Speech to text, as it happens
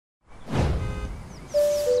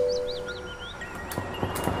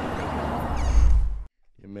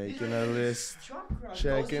list.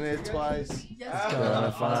 Checking it twice.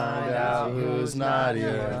 Gonna find out who's naughty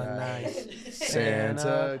or nice.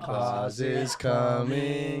 Santa Claus is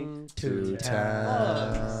coming to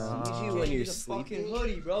town. He sees you when you're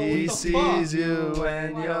sleeping. He sees you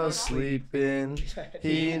when you're sleeping.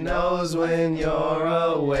 He knows when you're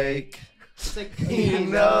awake. He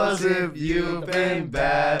knows if you've been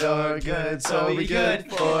bad or good, so be good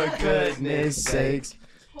for goodness sakes.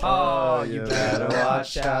 Oh, you better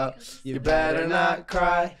watch out. You better not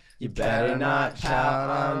cry. You better not pout.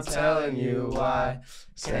 I'm telling you why.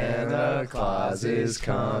 Santa Claus is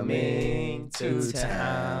coming to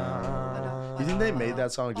town. You think they made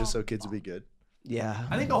that song just so kids would be good? Yeah.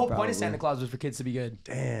 I think the whole point of Santa Claus was for kids to be good.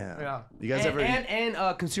 Damn. Yeah. You guys ever? And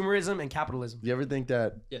consumerism and capitalism. You ever think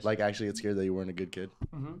that like actually get scared that you weren't a good kid?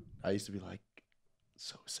 Mm-hmm. I used to be like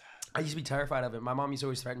so sad. I used to be terrified of it. My mom used to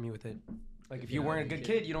always threaten me with it. Like if you weren't a good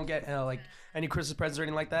kid, you don't get like any Christmas presents or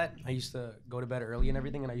anything like that. I used to go to bed early and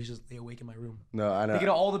everything, and I used to just lay awake in my room. No, I know. Thinking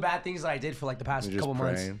of all the bad things that I did for like the past couple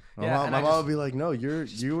months. My mom would be like, "No,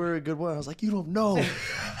 you were a good one." I was like, "You don't know,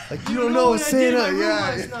 like you don't know Santa."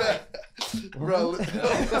 Yeah. Bro.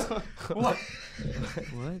 What? What?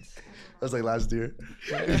 That was like last year.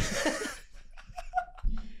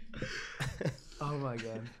 Oh my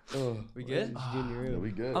god. Oh, we good? Yeah, we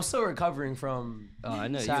good. I'm still recovering from I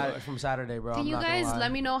know from Saturday, bro. Can you guys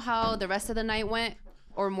let me know how the rest of the night went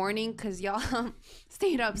or morning? Cause y'all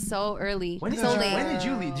stayed up so early, When did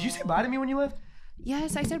you leave? Did you say bye to me when you left?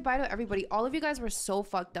 Yes, I said bye to everybody. All of you guys were so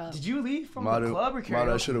fucked up. Did you leave from the club or karaoke?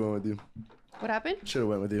 Madu, I should have went with you. What happened? Should have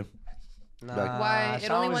went with you. Nah, why? It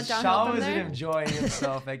only went downhill Sean from wasn't there? enjoying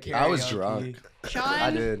himself at karaoke. I was drunk. Sean? I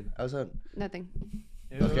did. I was Nothing.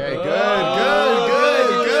 Okay, good.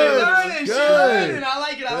 I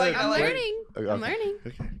like it. I'm learning. Okay. I'm learning.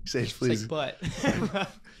 Okay, Sage, please. It's like,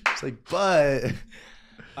 It's like, but.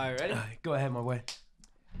 All right, ready? Go ahead, my boy.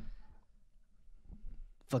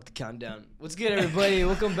 Fuck the countdown. What's good, everybody?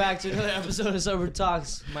 Welcome back to another episode of Suburb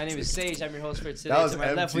Talks. My name is Sage. I'm your host for today. That was To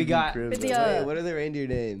my left, MTV we got. Cribs, Wait, man. What are the reindeer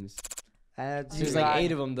names? There's like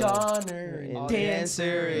 8 of them, though. Donner and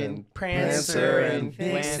Dancer and Prancer and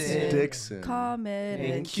Vixen, Dixon, Comet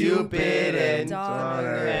and Cupid and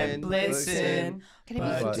Donner and Blitzen. Can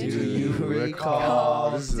I But be do Cupid? you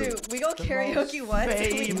recall? Dude, we go karaoke once.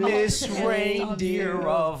 Famous reindeer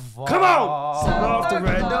of all. Come on! Set off the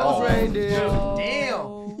red-nosed reindeer.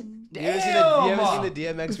 Damn! You ever seen the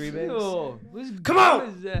DMX remix? Come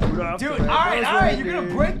on! Dude, alright, you're gonna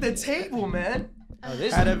break the table, man. Oh,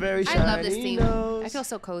 this Had a very I love this shiny theme. nose. I feel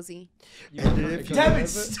so cozy. Devin,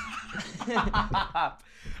 stop.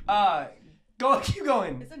 Keep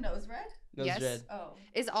going. Is the nose red? Nose Yes. red. Oh.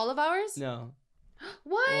 Is all of ours? No.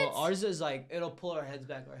 What? Well, ours is like, it'll pull our heads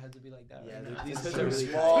back. Our heads will be like that. Yeah, Right? these These are are really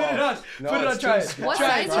small. Put it on. No, Put it on. it's Try too it. small. What Try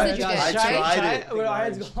size it. is Try it, it. you guys? I tried it. Where our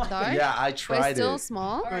heads go. Dark? Yeah, I But tried it's still it.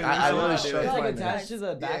 small? Alright, I so really I'll showed do it. It's like mine. attached to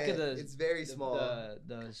the back of the. It's very small.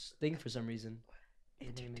 The thing for some reason.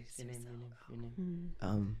 Your name.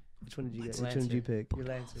 Which one did you get? Lancer. Which one did you pick? Your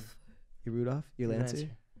Lancer. Your Rudolph? Your Your Lancer?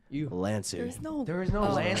 You. Lancer. There's no. There is no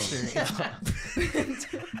Oh. Lancer.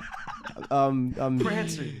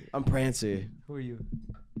 Prancer. I'm Prancer. Who are you?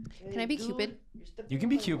 Can I be Cupid? You can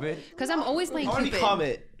be Cupid. Because I'm always playing I want to Cupid. be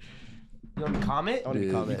Comet. You want to be Comet? I want to be Dude.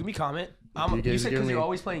 You Comet. can be Comet. You You guys said give because me- you're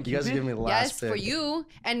always playing You Cupid? guys give me the last Yes, pick. for you.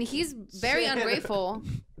 And he's very ungrateful.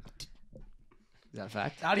 Is that a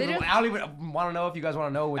fact? I don't even want to know if you guys want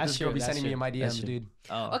to know what That's this girl true, be that's sending me true, in my that's DMs, true. dude.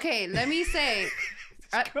 Oh. Okay, let me say.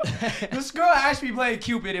 This girl actually playing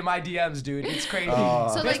Cupid in my DMs, dude. It's crazy.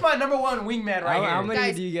 So, That's like- my number one wingman right How here. many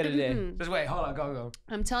Guys, do you get a day? Just wait, hold on, go.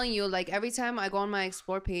 I'm telling you, like every time I go on my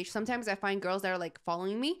explore page, sometimes I find girls that are like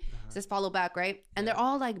following me. It says follow back, right? And they're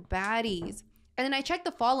all like baddies. And then I check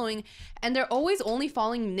the following, and they're always only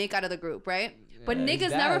following Nick out of the group, right? But Yeah, Nick he's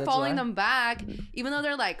is bad, never that's following why. them back, even though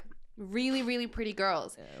they're like really, really pretty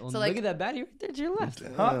girls. Well, So, look like- at that baddie right there to your left.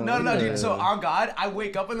 Huh? No, dude. So on God, I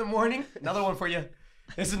wake up in the morning. Another one for you.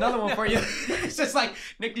 It's another one for you. It's just like,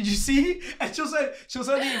 Nick, did you see? And she'll send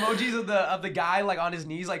the emojis of the guy like on his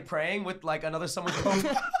knees like praying with like another someone's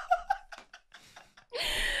profile.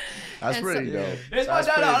 That's And pretty so- dope. It's my That's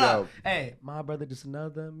pretty dad. dope. Hey, my brother, just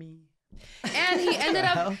another me. And he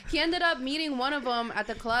ended up meeting one of them at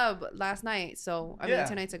the club last night. So I mean Yeah.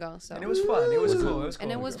 2 nights ago. So And it was fun. It was cool.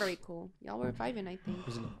 and it was very cool. Y'all were vibing, I think.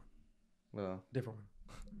 Well, different one.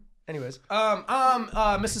 Anyways,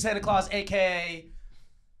 Mr. Santa Claus, aka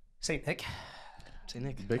Saint Nick. Say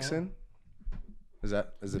Nick. Bixen? Is it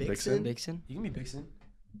Bixen? Vixen. You can be Vixen.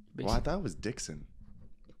 Well, I thought it was Dixon.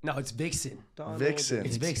 No, it's Vixen. Vixen.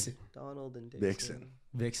 It's Vixen. Donald and Dixon. Vixen.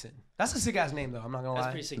 Vixen. That's a sick ass name though. I'm not gonna That's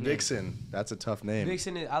lie. pretty sick. name. Vixen. That's a tough name.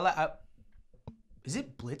 Vixen is. Is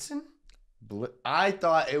it Blitzen? I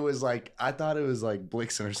thought it was like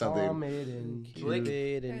Blixen or something. Comet and Blick-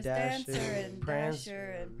 Cupid and There's Dancer Dasher. and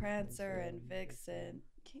Dasher and Prancer and Vixen.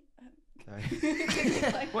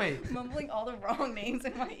 Sorry. Like, Wait. mumbling all the wrong names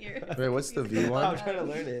in my ear. Wait, what's the V one? I'm trying to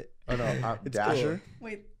learn it. Oh no, It's Dasher.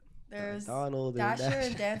 Wait, there's Donald Dasher and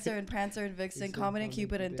and Dancer and Prancer and Vixen, Comet and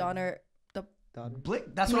Cupid and Donner.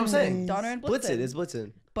 That's what I'm saying. Donner and Blitzen. Blitzen. It's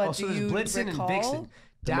Blitzen. But Oh, so do there's you Blitzen recall? and Vixen.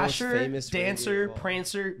 The most Dasher, famous Dancer, radio.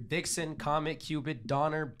 Prancer, Vixen, Comet, Cupid,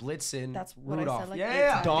 Donner, Blitzen, That's what I Rudolph. said, like, yeah, 8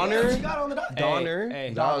 yeah, times. Donner? Yeah, you got it on the dot. Donner.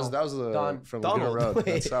 Hey, That was the Don- from Donald. Laguna Road.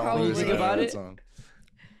 That's not Probably. what Think about that it. song.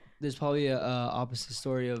 There's probably a opposite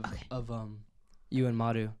story of you and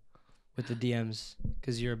Maru with the DMs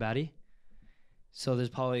because you're a baddie. So there's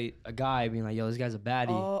probably a guy being like, "Yo, this guy's a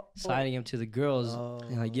baddie," sliding him to the girls,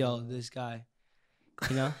 and like, "Yo, this guy,"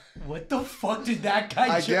 you know. What the fuck did that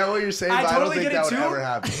guy I get what you're saying, I but totally I don't think get it that would too. ever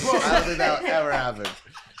happen. I don't think that would ever happen.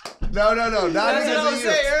 No, not That's what I because was of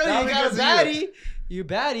you. saying earlier. Not You got a because of baddie. You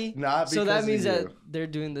baddie. Not So that because means of that you. they're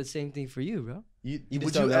doing the same thing for you, bro. You just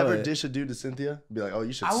would don't you know ever it. dish a dude to Cynthia? Be like, oh,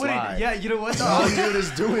 you should I wouldn't. slide. Yeah, you know what? No dude is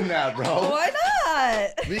doing that, bro. Why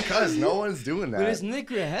not? Because no one's doing But it's that. Nick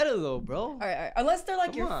Rehetta though, bro. All right. Unless they're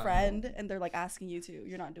like Come your on. friend and they're like asking you to,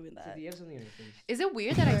 you're not doing that. You have something on your face. Is it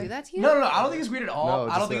weird that I do that to you? No, I don't think it's weird at all.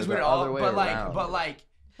 No, I don't just think it's the weird at other all. way But around.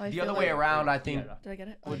 I the feel other way like- around, I think Did I get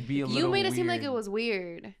it? would be a little. You made it seem weird. like it was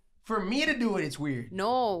weird. For me to do it, it's weird.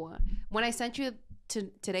 No, when I sent you to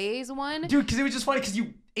today's one, Dude, because it was just funny because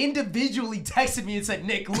you individually texted me and said,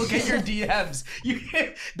 Nick, look at your DMs.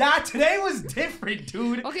 That today was different,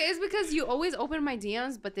 dude. okay, it's because you always open my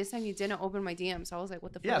DMs, but this time you didn't open my DMs. So I was like,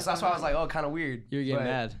 what the fuck? Yeah, is so that's why going I was like, oh, kind of weird. You were getting But-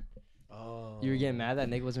 mad. Oh. You were getting mad that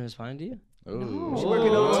Nick wasn't responding to you. Ooh. She's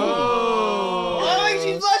working OT. Oh,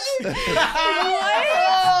 she's blushing.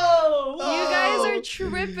 You guys are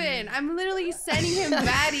tripping. I'm literally sending him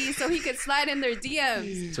baddies so he could slide in their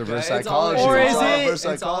DMs. It's reverse It's all- psychology. or It's is all it- reverse it's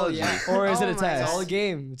all- psychology. yeah. Or is it Oh a my test? It's all a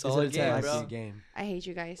game. It's all a Is it a game, test? bro. a game. I hate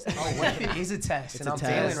you guys. Oh, what if it is a test It's and a I'm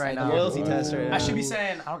test. failing right A now? loyalty test right now. I should be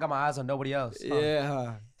saying, I don't got my eyes on nobody else. Huh.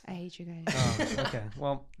 Yeah. I hate you guys. Oh, okay.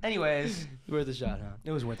 Well, anyways, Worth a shot, huh?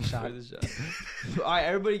 it was worth a shot. Worth a shot. All right,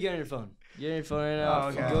 everybody get on your phone. Get on your phone right now. Oh,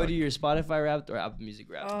 okay. Go to your Spotify Wrapped or Apple Music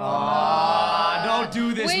Wrapped. Ah, don't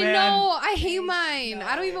do this, Wait, man. no, I hate mine.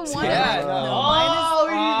 I don't even want Yeah, it. no. Oh,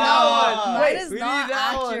 we need that one. Mine Wait, is we need not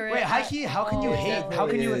that one. accurate. Wait, Heike, how can you at hate? all. How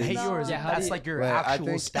can you It hate is. yours? Yeah, Yeah, how do that's you- like your Wait, actual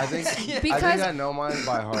I stats. think Because- I know mine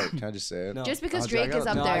by heart. Can I just say it? No. Just because Oh, Drake I is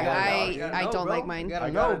up gotta- there, no, I gotta I know, don't bro. like mine. Gotta I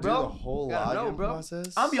know, gotta do bro. the whole Gotta know, login bro.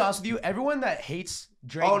 process. I'll be honest with you. Everyone that hates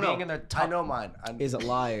Drake Oh no, being in their top, I know mine. Is a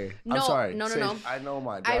liar. No, I'm sorry. no, no, Say- no. I know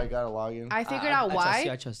mine. Do I- I gotta log in? I figured out why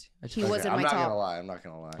I trust you. he wasn't I'm my not top. gonna lie. I'm not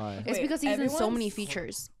gonna lie. Why? It's Wait, because he's in so everyone's- many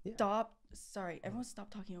features. Stop. Sorry, everyone stop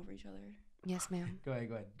talking over each other. Yes, ma'am. Go ahead.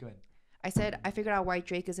 I said I figured out why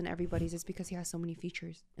Drake is in everybody's. It's because he has so many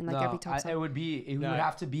features in like every top it song. would No,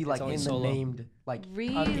 have to be like only in the solo. named like.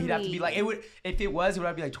 He'd have to be Really? like it would. If it was, it would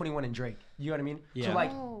have to be like 21 and Drake. You know what I mean? Yeah. So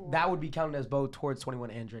like Oh. that would be counted as both towards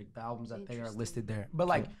 21 and Drake, the albums that they are Interesting. listed there. But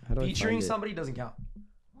like How do I featuring find it? somebody doesn't count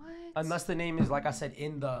What? unless the name is like I said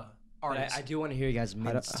in the But artist. I do want to hear you guys'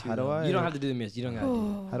 minutes too. how do though. I- You don't have to do the minutes. You don't gotta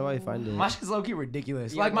do it. How do I find it? My shit's low key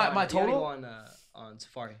ridiculous. You Like gotta my go on- you total. gotta go on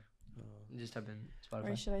Safari. You just type in Or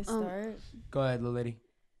Spotify. should I start? Go ahead, little lady.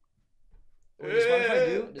 Or does Spotify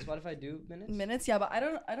do? Does Spotify do minutes? Minutes, yeah, but I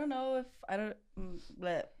don't know if I don't.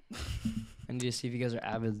 Bleh. I need to see if you guys are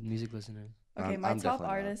avid music listeners. Okay, I'm my top definitely not.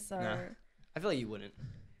 artists are. I feel like you wouldn't.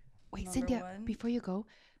 Wait, Number Cynthia, one. before you go,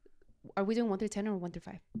 are we doing 1 through 10 or 1 through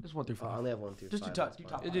 5? Just 1 through Oh, I 5. only have 1 through Just do 5. top- That's do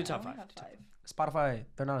fine. top You do I top only 5. have 5. Spotify,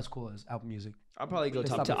 they're not as cool as Apple Music. I'll probably go It's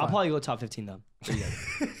top top 10. I'll 5. probably go top 15 though.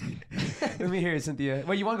 Let me hear it, Cynthia.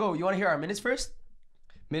 Wait, you want to go? You want to hear our minutes first?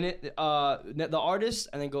 Minute, the artist,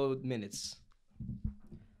 and then go minutes.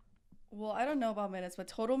 Well, I don't know about minutes, but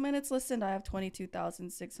total minutes listened, I have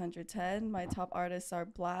 22,610. My top artists are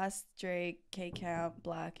Blast, Drake, K Camp,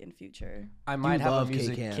 Black, and Future. I might have a love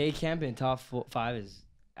music. K-Camp. K Camp in top 5 is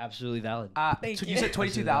absolutely valid. Thank You you. said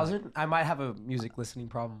 22,000. I might have a music listening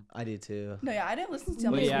problem. I did too. No, yeah, I didn't listen to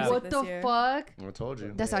Well, much yeah. music What this the year. fuck? I told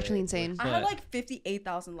you. That's actually insane. I had But- like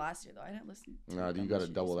 58,000 last year though. I didn't listen. No, you gotta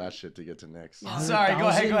double that shit to get to next. Yeah. Sorry, go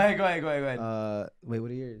ahead. 100,000? Wait,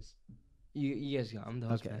 what are yours? You guys go. I'm the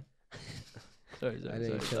host, Okay. man. sorry, I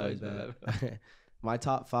didn't feel sorry, like my that. bad. My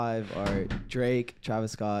top 5 are Drake,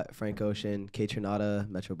 Travis Scott, Frank Ocean, K Tronada,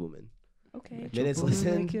 Metro Boomin. Okay. Minutes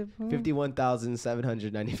listened,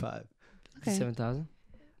 51,795. Okay. 7,000.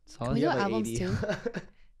 Can Solid. we You go have like albums 80. too?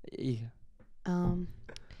 Yeah.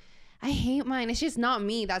 I hate mine. It's just not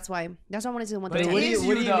me. That's why. That's why I wanted to do 1 But through it what 10. do you- is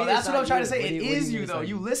what do you you though. mean That's it's what not I'm trying you? to say. What do It you- what do you is mean you it's though. not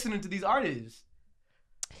You you? listening to these artists.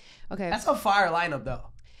 Okay. That's a fire lineup though.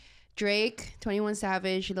 Drake, 21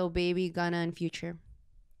 Savage, Lil Baby, Gunna, and Future.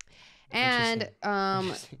 And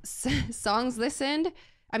songs listened.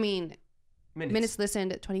 I mean, minutes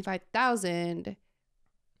listened. 25,000.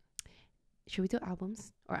 Should we do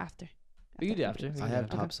albums or after? We can do after. I have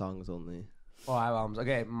top songs only. Oh, I have albums.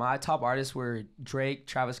 Okay, my top artists were Drake,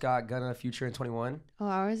 Travis Scott, Gunna, Future, and 21. Oh,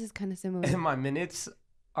 ours is kind of similar. And my minutes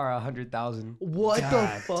are 100,000. What the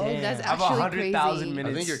fuck? That's I have actually 100,000 crazy. minutes.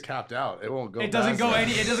 I think you're capped out. It won't go. It doesn't past go that.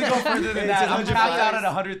 It doesn't go further than that. I'm capped out at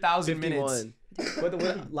 100,000 minutes.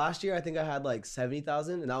 51. Last year I think I had like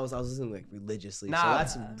 70,000, and I was listening like religiously. Nah.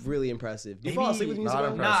 So that's really impressive. Do you fall asleep with music? Not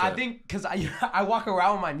on? impressive. Nah, I think because I walk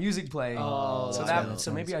around with my music playing. Oh, so that's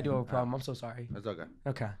so maybe I do have a problem. I'm so sorry. That's okay.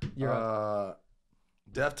 Okay, you're up.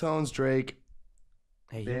 Deftones, Drake.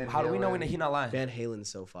 Hey, Van how do we know when Halen. he not lying? Van Halen's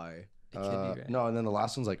so fire. It could be right. No, and then the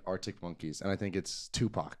last one's like Arctic Monkeys, and I think it's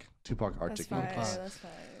Tupac. Tupac, That's Arctic fire. Monkeys. That's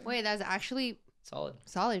fire. Wait, that's actually Solid.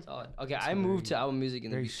 solid. Solid. Okay, I moved to album music in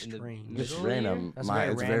the very in the strange. middle It's of the year. random. That's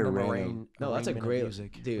It's very random. No, that's a arrangement of great-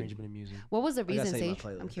 music. dude. Arrangement of music. What was the gotta reason, send you my Sage?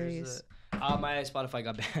 playlist. I'm curious. My Spotify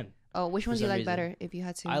got banned. Oh, which one for do you some like reason. better if you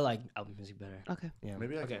had to? I like album music better. Okay. Yeah.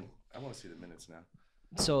 Maybe I Okay. can. I want to see the minutes now.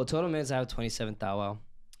 So total minutes I have 27,000.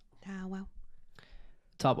 Ah, wow.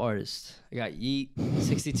 Top artist. I got Yeet,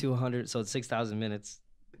 6,200, so it's 6,000 minutes.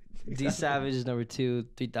 D Savage is number 2,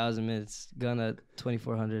 3,000 minutes. Gunna,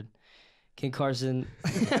 2,400. King Carson,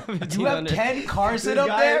 You have 1,500. Ken Carson This up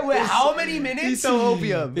guy there with is- how many minutes? He's so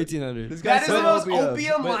opium. 1,500. This That guy's is so the most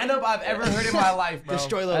opium lineup I've ever heard in my life, bro.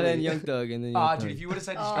 Destroy And Lonely. then Young Thug, and then Young Ah, Thug. dude, if you would have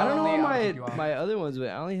said Oh. I don't know Lonely, what I would kick you my off. my other ones, but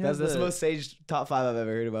I only have That's the most Sage top 5 I've ever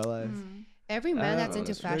heard in my life. Every man that's into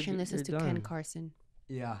that's fashion very- listens to very Ken done. Carson.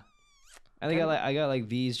 Yeah. I think I got like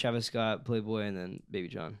V's, Travis Scott, Playboy, and then Baby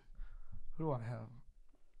John. Who do I have?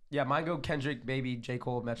 Yeah, mine go Kendrick, Baby, J.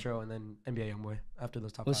 Cole, Metro, and then NBA Youngboy after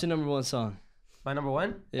those top What's five. your number one song? My number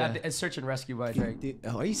one? Yeah. It's Search and Rescue by Drake. Dude,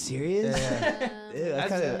 oh, are you serious? Yeah. Ew, that's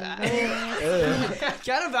kind of.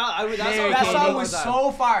 Kind of out. That song was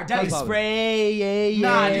so fire. Daddy That's Spray.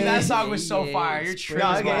 Nah, dude, that song was so fire. You're tripping.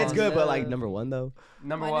 No, okay, it's bro. good, but like number 1 though.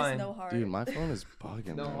 Number Mine one. is No Heart. Dude, my phone is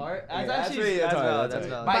bugging. No man. heart. Yeah, That's actually- that's that's valid. right, That's that's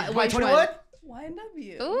valid. By Which 21? one?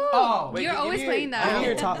 YNW. Ooh, Oh, wait, you're give me always your- playing that. give me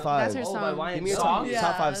your top 5. That's her Oh, by song. Wine Give me a Song? top, Yeah,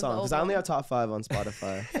 top 5 the songs, because I old only one. have top 5 on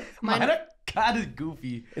Spotify. Mine God is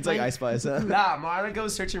goofy. It's like Ice Spice. Huh? Nah, mine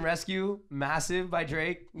goes Search and Rescue, Massive by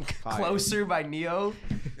Drake, Fire. Closer by Neo,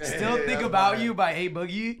 Still Hey, Think that's About fire. You by A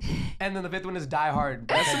Boogie, and then the fifth one is Die Hard.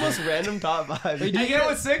 That's the most random top 5. You know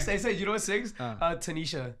what's 6? They say, you know what's 6? Huh.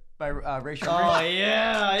 Tanisha by Ray Oh Shremmerd.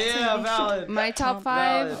 yeah, valid. My top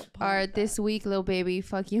Valid. 5 are This Week, Lil Baby,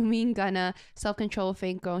 Fuck You Mean, Gunna, Self Control,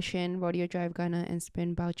 Fake Ocean, Rodeo Drive, Gunna, and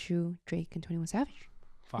Spin About You, Drake, and 21 Savage.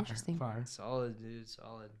 Fire, Interesting. fire. Solid, dude.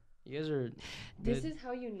 Solid. You guys are. This good. is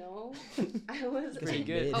how you know I was Pretty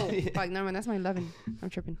good. Oh, fuck, never mind. That's my 11. I'm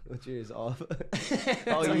tripping. What's yours off?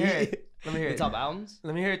 Let me hear yeah. it. Let me hear The it. top albums?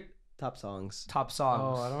 Let me hear it. Top songs. Top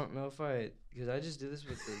songs. Oh, I don't know if because I just did this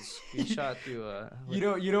with the screenshot through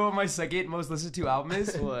You know what my second most listened to album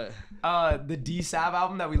is? what? The D Sav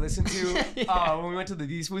album that we listened to when we went to the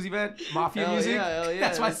D Spooz event, Mafia Hell music. yeah, hell yeah.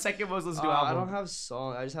 That's my second most listened to album. I don't have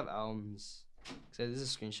songs. I just have albums. So this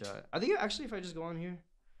is a screenshot. I think actually if I just go on here,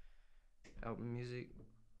 album music.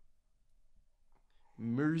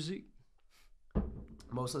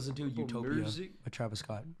 Most listened to Utopia Music. by Travis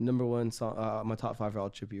Scott. Number 1 song. My top 5 are all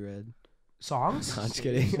Trippie Red. Songs? I'm just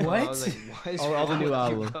kidding. What? I was like, why is All the wrong new with you,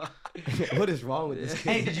 album. bro? What is wrong with this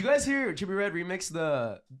kid? Hey, did you guys hear Trippie Red remix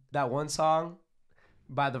that one song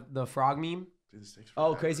by the frog meme? Dude, this takes Oh,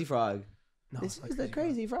 forever. Crazy Frog. No, This it's not is the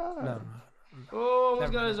Crazy Frog. Frog. No. Oh,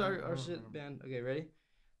 almost Never got mind. our shit banned. Okay, ready?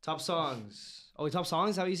 Top songs. Oh, wait, top songs?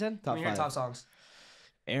 Is that what you said? Let Top me hear 5. top songs.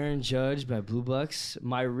 Aaron Judge by Blue Bucks.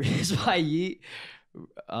 My Wrist by Yeet.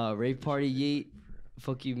 Rave Party Yeet.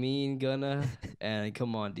 Fuck You Mean Gunna. And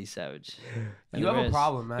Come On D Savage. And You the have a rest-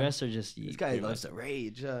 problem, The man. rest are just Yeet. This guy pretty loves much. to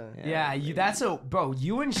rage. Yeah, that's a bro.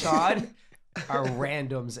 You and Shad are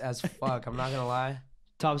randoms as fuck. I'm not gonna lie.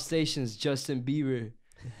 Top stations, Justin Bieber.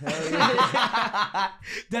 Did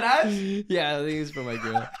I? Yeah, I think it's for my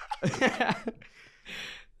girl.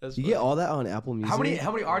 That's You get all that on Apple Music?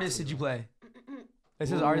 How many artists did you play? It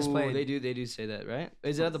says artists Ooh, played. They do say that, right?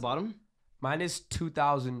 Is it at the bottom? Mine is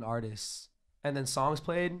 2,000 artists, and then songs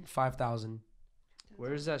played 5,000. Where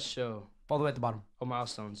does that show? All the way at the bottom. Oh,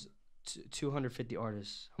 milestones. 250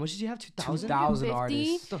 artists. How much did you have? 2,000? 2,000 250?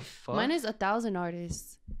 artists. What the fuck? Mine is 1,000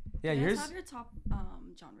 artists. Yeah, You guys yours. have your top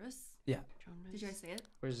genres? Did you guys say it?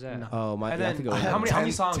 Where's that? No. Oh, my. And I have to then go. how many-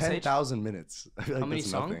 10 songs, Sage? 10,000 minutes. I feel like How many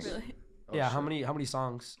that's songs? nothing. Really? Yeah, how many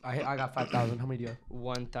songs? I got 5,000. How many do you have?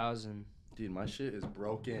 1,000. Dude, my shit is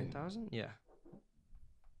broken. 1,000? Yeah.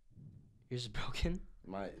 Yours is broken?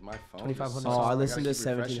 My phone. 2,500 Oh, I songs. listened to gotta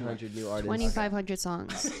keep refreshing 1,700 new artists. 2,500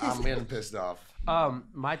 songs. I'm getting pissed off.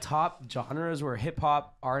 My top genres were hip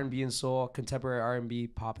hop, R&B and soul, contemporary R&B,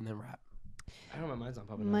 pop, and then rap. I don't know. Mine's not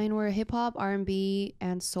popping up. Mine were hip hop, R&B,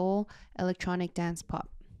 and soul, electronic dance, pop.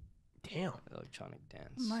 Damn. Electronic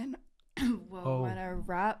dance. Mine, mine are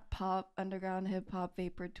rap, pop, underground hip hop,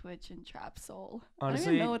 vapor, twitch, and trap soul. Honestly, I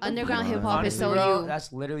don't even know what the Underground fuck- hip hop is Honestly, so bro, you.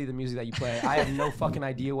 that's literally the music that you play. I have no fucking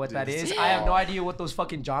idea what that is. Dude, I have no idea what those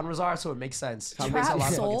fucking genres are, so it makes sense. It makes a Trap lot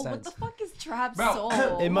of soul? fucking What sense. the fuck is trap Bro,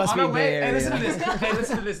 soul? It must On be our way, Bay hey, listen to Area. this. Hey,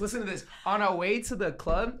 listen to this. Listen to this. On our way to the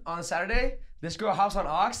club on Saturday, this girl hops on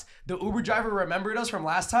Ox. The Uber driver remembered us from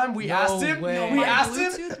last time. We asked him. way. We My asked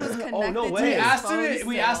him. Bluetooth was connected no to way. We his asked phone him.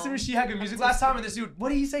 We asked him still. if she had good music last time, and this dude, what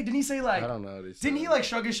did he say? Didn't he say like? I don't know. Didn't he like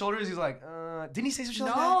shrug his shoulders? He's like, didn't he say some shit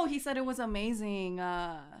like that? No, he said it was amazing.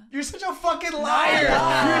 You're such a fucking liar.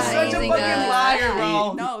 no. You're such a Amazing, fucking liar,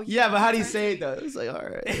 bro. No. Yeah, but how do you say it though? It's like, all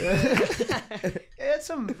right.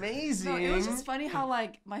 It's amazing. No, it was just funny how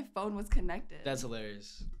like my phone was connected. That's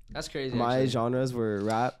hilarious. That's crazy. My actually. genres were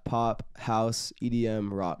rap, pop, house, EDM,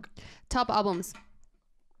 rock. Top albums.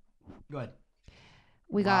 Go ahead.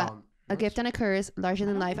 We got Wow. A Gift and a Curse, Larger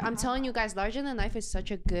Than Life. I'm telling you guys, Larger Than Life is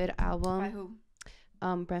such a good By album.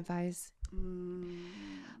 who? Brent Fires. Mm.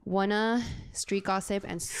 Wanna, Street Gossip,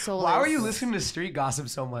 and Soulless. Why were you listening to street gossip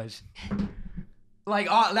so much? Like,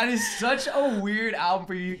 that is such a weird album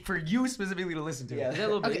for you specifically to listen to. Yeah. Is that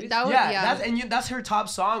Lil Okay, Baby? that was That's her top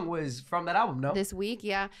song was from that album. No, this week.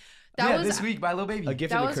 Yeah, This Week by Lil Baby. A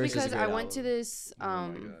Gift that and a was Curse is a because great I went to album. this. Oh my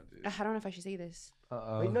God, dude. I don't know if I should say this.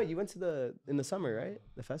 Wait, no, you went to in the summer, right?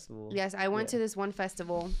 The festival. Yes, I went to this one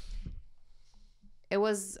festival. It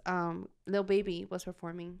was Lil Baby was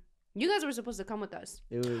performing. You guys were supposed to come with us,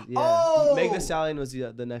 It was Oh! Meg The Stallion was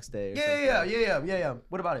the next day. Or Yeah.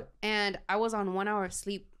 What about it? and I was on 1 hour of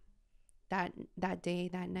sleep that day,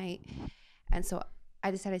 that night, and so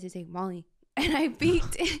I decided to take Molly, and I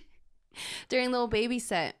peaked during Lil Baby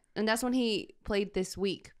set, and that's when he played This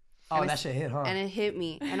Week. Oh, And that shit hit, huh? And it hit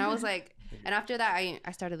me, and I was like, and after that,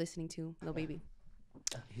 I started listening to Lil Baby.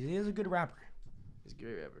 He is a good rapper. He's a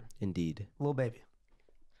great rapper. Indeed. Lil Baby.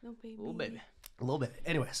 Lil Baby. Lil Baby. Lil Baby.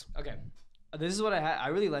 Anyways. Okay. This is what I had. I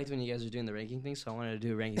really liked when you guys were doing the ranking thing, so I wanted to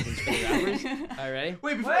do ranking things for the rappers. All right, ready?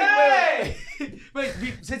 Wait, wait.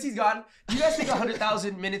 Since he's gone, do you guys think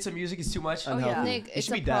 100,000 minutes of music is too much? Oh, yeah. Nick, You it's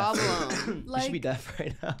should a be deaf. problem. You should be deaf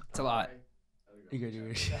right now. It's a lot. You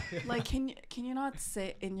good. Like, can you not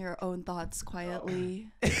sit in your own thoughts quietly?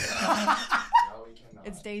 No, we cannot.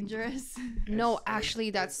 It's dangerous. No, actually,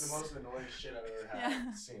 It's the that's most annoying shit I've ever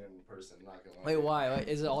had seen in person. Not gonna lie. Wait, why?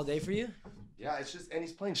 Is it all day for you? Yeah, it's just, and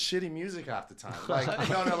he's playing shitty music half the time. Like,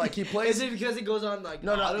 no, like he plays. Is it because it goes on like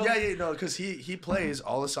No, auto? no, because he plays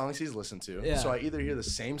all the songs he's listened to. Yeah. So I either hear the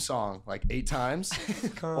same song like 8 times,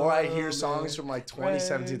 or I hear songs from like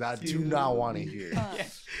 2017 that I do not want to hear.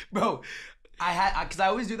 Bro, because I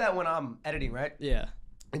always do that when I'm editing, right? Yeah.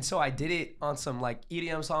 And so I did it on some like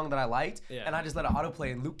EDM song that I liked, Yeah. and I just let it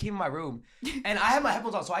autoplay. And Luke came in my room, and I have my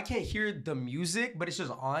headphones on, so I can't hear the music, but it's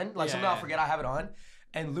just on. Like Yeah, sometimes I'll yeah. forget I have it on.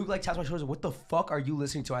 And Luke like taps my shoulders. What the fuck are you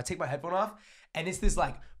listening to? I take my headphone off, and it's this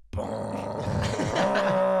like,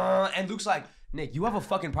 and Luke's like, Nick, you have a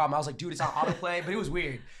fucking problem. I was like, dude, it's on autoplay, but it was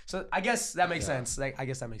weird. So I guess that makes sense. Like I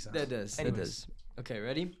guess that makes sense. That does. That Anyways. does. Okay,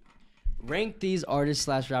 ready? Rank these artists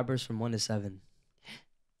 / rappers from 1 to 7.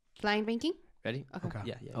 blind ranking Ready? Okay.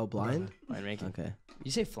 Yeah. Oh, blind? Blind ranking. Okay.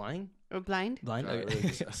 You say flying? or blind. Blind? I, Okay. really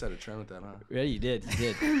just, I set a trend with that, huh? Ready? You did.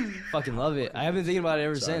 Fucking love it. I have been thinking about it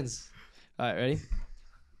ever Sorry. since. All right, ready?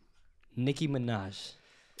 Nicki Minaj.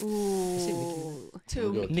 Ooh.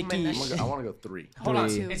 Two. Nicki. I want to go 3. Hold on.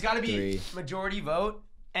 Three. It's got to be Three. majority vote.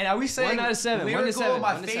 And are we saying 1 out of 7, 1 to lyrical, 7,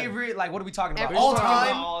 my 1 to 7. favorite? Like, what are we talking about? Every All song.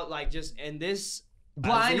 time, All, like just and this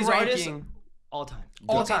blind these artists, ranking, all time.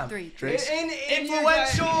 all Okay, time. 3. Drake's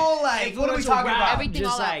Influential, like, what are we talking about? Everything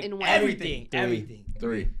Just all out like in one. everything. Three. Everything.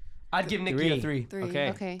 3. I'd give Nicki a 3. 3. Okay.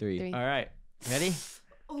 Okay. 3. All right. Ready?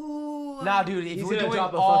 Ooh. Nah, dude, if He's we're gonna doing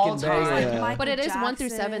drop a all fucking time, banger. Michael But it is 1 through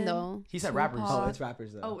 7 Jackson. though. he said rappers. Tupac. Oh, it's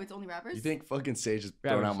rappers though. Oh, it's only rappers? You think fucking Sage is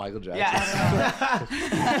Rappers. throwing out Michael Jackson? Yeah.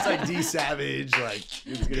 It's like D Savage. Like,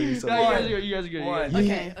 it's going to be something. No, One. you guys are good. One.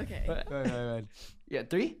 Okay, okay. Right. Yeah,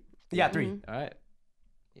 3? Yeah, 3. Mhm. All right.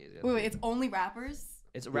 Wait, it's only rappers?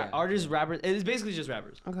 It's Yeah. artists, rappers. It's basically just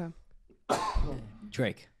rappers. Okay.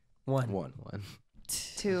 Drake. 1. 1.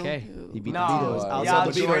 2. Okay. He beat No. the Beatles. Yeah, Outside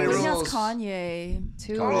the the Beatles. But he has rules. Kanye.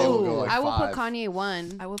 2. Kanye will go like I will 5. put Kanye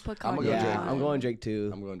 1. I would put I'm Kanye. gonna go Yeah, Drake. I'm going Drake 2.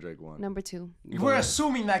 I'm going Drake 1. Number 2. We're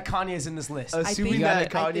assuming that Kanye is in this list. Assuming think- that I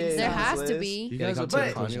think Kanye is There on this has to list. be. You Yeah, guys come would to take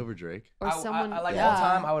the Kanye question. over Drake? Or someone. I like Yeah. all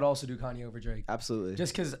time. I would also do Kanye over Drake. Absolutely.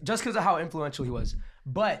 Just because of how influential he was.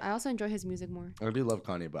 But I also enjoy his music more. I do love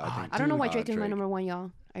Kanye, but I think I don't know why uh, Drake is my number 1,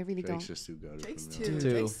 y'all. I really Drake's don't. just too good. Drake's for me. 2. Two.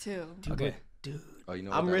 Drake's 2. okay, Oh, you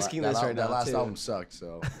know I'm what? risking that this right That now, last too. album sucked,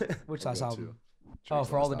 so. which I'll last go album? 2. Oh, Drake's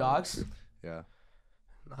for all the last album. dogs. Yeah.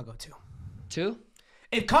 I'll go 2. 2?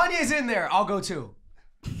 If Kanye's in there, I'll go 2.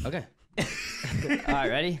 Okay. All right,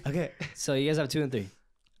 ready? Okay. So you guys have 2 and 3.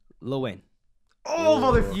 Lil Wayne.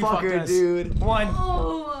 Oh, You fucker, motherfucker, dude. 1.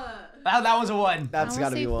 Oh. That was a 1. That's I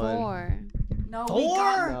gotta say be 1. 4. No, 4? we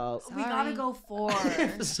got. No. We gotta go 4.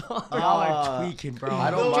 Sorry. Y'all are tweaking, bro. I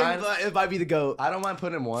don't mind. It might be the GOAT. I don't mind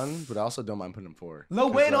putting him 1, but I also don't mind putting him 4.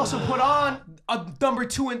 Lil Wayne also put on a number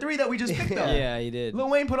 2 and 3 that we just picked up. Yeah, he did. Lil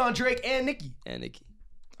Wayne put on Drake and Nicki. And Nicki.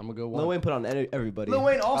 I'm gonna go 1. Lil Wayne put on everybody. Lil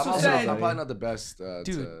Wayne I'm, also also, said, I'm probably not the best Dude,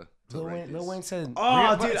 to Lil rank Wayne, Lil these. Wayne said,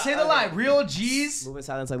 Oh, real, dude, say the line, real G's. Moving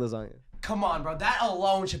silence like lasagna. Come on, bro. That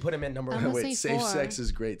alone should put him in number I'm 1. gonna Wait, say safe 4. sex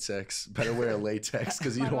is great sex. Better wear a latex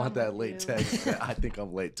because you don't want that latex. I think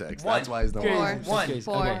I'm latex. One. That's why he's number 4. 1. One.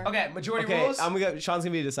 4. Okay, majority Okay, rules. Sean's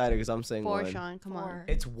gonna be a decider because I'm saying 4, 1. Sean. Come on.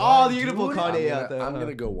 It's 1. Oh, you're gonna pull dude. Kanye out there. I'm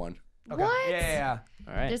gonna go 1. Okay. What? Yeah.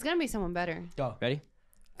 All right. There's gonna be someone better. Go. Ready?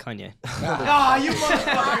 Kanye. Ah, you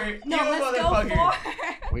motherfucker. No, you let's motherfucker. go 4.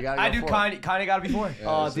 We gotta go I do 4. Kanye. Kanye got to be 4. Yeah,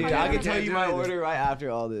 Oh, this dude, is- I can can't tell you do my anything. order right after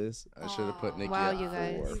all this. I should have put Nicki Wow, at you 4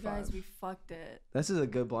 guys. or You guys, 5. we fucked it. This is a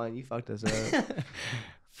good blind. You fucked us up.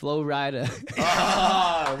 Flow Rider.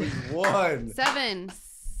 Ah, we won. 7.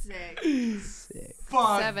 6.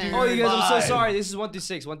 Fuck, 7. dude. Oh, you guys, I'm so Fine. sorry. This is 1 through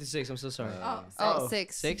 6. 1 through 6. I'm so sorry. Oh, Oh, Oh.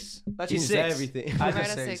 6. 6? That You changes 6. everything. I do Florida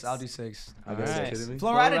 6. 6. I'll do 6. Are you guys Alright. kidding me?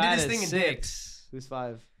 Florida did this Florida thing in 6. Who's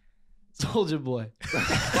 5? Soldier Boy. 5.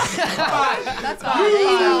 That's fine.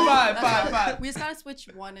 There you go. 5. That's 5. fine. 5. We just gotta switch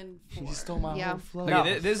 1 and 4. You stole my Yeah. whole flow.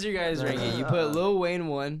 Okay, this is your guys' ranking. You put Lil Wayne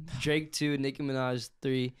 1, Drake 2, Nicki Minaj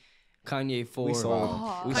 3, Kanye 4. We sold.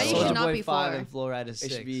 Oh. We Kanye sold. should not Boy be 5 4. and Flow Rider It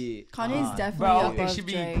 6. should be Kanye's definitely Bro, it above should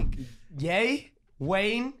be Drake. Ye,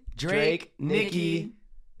 Wayne, Drake, Nicki, Nicki.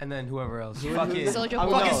 and then whoever else. Who- Fucking Soulja I'm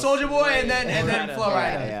Boy. fucking no. Soldier Boy, and then Florida. Flow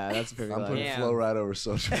Rider. Yeah, that's a perfect I'm line. putting Damn. Flow right over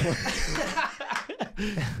Social.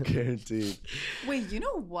 Guaranteed. Wait, you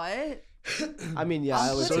know what? I mean, yeah,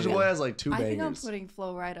 I'm I was putting- Soldier Boy has like 2 I think I'm bangers. putting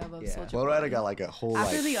Flow right above Yeah. Soulja Flow Boy. Rider got like a whole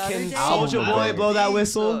After like. the other Can day, Soulja album Boy banger. blow that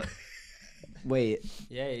whistle? Wait,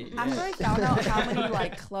 Yeah. after I found out how many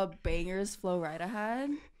like club bangers Flow Rida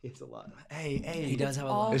had, it's a lot. Hey, He does have a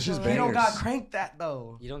all lot. It's just Flow He don't Rida. bangers. got crank that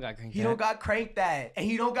though. You don't got cranked He don't got crank that, and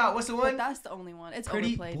he don't got what's the But one? that's the only one. It's Pretty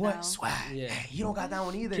overplayed boy now. swag. Yeah. Hey, he don't got that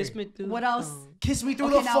one either. Kiss me through. What else? Kiss me through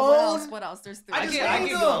Okay, the now phone. what else? What else? There's 3. I I just can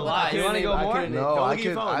named go a them. lot. You want to go more? No,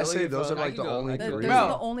 I say those are like the only Those 3. are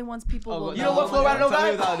the only ones people Oh, will go- You know what know. Flow Rider don't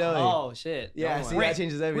Tell me got? without knowing. Oh shit. Yeah, Don't see, worry. that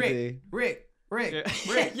changes everything. Rick.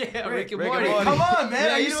 Yeah, Rick and Rick Morty. and Morty. Come on, man.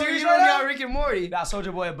 Yeah, Are you don't- serious you right don't now? got Rick and Morty. Nah,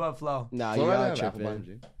 Soldier Boy above Flow. Nah, Flow you Rider got have Apple tripping.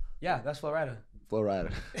 Bottom, G. Yeah, that's Flow Rider. Flow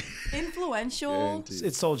Rider. Influential. Guaranteed.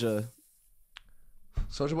 It's Soulja.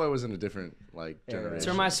 Soulja Boy was in a different like Yeah, generation.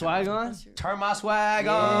 Turn my swag on. That's true. Turn my swag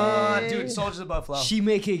on, dude. Soldier's above Flow. She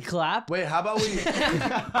make it clap. Wait, how about we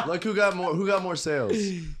look who got more sales?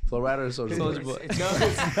 Flow Rider or Soulja Soulja Boy? Boy. No,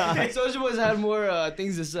 it's not. Soulja Boy's had more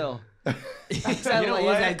things to sell. He's had, You know like,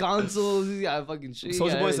 what? he's had consoles. He's got fucking shit.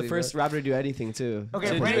 Soulja Boy's the first rapper to do anything too. Okay,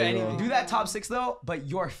 To do Ray, anything. do that top 6 though, but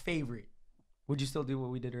your favorite. Would you still do what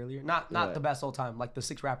we did earlier? Not What? the best all time, like the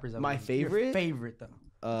 6 rappers. That My we did. favorite? Your favorite though.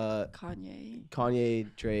 Kanye. Kanye,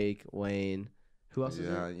 Drake, Wayne. Who else is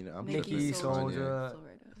Yeah, there? you know, I'm Nicki, tripping. Soulja. Flow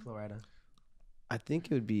Rida. Flow Rider. I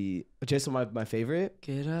think it would be Jason. My favorite.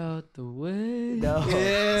 Get out the way. No,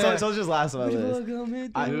 Yeah. Soulja's last on my list.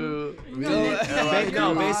 I,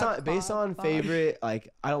 based on favorite, like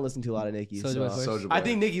I don't listen to a lot of Nicki. Soulja So Boy first. Soulja Boy. I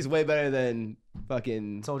think Nicki's way better than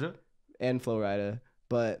fucking Soldier. and Flow Rida.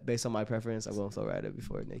 But based on my preference, I'm going Flow Rida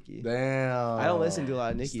before Nicki. Damn. I don't listen to a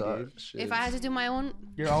lot of Nicki, Start dude. shit. If I had to do my own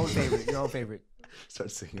Your own favorite. Your own favorite.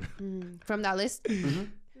 Start singing. from that list,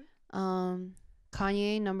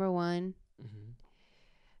 Kanye number 1.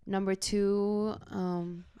 Number 2, I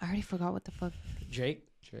already forgot what the fuck. Drake.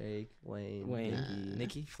 Drake, Wayne, Wayne,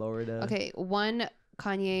 Nicki, Florida. Okay, 1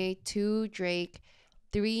 Kanye, 2 Drake,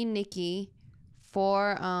 3 Nicki,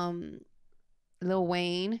 4 Lil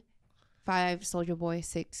Wayne, 5 Soulja Boy,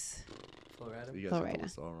 6. You guys Flow got Rider.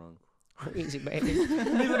 this all wrong. Easy, baby.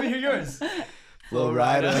 Let me hear yours. Flow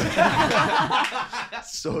Rider.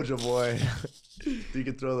 Soulja Boy. You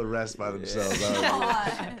can throw the rest by themselves.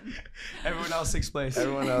 Everyone else 6th place.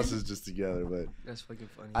 Everyone else is just together, but That's fucking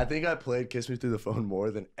funny. I think I played "Kiss Me Through the Phone"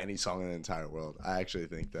 more than any song in the entire world. I actually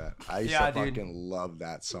think that. I used to dude. fucking love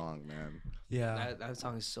that song, man. Yeah. That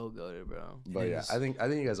song is so good, bro. But yeah, I think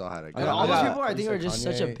you guys all had a good. And all those got- people, I think, are just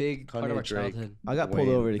such a Kanye- big part of Kanye, our Drake. childhood. I got pulled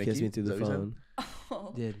Wayne, over to Nicki? kiss me through Is the that what you said?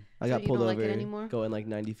 phone. Did I So got you pulled don't like over it anymore? going like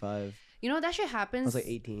 95. You know that shit I happens was like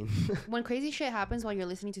 18. when crazy shit happens while you're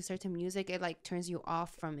listening to certain music. It like turns you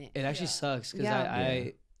off from it. It actually sucks because Yeah.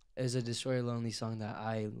 I is a Destroy Your Lonely song that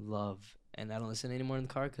I love, and I don't listen anymore in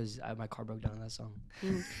the car because my car broke down on that song.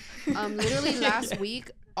 Literally last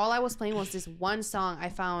week, all I was playing was this one song I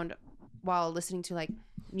found while listening to like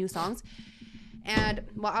new songs, and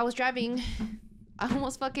while I was driving, I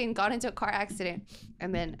almost fucking got into a car accident,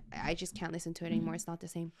 and then I just can't listen to it anymore. It's not the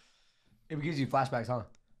same. It gives you flashbacks, huh?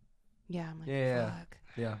 Yeah, I'm like, Yeah. fuck.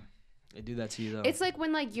 Yeah. They do that to you though. It's like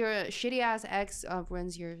when like your shitty ass ex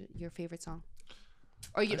runs your favorite song,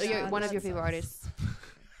 or your Yeah, one of that your favorite sucks.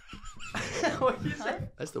 artists. What you say?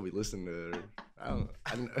 I still be listening to her.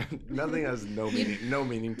 Nothing has no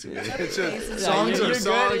meaning to me. It's just Yeah, songs you're are good.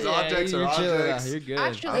 songs, Yeah, objects are you're chill, yeah, objects. You're good.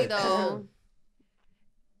 Actually, though,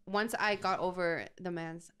 once I got over the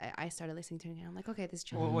man's, I started listening to it again. I'm like, okay, this is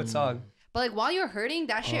chill. What song? But like while you're hurting,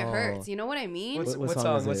 that shit hurts. You know what I mean? What's- What song?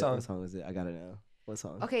 song is What it? song? What song is it? I gotta know. What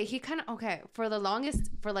song? Okay, he kind of for the longest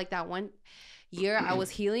for like that one year I was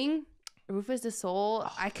healing. Rufus the Soul.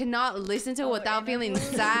 I could not listen to it without feeling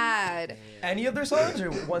sad. Any of their songs or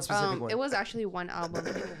one specific one? It was actually one album.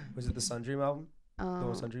 Was it the Sun Dream album? The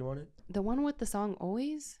one Sun Dream on it? The one with the song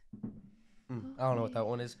Always. I don't know what that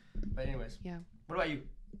one is. But anyways. Yeah. What about you?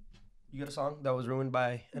 You got a song that was ruined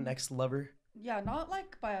by an ex-lover? Yeah, not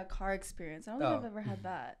like by a car experience. I don't think I've ever had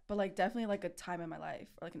that. But like definitely like a time in my life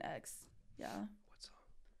or like an ex. Yeah. What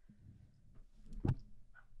song?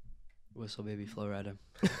 Whistle Baby Flow Rider.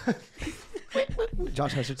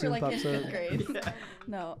 Josh Or Hutcherson like in pops fifth up. grade.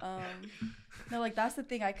 No, like that's the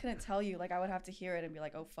thing. I couldn't tell you. Like I would have to hear it and be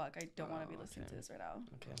like, oh fuck, I don't want to be listening to this right now.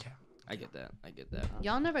 Okay. I get that. I get that.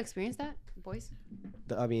 Y'all never experienced that, boys?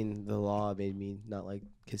 I mean, the law made me not like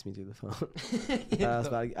kiss me through the phone.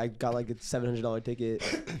 I got like a $700 ticket.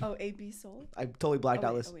 Oh, AB sold. I totally blacked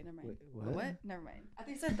out. Oh wait, never mind. What? What? Never mind. I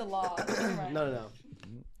think you said the law. Never mind. No.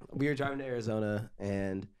 We were driving to Arizona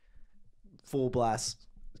and full blast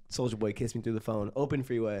Soulja Boy kissed me through the phone, open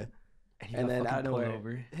freeway. And then out of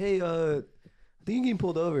nowhere, hey, I think you're getting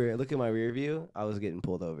pulled over. I look at my rear view, I was getting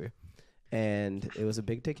pulled over. And it was a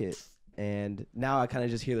big ticket. And now I kind of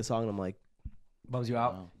just hear the song and I'm like, Bums you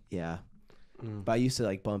out? yeah. But I used to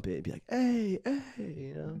like bump it and be like, hey,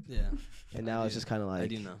 you know? Yeah. And now it's just kind of like, I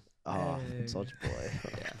do know. oh, Hey. Soulja Boy.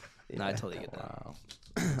 Yeah. No, I totally get that. Wow.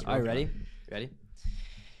 All right, ready? Ready?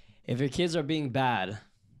 If your kids are being bad,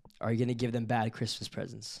 are you gonna give them bad Christmas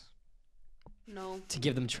presents No. to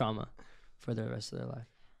give them trauma for the rest of their life?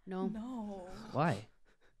 No. No. Why?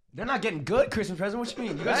 They're not getting good Christmas presents. What you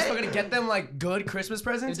mean? You guys are still gonna get them like good Christmas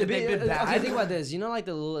presents if they've been bad? Okay, think about this. You know, like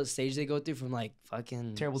the little stage they go through from like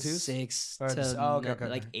fucking Terrible twos? 6 Or to just- okay.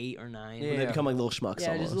 like 8 or 9. Yeah. They become like little schmucks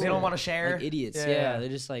Yeah, just almost. They don't want to share. Like idiots. Yeah, Yeah, yeah. they're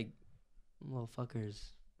just like little fuckers.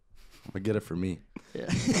 I'm gonna get it for me. Yeah.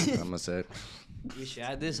 I'm gonna say it. You should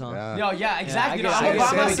add this, huh? Yeah. Yo, yeah, exactly. I I'm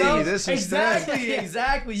guess- by I guess myself. this instead.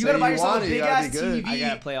 Exactly. You Say gotta buy you yourself a want it, you big gotta ass be good. TV. I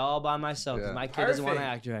gotta play all by myself because Yeah. my kid doesn't want to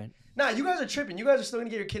Perfect. act right. Nah, you guys are tripping. You guys are still gonna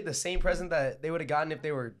get your kid the same present that they would have gotten if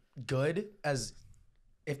they were good as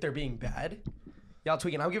if they're being bad. Y'all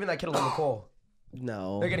tweaking. I'm giving that kid a little coal.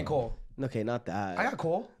 No. They're getting coal. Okay, not that. I got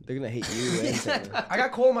coal. They're gonna hate you. and Taylor. I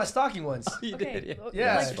got coal in my stocking once. Okay. Yeah. Like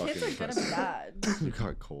That's kids are fucking gonna be bad. You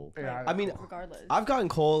got cold. Yeah, I mean, Regardless. I've gotten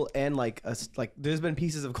coal and like there's been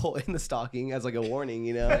pieces of coal in the stocking as like a warning,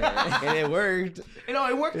 you know, and it worked. you know,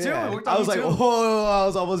 it worked too. Yeah. It worked on I was me like, too. whoa, I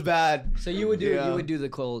was almost bad. So you would do Yeah. you would do the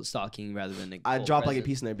cold stocking rather than the I'd cold drop like a present.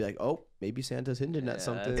 piece in there and be like, oh, maybe Santa's hinting Yeah, at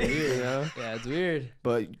something, that's you know. Yeah, it's weird.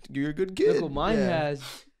 But you're a good kid. Look what mine yeah. has.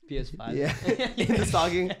 PS5. Yeah, in the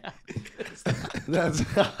stocking. That's.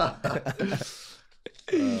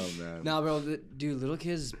 Oh man. Nah, bro, dude, little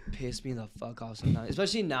kids piss me the fuck off sometimes.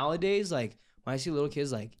 Especially nowadays, like when I see little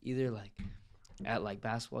kids like either like at like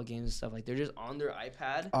basketball games and stuff, like they're just on their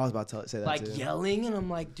iPad, I was about to say that like too. yelling, and I'm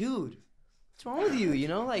like, dude, what's wrong with you? You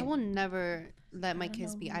know, I like, will never let my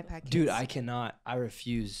kids be iPad kids. dude, I cannot. I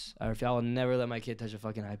refuse. I will never let my kid touch a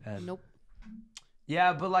fucking iPad. Nope.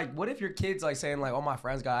 Yeah, but like, what if your kid's like saying like, "Oh, my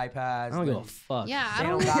friends got iPads." I don't give a then- fuck. Yeah, I They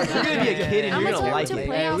don't. don't got You're gonna be a kid and I'm you're gonna gonna tell like them to it.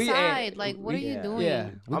 play Hey, outside. Like, what are you yeah. doing? Yeah,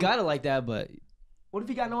 we gotta like that, but What if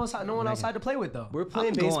you got no one outside to play with though? We're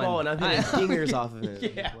playing I'm baseball going. and I'm hitting dingers off of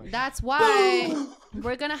it. Yeah. That's why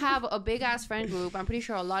we're gonna have a big ass friend group. I'm pretty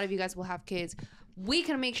sure a lot of you guys will have kids. we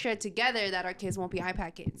can make sure together that our kids won't be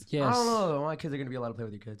iPad kids. Yes. I don't know. My kids are gonna be allowed to play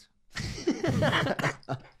with your kids.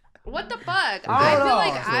 What the fuck? I I don't feel know.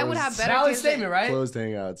 like I would have better Valid kids. statement, right? Closed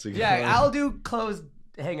hangouts. Yeah, I'll do closed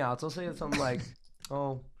hangouts. I'll say something like,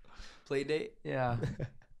 "Oh, Play date. yeah,"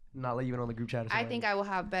 not let you in on the group chat. Or I something. think I will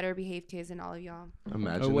have better behaved kids than all of y'all.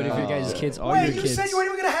 Imagine. Or what if your guys' kids are Wait, your you kids? said you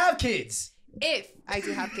weren't even gonna have kids. If I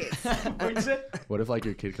do have kids. What you said? What if like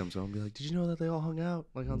your kid comes home and be like, "Did you know that they all hung out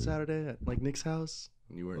like on Saturday at like Nick's house?"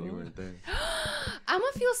 And you weren't there. I'm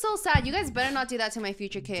gonna feel so sad. You guys better not do that to my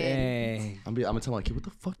future kid. Dang. I'm gonna tell my kid, "What the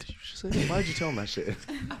fuck did you just say? Why did you tell him that shit?"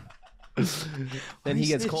 Then he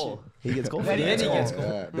gets cold. He gets cold. Then he gets cold.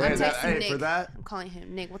 Yeah. I'm That- texting hey, Nick. for that. I'm calling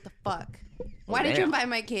him. Nick, what the fuck? Why did you invite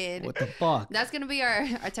my kid? What the fuck? That's gonna be our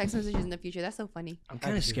text messages in the future. That's so funny. I'm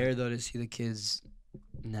kind of scared though to see the kids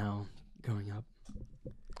now growing up.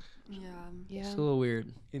 Yeah. Yeah. It's a little weird.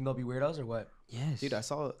 You think they'll be weirdos or what? Yes. Dude, I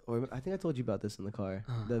saw. Or I think I told you about this in the car.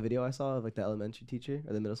 The video I saw of like the elementary teacher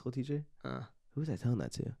or the middle school teacher. Who was I telling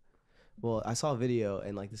that to? Well, I saw a video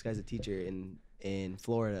and like this guy's a teacher in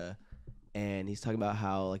Florida, and he's talking about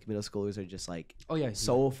how like middle schoolers are just like Oh yeah.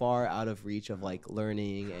 so far out of reach of like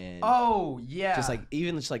learning and Oh yeah. just like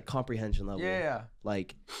even just like comprehension level. yeah.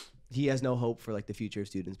 Like he has no hope for like the future of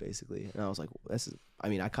students basically. And I was like, this is. I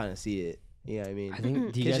mean, I kind of see it. Yeah, I mean, I think.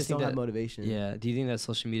 Do you kids guys just think don't have that? motivation. Yeah. Do you think that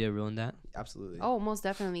social media ruined that? Absolutely. Oh, most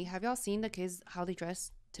definitely. Have y'all seen the kids how they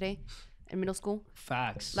dress today in middle school?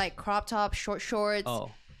 Facts. Like crop tops, short shorts. Oh.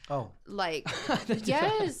 Like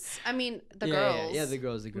yes. I mean the girls. Yeah, the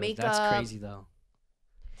girls. That's Makeup. crazy though.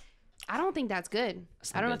 I don't think that's good.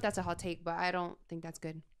 That's I don't not know if good. that's a hot take, but I don't think that's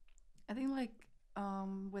good. I think like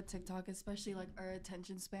with TikTok, especially like our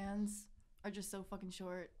attention spans are just so fucking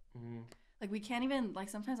short. Like we can't even like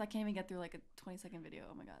sometimes I can't even get through like a 20-second video.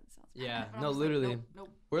 Oh my god, it sounds bad. Yeah. But I'm No, just like, literally. nope.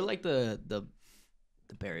 We're like the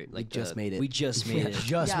berry. Like just the- made it. We just made it.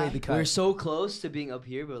 Just Yeah. made the cut. We're so close to being up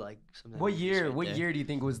here, but like sometimes What we're just year? right What there. year do you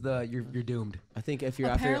think was the you're doomed? I think if you're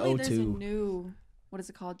Apparently, after there's a 02, new what is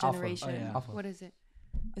it called? Alpha. Generation. Oh, yeah. Alpha. What is it?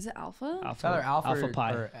 Is it Alpha? Alpha, Either Alpha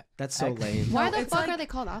Pi. or that's so X. lame. Why No, the it's fuck like- are they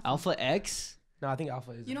called alpha? Alpha X. No, I think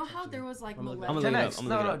Alpha is. You know how actually. there was like I'm gonna millennials. look Gen it up, X. I'm No,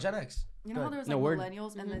 gonna no, look it Gen X. You know how there was No, like we're-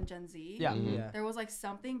 millennials and then Gen Z. Yeah. Yeah. There was like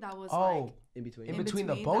something that was Oh, like In between. in between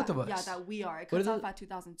the both that, of us. Yeah, that we are. It What cuts are off the- at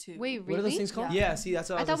 2002. Wait, really? What are those things called? Yeah. Yeah, see, that's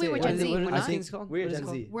what I was thought we gonna were say. Gen Z. What are We're those not? things called? We're What is it Gen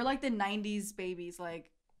called? Z. We're like the 90s babies,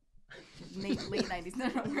 like late 90s. No,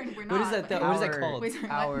 we're not. What is that? but- What is that called? Wait, sorry,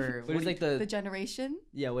 what? Our What is like The the? generation?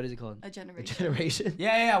 Yeah. What is it called? A generation. Generation.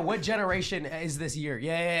 Yeah. What generation is this year?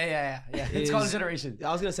 Yeah. It's called a Is- generation.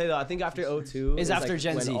 I was gonna say though, I think after 02 Is after like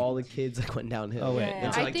Gen when Z. all the kids like went downhill. Oh wait. Yeah.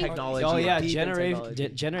 Into I like think- technology. Oh yeah. deep in technology.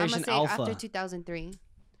 I'm Generation gonna say Alpha. after 2003.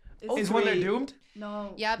 Is when they're doomed?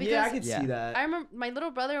 No. Yeah, because Yeah, I could Yeah. see that. I remember my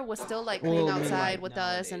little brother was still like Well, playing I mean, outside like, with us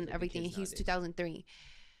nowadays, and like, the everything. kids He's nowadays. 2003.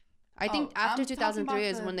 I think Oh, after I'm talking 2003 about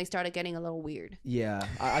is the- when they started getting a little weird. Yeah,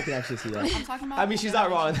 I can actually see that. I'm talking about. I mean, she's not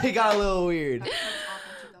wrong. They got a little weird. That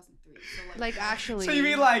cuts off in 2003. So, Like actually. So you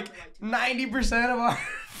mean like 90% of our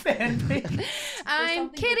fan base? I'm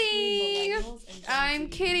kidding. I'm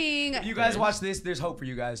kidding. If you guys watch this, there's hope for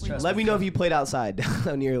you guys. Trust Let me know if you played outside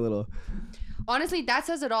when you were little. Honestly, that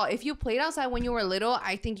says it all. If you played outside when you were little,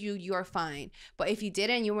 I think you're fine. But if you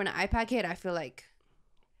didn't, you were an iPad kid, I feel like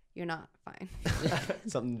you're not fine.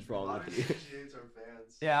 Something's wrong with you.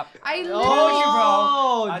 Yeah. I told literally you,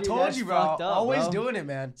 bro. I dude, told that's you, bro. fucked up, Always bro. doing it,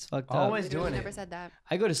 man. It's fucked up. Always literally doing never it. said that.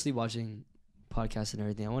 I go to sleep watching podcasts and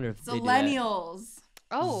everything. I wonder if they do that. Zillennials.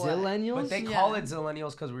 Oh, Zillennials. But they Yeah. call it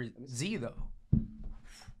zillennials because we're Z though.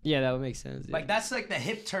 Yeah, that would make sense. Yeah. Like that's like the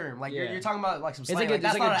hip term. Like Yeah. you're talking about like some It's slang. like a,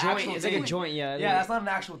 that's it's like not a an joint. actual It's like a thing. joint. Yeah. Yeah, that's not an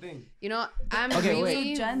actual thing. you know, I'm Okay, wait.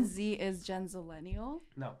 really So Gen Z is Gen Zillennial.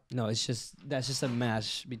 No. No, it's just that's just a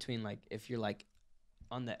mash between like if you're like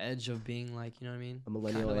on the edge of being like, you know what I mean? A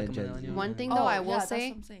millennial Kinda like and a Gen Z. millennial. One thing Oh, though, I yeah, will that's say,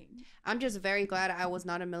 what I'm saying. I'm just very glad I was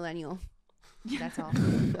not a millennial. That's all.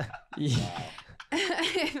 Yeah.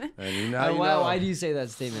 And you now you know. Why do you say that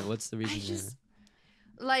statement? What's the reason? I just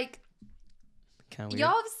like Kind of weird.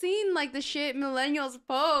 y'all have seen like the shit millennials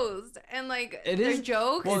post and like It their is-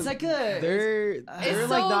 jokes. It's like a. They're It's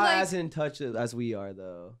like so, not like- as in touch as we are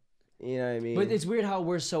though. You know what I mean? But it's weird how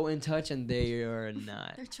we're so in touch and they are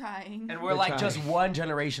not. They're trying. And we're They're like trying. just one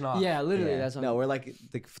generation off. Yeah, literally. Yeah. That's what no, we're like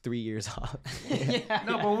 3 years off. yeah.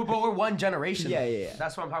 No, but we're one generation. Yeah.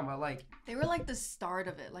 That's what I'm talking about. Like, They were like the start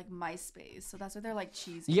of it, like MySpace. So that's why they're like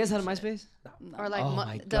cheesy. You guys had a and shit. MySpace? No. or like Oh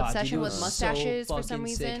my the God, obsession dude, it with was mustaches so for some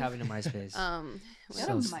fucking sick reason. having a MySpace. You had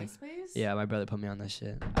So a sick. MySpace? Yeah, my brother put me on that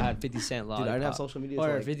shit. I had 50 Cent Dude, I didn't have Lollipop. social media. Or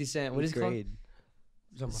till, like, 50 Cent. What is it called? grade.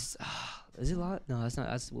 Is it Lot? No, that's not.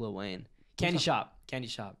 That's Lil Wayne. Candy Shop. Candy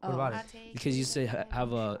Shop. What about it? Because you used to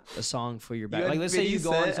have a song for your back. You Like, had let's say you videos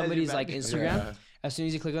go set on as your somebody's back- like Instagram. Yeah. As soon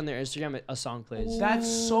as you click on their Instagram, a song plays. That's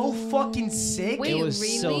so fucking sick. Wait, It was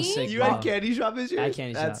so really? sick. You bro. had Candy Shop as yours? I had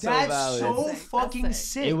Candy Shop. That's so That's valid. so That's sick. fucking That's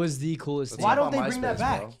sick. It was the coolest thing. Why don't on they bring that MySpace,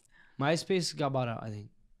 back? bro. MySpace got bought out, I think.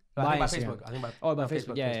 I think By by Instagram. Facebook. I think by Oh, by no,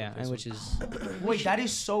 Facebook. Yeah, and which is Wait, that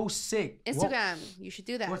is so sick. Instagram. You should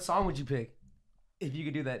do that. What song would you pick? If you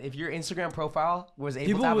could do that, if your Instagram profile was able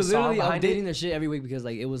people to have were a song literally behind updating it. their shit every week because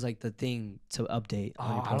like it was like the thing to update.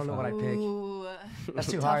 on your Oh, I don't know what profile. I pick. Ooh, That's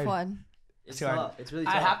too tough hard. one. It's too hard. tough. It's really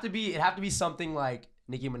I tough. it'd have to be something like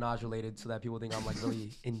Nicki Minaj related, so that people think I'm like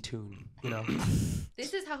really in tune. You know.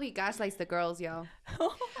 This is how he gaslights the girls, yo.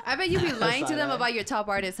 I bet you be lying to them about your top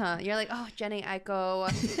artists, huh? You're like, oh, Jenny Aiko.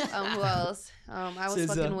 Who else? I was SZA.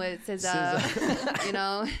 fucking with SZA. You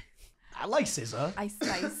know. I like SZA. Ice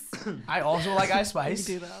Spice. I also like Ice You Spice.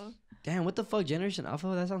 do though. Damn, what the fuck? Generation Alpha?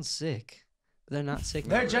 That sounds sick. But they're not sick.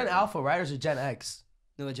 They're Gen Alpha, right? Or is it Gen X?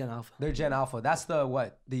 No, they're Gen Alpha. They're Gen Alpha. That's the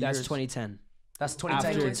what? The That's years? 2010. That's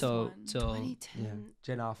 2010. After Which till one? 2010. yeah.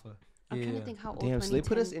 Gen Alpha. I'm trying Yeah. to think how old Damn, so they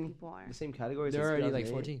put us 2010 in people are. the same category. They're since already like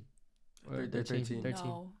 2008. 14. Or They're 13. 13.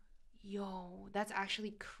 No. Yo, that's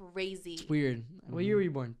actually crazy. It's weird. What year were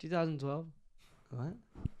you born? 2012? What?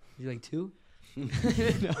 You like 2?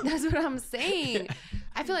 That's what I'm saying.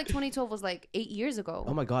 I feel like 2012 was like 8 years ago.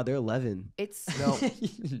 Oh my God, they're 11. It's No.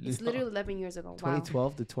 it's literally 11 years ago. Wow.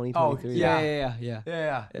 2012 to 2023. yeah. Yeah.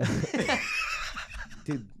 Yeah.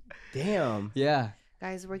 Dude, damn. Yeah.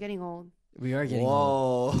 Guys, we're getting old. We are getting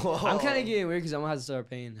old. Whoa. I'm kind of getting weird because I'm gonna have to start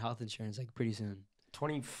paying health insurance like pretty soon.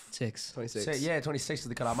 26. 6. Yeah, 26 is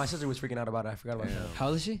the cutoff. My sister was freaking out about it. I forgot about that. How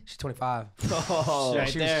old is she? She's 25. Oh, Right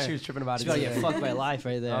she there. was tripping about She's it. about to the get other day. fucked by life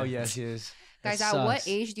right there. Oh yeah, she is. Guys, That at what sucks.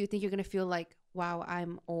 age do you think you're gonna feel like, wow,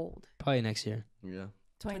 I'm old? Probably next year. Yeah.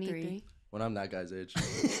 23. When I'm that guy's age.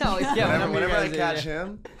 Oh yeah. Whenever I catch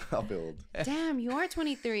him, I'll be old. Damn, you are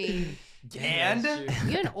 23. And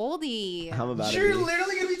You're an oldie. I'm about you're to be.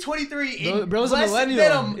 literally gonna be 23 Bro- in bro's a less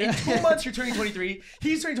millennial. than in 2 months. You're turning 23.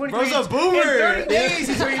 He's turning 23. Bro's a In boomer. 30 days,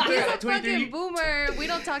 he's turning He's a 23. fucking boomer. We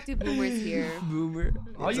don't talk to boomers here. Boomer.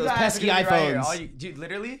 All It's you those guys pesky are gonna be right here. iPhones. All you, dude,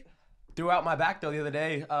 literally threw out my back though the other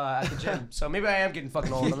day at the gym. So maybe I am getting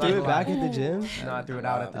fucking old. You I'm not threw gonna it back lie. at the gym? No, I threw it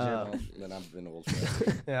out at the gym. Then I've been old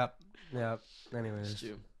forever. Yeah. Anyways.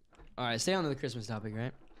 All right, stay on to the Christmas topic,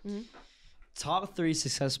 right? Mhm. Top 3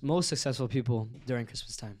 most successful people during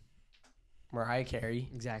Christmas time. Mariah Carey.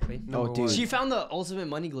 Exactly. Oh, Number dude. one. She found the ultimate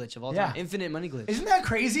money glitch of all time. Yeah. Infinite money glitch. Isn't that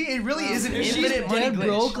crazy? It really is an If she's infinite money dead glitch.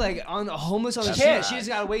 broke, like on homeless on the That's street, right. she's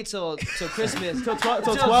gotta wait till Christmas, till 12?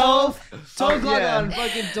 12 Oh, o'clock yeah. on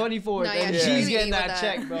fucking 24th, No, yeah, and she's she's really getting with that that.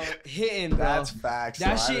 check, bro. Hitting, bro. That's facts.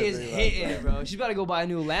 That though. I shit is didn't realize hitting, that. bro. She's about to go buy a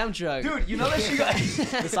new lamb truck. Dude, you know that she got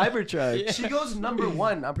The Cybertruck. she goes number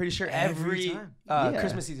 1. I'm pretty sure Every every time. Yeah.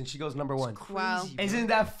 Christmas season she goes number 1. Wow. Isn't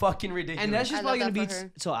that fucking ridiculous? And that's just I probably love gonna that be for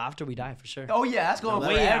her. till after we die for sure. oh yeah, that's going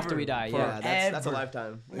Way forever. after we die, yeah. That's a Forever.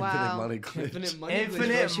 lifetime. Wow. Infinite money glitch. Infinite money Infinite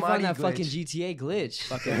glitch, bro. She money found that glitch. fucking GTA glitch.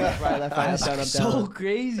 Fucking left, right, left, right, up, That's down, up, so down.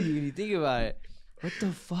 crazy when you think about it. What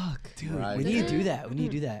the fuck, dude? Right. We need to do that. We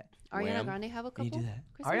need to do that. Ariana Wham. Grande have a We need couple? to do that.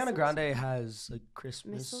 Christmas Ariana songs? Grande has a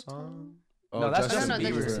Christmas Mistletoe? song. Oh, No, that's Justin No, no,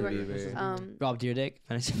 that's Bieber. just Rob Deerdick.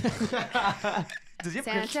 Does he have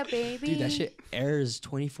Christmas Santa baby. Dude, that shit airs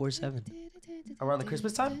 24/7. around the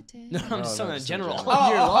Christmas time? No, I'm No, just no, talking in it's general. in All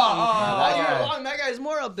year long. that All year guy. long, that guy's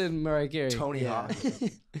more up than Mariah Carey. Tony Hawk.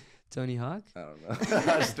 Tony Hawk. I don't know.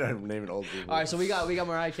 I just started naming old people. All right, so we got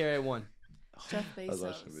Mariah Carey at 1. Jeff I was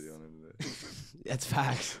watching a Bezos. video on him today. That's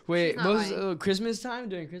facts. Wait, not most lying. Christmas time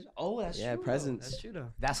during Christmas? Oh, that's Yeah, true. presents. That's true though.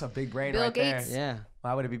 That's a big brain Bill right Gates? there. Yeah.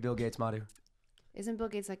 Why would it be Bill Gates, Madu? Isn't Bill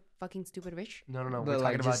Gates like fucking stupid rich? No. But, We're like,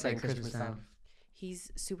 talking about just, like, during Christmas Christmas time.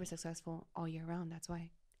 He's super successful all year round. That's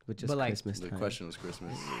why. With just But, like, Christmas The time. question was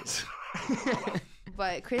Christmas.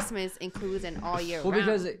 But Christmas includes an all year Well, round.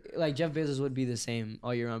 because like Jeff Bezos would be the same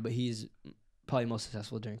all year round, but he's probably most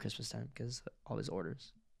successful during Christmas time because all his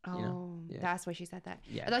orders. oh, you know? Yeah. that's why she said that.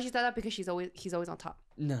 Yeah. I thought she said that because he's always on top.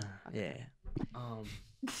 No. Okay. Yeah.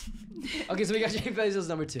 Okay, so we got Jeff Bezos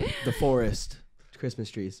number 2. The forest. Christmas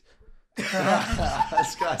trees. This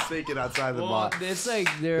guy's thinking outside the Well, box. it's like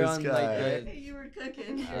they're This on guy. like Hey, you were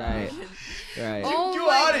cooking. Right. Right. Oh You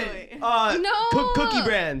my on it. No. Cookie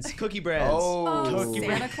brands. Cookie brands. Oh, Cookie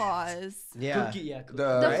Santa Claus. Yeah. cookie. Yeah. Cookie.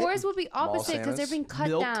 The, The right? forest would be opposite because they're Santas? being cut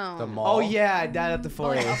Milk, down. the mall. Oh yeah, down at the Oh,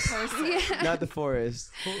 like a forest. person. Yeah. Not the forest.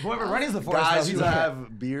 Whoever runs the forest. Guys knows used who- to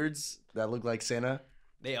have beards that look like Santa.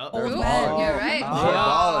 They up. They're Ooh, balling. you're right. They They're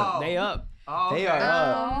up. balling. They up. Oh, They okay. are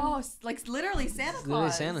up. Oh, like literally Santa Claus.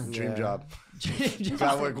 Literally Santa. Dream Yeah. job. You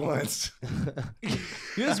Gotta work once. know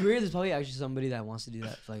what's weird? There's probably actually somebody that wants to do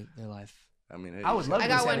that for like their life. I mean, hey, I would love I to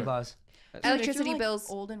be got Santa one. Claus. Dude, if you're, Electricity like, bills.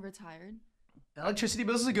 Old and retired. Electricity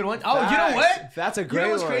bills is a good one. Oh, you know what? That's a You great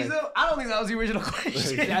know what's one. crazy though? I don't think that was the original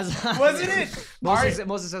question. That's- Wasn't it?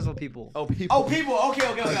 Most successful people. Oh, people. Oh, people. Okay.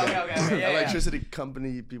 Yeah. Electricity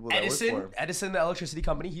company people that work for him. Edison, the electricity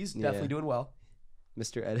company. He's definitely doing well.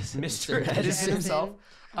 Mr. Edison. Mr. Edison himself.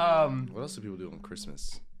 What else do people do on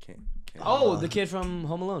Christmas? Can't Oh, the kid from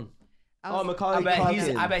Home Alone. Oh, Macaulay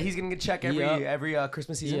I bet he's gonna get check every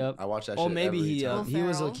Christmas season. Yep. I watch that Oh, shit maybe every he time. he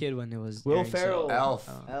was a Ferrell. kid when it was Will airing, so- Ferrell. Elf.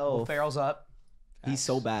 Will Ferrell's up. He's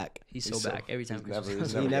so back. He's so back every time. he's never-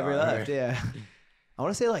 Christmas. he's He never gone. left. Yeah. I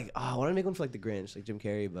want to say like, I want to make one for like the Grinch, like Jim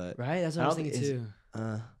Carrey, but Right? That's what I was thinking too.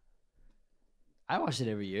 uh, I watched it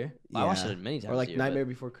every year. Well, I watched yeah. it many times. or like a year, Nightmare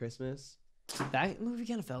Before Christmas. but That movie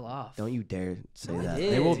kind of fell off. Don't you dare say No, it that.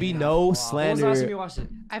 did. There will be It no When was the last time you slander. watched it?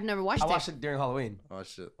 I've never watched I it. watched it during Halloween. I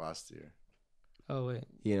watched it last year. Oh wait,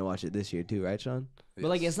 You're gonna watch it this year too, right, Sean? but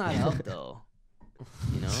like it's not up though.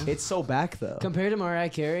 You know, It's so back though. compared to Mariah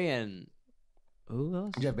Carey and who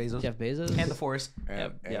else? Jeff Bezos. Jeff Bezos And the Forest.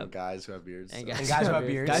 And, Yep. guys who have beards. And so. And guys who have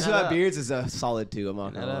beards. Guys who Not have up. beards is a solid too. I'm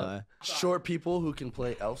not Not gonna up. lie. Short people who can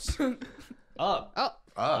play elves. up. Oh, Up.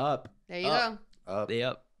 Up. there you Up. go. Up. They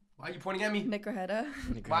up. Why are you pointing at me? Nick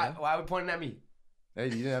Rajeda. Why are we pointing at me? Hey,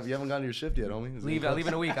 you haven't gone to your shift yet, homie. Is it I close? leave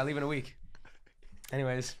in a week. I leave in a week.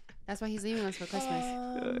 Anyways. That's why he's leaving us for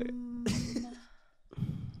Christmas.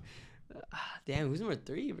 Damn, who's number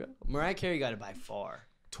 3, bro? Mariah Carey got it by far.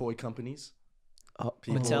 Toy companies. Up.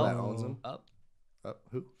 People Mattel? that owns them. Up.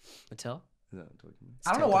 Who? Mattel. Is that a toy company?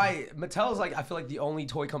 I don't know why Mattel is like. I feel like the only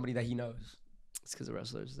toy company that he knows. It's because the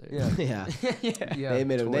wrestlers there. Yeah. yeah. They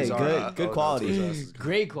made them. They Toys R good. Us. Good Oh, quality. Toys R Us is good.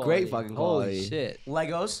 Great quality. Great fucking quality. Holy shit.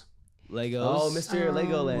 Legos. Legos. Oh, Mr.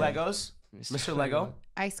 Legoland. Legos. Mr. Lego.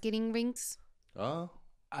 Ice skating rinks. Oh.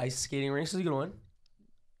 Ice skating rinks is a good one.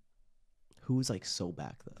 Who's like so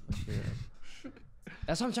back though?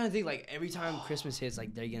 That's what I'm trying to think. Like every time Christmas hits,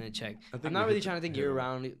 like they're gonna check. think I'm not we really hit trying to think the- year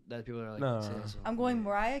round that people are like. No. saying so. I'm going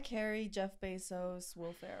Mariah Carey, Jeff Bezos,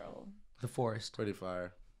 Will Ferrell. The Forest. Pretty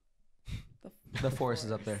fire. The Forest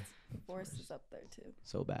is up there. The Forest is up there too.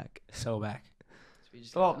 So back. So back. So we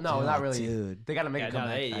just Well, got- no, not really. Dude. They gotta make Yeah, a no,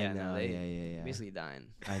 comeback. they, I yeah, know. no, they Yeah. basically dying.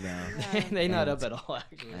 I know. Yeah. They not up at all.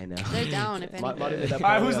 Actually. I know. They're down, if Ma- anything. Marty did that All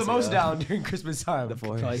right, probably who's the us most ago. down during Christmas time? The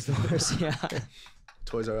Forest. Probably the worst. Yeah.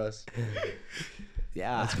 Toys R Us.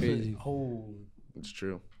 Yeah. That's crazy. Oh, It's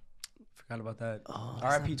true. forgot about that. Oh,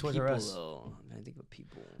 R.I.P. Toys R People, Us. though. I'm trying to think of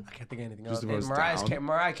people. I can't think of anything Who's else. the And most down?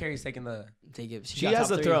 Mariah Carey's taking the. They give. She got has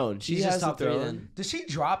top the 3. throne. She She's has just the top 3 throne. then. Does she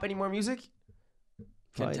drop any more music? Can't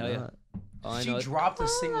Probably tell you. not. All I She know is- dropped a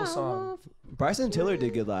single song. Bryson Tiller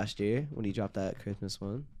did good last year when he dropped that Christmas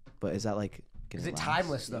one. But is that like? gonna Is it last?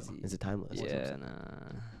 timeless though? Is it timeless? Yeah,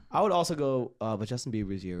 nah. I would also go, but Justin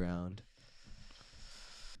Bieber's year round.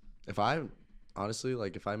 If I honestly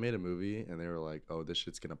like, if I made a movie and they were like, "Oh, this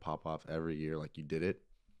shit's gonna pop off every year," like you did it,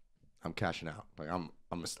 I'm cashing out. Like I'm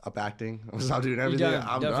gonna stop acting. I'm gonna stop doing everything. done.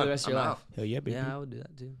 I'm Done for done. the rest of I'm your out. life. Hell yeah, baby. Yeah, I would do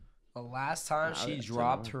that too. The last time Nah, she that's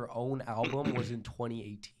dropped not her own album was in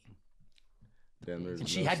 2018. Then there's And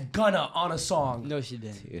she no- had Gunna on a song. No, she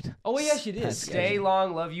didn't. Dude. Oh, yeah, she did. That's Stay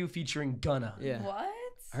Long, Love You featuring Gunna. Yeah. What?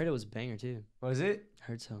 I heard it was a banger too. What is it? I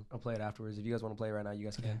heard so. I'll play it afterwards. If you guys want to play it right now, you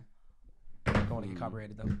guys can. I don't want to get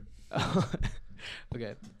copyrighted though.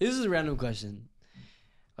 Okay. This is a random question.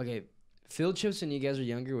 Okay. Field trips when you guys were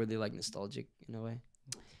younger, were they like nostalgic in a way?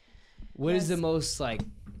 What is the Yes. most like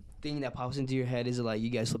thing that pops into your head? Is it like you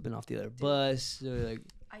guys slipping off the other bus? Or like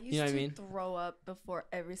I used know what I to mean? throw up before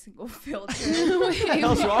every single field What trip. the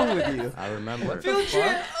hell's wrong with you? I remember. Field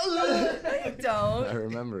trip. No, you don't. I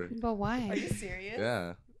remember. But Are why? you serious?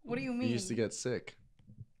 Yeah. What do you You mean? used to get sick.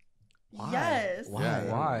 Yes. Why? Yeah,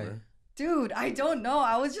 I Why? remember. Dude, I don't know.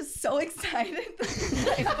 I was just so excited.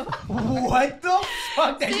 What the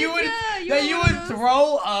fuck? That you would Cynthia, you would was-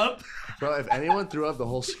 throw up? Bro, if anyone threw up, the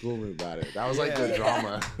whole school knew about it. That was like the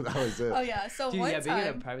drama. That was it. Oh yeah. So dude, one yeah, being in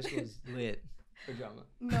a time. private school is lit for drama.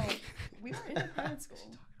 No, we were in a private school.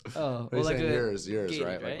 Oh, What are you like saying? a Yours, gated,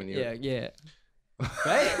 right? Like when you. Yeah, yeah.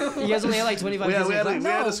 Right? You guys only had like 25 We had, kids we, in had a, class? we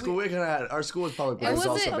had No, a school. We kind of had our school was public, but It it was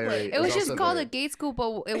wasn't- also very. It was just also called very- a gate school,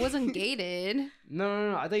 but it wasn't gated.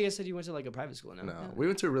 No. I thought you guys said you went to like a private school. No. No, we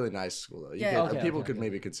went to a really nice school though. You Yeah. could, Okay, people okay, could okay.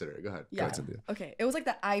 maybe consider it. Go ahead. Go Yeah. ahead, Cynthia. Okay, it was like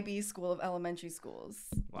the IB school of elementary schools.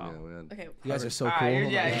 Wow. Yeah, we had. Okay. You guys are so Ah, cool. your- Oh my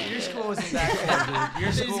yeah, God. your school wasn't that cool, dude.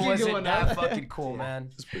 Your Just school keep wasn't going that up. fucking cool, man.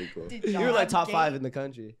 It's pretty cool. Did You y'all were like have top gate? 5 in the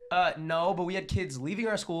country. No, but we had kids leaving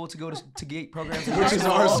our school to go to gate programs. Which is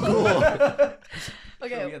our school.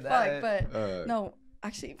 Okay, we had fuck, that. but no,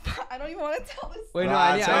 Actually, I don't even want to tell this. Wait, no,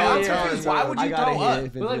 Nah, I tell need us, to hear. Why would you throw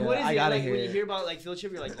up? But like, what is I it? gotta Like hear when you it. hear about like field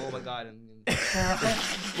trip, you're like, oh my god.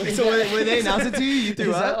 Wait, so when they announced it to you, you threw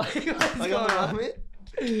Is that up? like, what's Like, going on?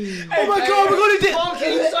 oh my god, we're going to dip! Mom,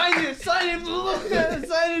 can you sign it? Sign it,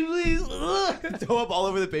 sign it, please. Throw up all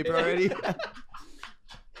over the paper already.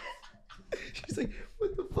 She's like,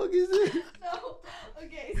 what the fuck is this? No.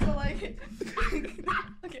 Okay, so like.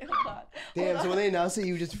 Okay, hold on. Damn, so when they announced it,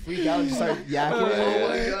 you just freak out and just start yakking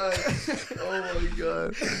it. Oh my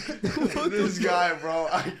god. This guy, bro.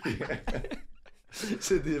 I can't.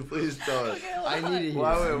 Cynthia, please tell us. Okay, hold I on. need to hear.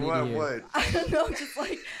 What? I don't know, just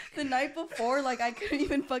like the night before, like I couldn't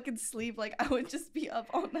even fucking sleep. Like I would just be up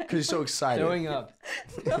all night. Because you're so excited. Throwing up.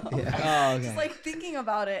 No. Oh, okay. Just like thinking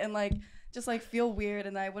about it and like just like feel weird,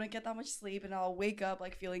 and I wouldn't get that much sleep, and I'll wake up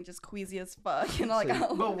like feeling just queasy as fuck, and like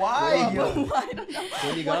I'll, But why? But why? I don't know.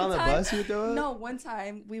 When you got One on the time- bus, you would throw up? No, one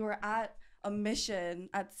time we were at a mission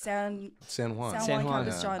at San San San Juan.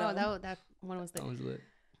 Capistrano. Oh, that one was That the. one's lit.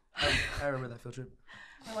 I remember that field trip.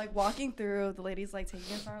 We're like walking through, the ladies like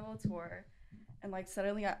taking us on our little tour, and like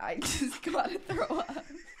suddenly I just got to throw up.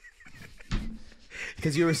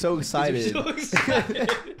 Because you were so excited. So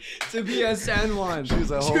excited to be at San Juan. She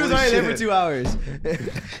was like, She was holy already there for shit. 2 hours.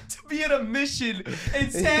 To be at a mission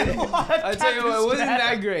in San Juan. I tell you what, it wasn't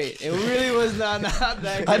that great. It really was not that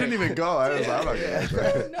great. I didn't even go. I was like, I'm not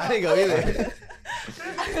going. I didn't go either.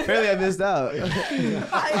 Apparently, I missed out.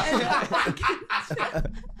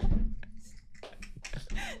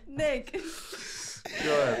 Nick,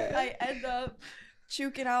 Go ahead. I end up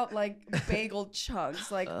chuking out like bagel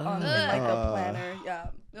chunks like on like the planner. Yeah,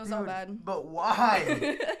 it was all bad. But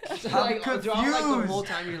why? So, I'm like, throughout, like, the confused. whole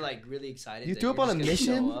time you're like really excited. You that threw up you're on a just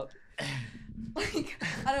gonna mission? show up. Like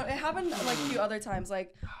I don't. It happened like a few other times.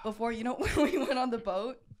 Like before, you know, when we went on the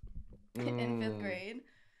boat in 5th grade.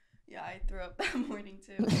 Yeah, I threw up that morning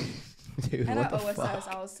too. Dude, And what at the OSS,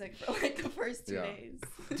 fuck? I was sick for like the first 2 Yeah. days.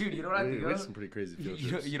 Dude, you know what I We think had of? some pretty crazy field You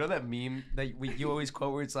trips. know that meme that you always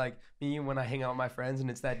quote where it's like me when I hang out with my friends and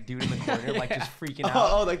it's that dude in the corner like just freaking out.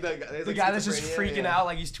 Oh, like the guy. The guy that's just freaking out,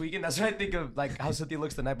 like he's tweaking. That's what I think of, like how Cynthia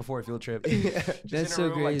looks the night before a field trip. Just That's in a so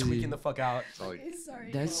room, like crazy. tweaking the fuck out. It's all like, Okay,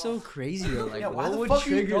 sorry. That's so crazy though. Like, Yeah, why what the would fuck are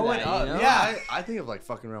you trigger going that? up? You know? Yeah. I think of like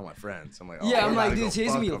fucking around with my friends. I'm like, oh, Yeah, I'm we like, gotta dude, go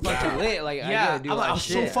today's gonna be fuck fucking around. lit. Like, I Yeah, gotta do all I'm that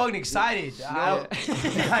so shit. fucking excited.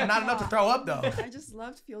 Not enough to throw up though. I just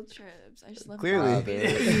loved field trips. I just loved Clearly.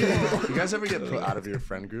 You guys ever get put out of your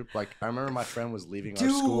friend group? Like, I remember my friend was leaving our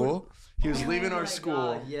school. He was leaving our my school,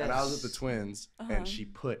 God, and I was yes. with the twins, Uh-huh. and she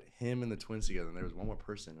put him and the twins together, and there was one more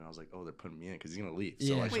person, and I was like, oh, they're putting me in because he's gonna leave. So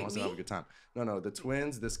Yeah. like, she Wait, wants to have a me? good time. No, the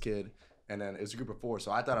twins, this kid, and then it was a group of 4.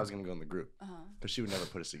 So I thought I was gonna go in the group Uh-huh. because she would never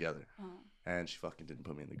put us together, Uh-huh. and she fucking didn't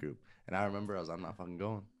put me in the group. And I remember I'm not fucking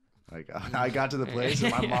going. Like I got to the place,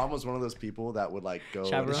 and my mom was one of those people that would like go to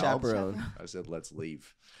Chaperone? help. Chaperone. I said, let's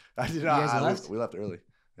leave. I did You not. guys left? We left early.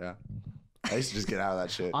 Yeah. I used to just get out of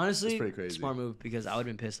that shit. Honestly, it's pretty crazy. smart move because I would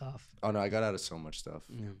have been pissed off. Oh no, I got out of so much stuff.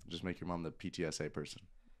 Yeah. Just make your mom the PTSA person.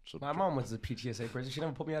 So My mom was the PTSA person. She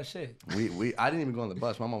never put me out of shit. I didn't even go on the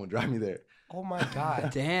bus. My mom would drive me there. Oh my god.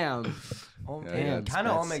 Damn. Oh Yeah, man. yeah, Kind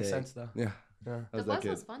of all that's makes sick. sense though. Yeah. Yeah. That The was that bus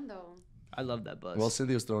kid. was fun though. I love that bus. Well,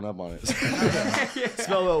 Cynthia was throwing up on it.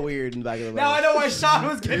 Smelled a little weird in the back of the bus. Now I know why Sean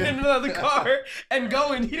was getting into the car and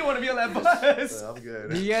going. He didn't want to be on that bus. I'm good.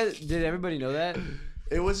 did everybody know that?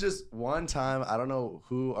 It was just one time. I don't know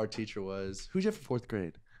who our teacher was. Who'd you have for 4th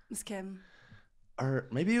grade? Miss Kim. Or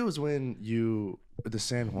maybe it was when the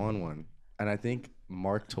San Juan one. And I think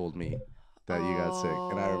Mark told me that you got sick.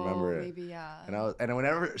 And I remember it. Maybe, yeah. And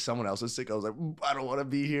whenever someone else was sick, I was like, I don't want to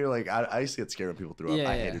be here. Like I used to get scared when people threw up. Yeah,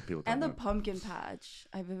 I yeah. hated people throwing And the up. pumpkin patch.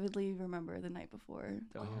 I vividly remember the night before.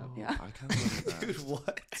 Yeah. I kind of like that. Dude,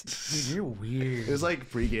 what? Dude, you're weird. It was like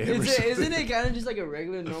pregame. or Isn't something. it kind of just like a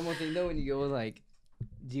regular normal thing though when you go like,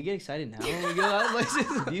 do you get excited now when you go out places?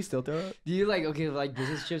 Do you still throw up? Do you like like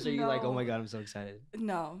business trips? Are you like, oh No. my god, I'm so excited?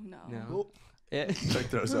 No. No. Yeah. Chuck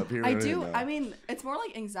throws up here. I right do. now. I mean, it's more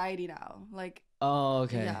like anxiety now. Like, Oh,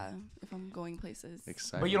 okay. yeah, if I'm going places.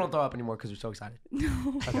 Excited. But you don't throw up anymore because you're so excited.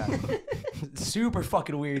 No. Okay. Super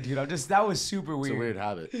fucking weird, dude. That was super It's weird. a weird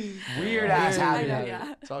habit. Weird ass Weird I habit. know,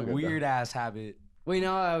 yeah. It's all good. Weird ass habit. Wait,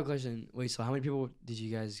 now I have a question. Wait, so how many people did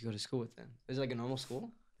you guys go to school with then? Is it like a normal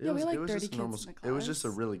school? It Yeah, was, we had, it like, was 30 just a normal. kids in the It was just a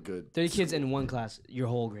class. really good. 30 kids in one class, your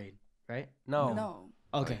whole grade, right? No. No.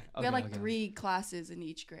 Okay. We had like okay. 3 classes in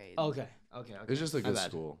each grade. Okay. Okay. It was just a My good bad.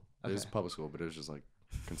 school. It was Okay. public school, but it was just like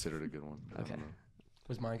considered a good one. I don't Okay. know.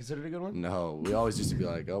 Was mine considered a good one? No, we always used to be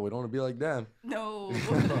like, oh, we don't want to be like them. No.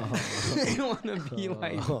 I don't want to be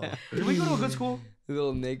like that. Did we go to a good school?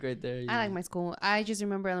 Little Nick right there. I like my school. I just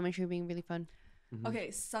remember elementary being really fun. Mm-hmm.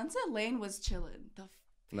 Okay, Sunset Lane was chilling.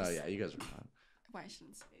 No, yeah, you guys were fine. Why I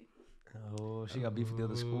shouldn't say. Oh, she got beef with the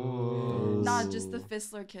other school. Not just the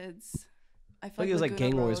Fistler kids. I feel like it was like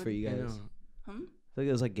gang wars for you guys. I feel like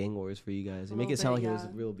it was like gang wars for you guys. You make it sound like it was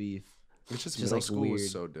real beef. It's just middle school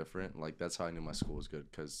was so different. Like that's how I knew my school was good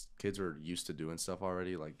because kids were used to doing stuff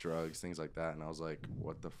already, like drugs, things like that. And I was like,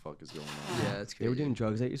 "What the fuck is going on?" Yeah, it's crazy. They were doing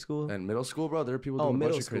drugs at your school. And middle school, bro, there were people doing a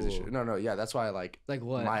bunch of crazy shit. No, yeah, that's why I like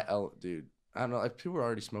what? Dude, I don't know. Like people were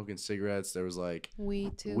already smoking cigarettes. There was like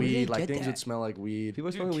weed too. Weed, like things would smell like weed. People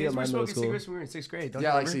were smoking weed at my middle school. Cigarettes when we were in 6th grade.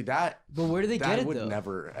 Yeah, like see that. But where do they get it though? That would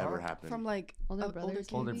never ever happen. From like older brothers.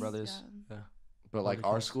 Older brothers. Yeah. But like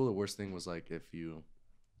our school, the worst thing was like if you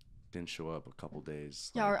didn't show up a couple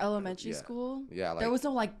days. Yeah, our elementary school. Yeah, like there was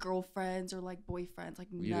no like girlfriends or like boyfriends. Like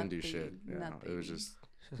you didn't do shit. Yeah, it was just.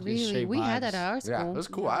 Really, we had that at our school. Yeah, it was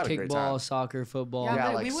cool. I had a great time. Kickball, soccer, football. Yeah,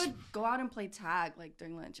 but like, we would go out and play tag like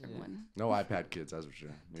during lunch. Everyone. No iPad kids, that's for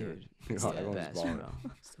sure. Dude, everyone was balling.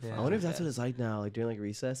 Yeah, I wonder if that's what it's like now. Like during like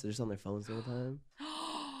recess, they're just on their phones the whole time.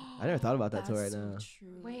 I never thought about that till right now.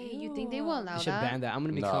 Wait, you think they will allow that? You should ban that. I'm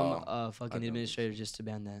gonna become a fucking administrator just to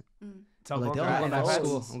ban that. So like, they all have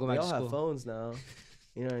phones. I'm going back to school. They all have phones now.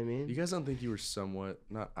 You know what I mean? You guys don't think you were somewhat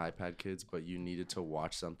not iPad kids, but you needed to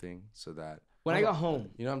watch something so that when I got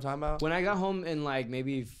home, you know what I'm talking about? When I got home in like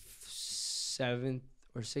maybe 7th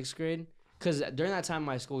or 6th grade, because during that time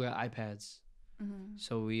my school got iPads,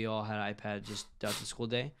 so we all had an iPad just throughout the school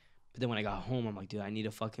day. But then when I got home, I'm like, dude, I need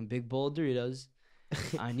a fucking big bowl of Doritos.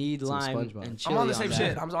 I need lime and chili. I'm on the same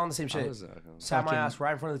shit. I'm on the same shit. Sat my ass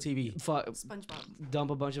right in front of the TV. SpongeBob.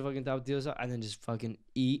 Dump a bunch of fucking Doritos and then just fucking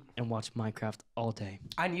eat and watch Minecraft all day.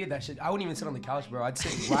 I needed that shit. I wouldn't even sit on the couch, bro. I'd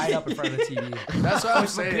sit right up in front of the TV. That's what I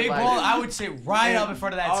was saying. Big bowl. I would sit right up in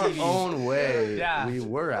front of that TV. Our own way. Yeah. We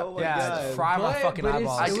were at. Fry my fucking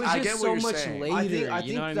eyeballs. It was just so much later. I think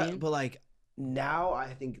you know what I mean? But like now,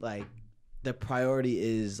 I think like the priority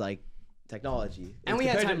is like technology, and we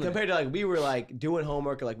had time compared to like we were like doing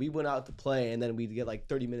homework or like we went out to play and then we'd get like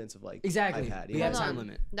 30 minutes of like iPad. We had time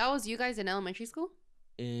limit. That was you guys in elementary school?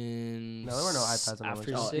 No, there were no iPads in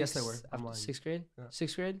elementary school. Yes, there were. After 6th grade?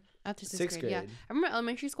 6th grade? After 6th grade, yeah. I remember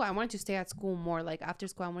elementary school, I wanted to stay at school more. Like after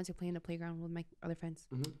school, I wanted to play in the playground with my other friends.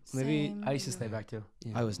 Maybe I used to stay back too.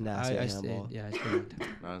 Yeah. I was nasty at handball. Yeah,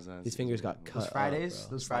 I stayed. These fingers got cut.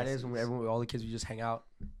 Those Fridays when all the kids would just hang out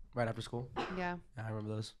right after school. Yeah. I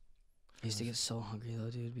remember those. I used to get so hungry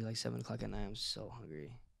though, dude. It'd be like 7 o'clock at night. I'm so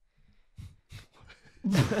hungry.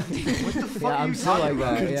 What the fuck are you talking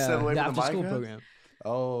about? Yeah, the after school program.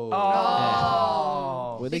 Oh.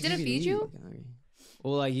 They didn't feed you?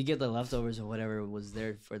 Well, like you get the leftovers or whatever was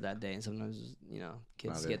there for that day, and sometimes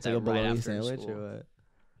kids get that like right after sandwich school. Or what?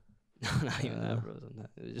 No, not even that, bro.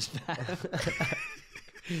 It was just bad.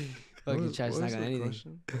 Fucking try to snack on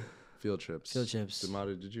anything. Field trips.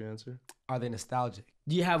 Damari, did you answer? Are they nostalgic?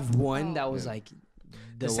 Do you have one that was like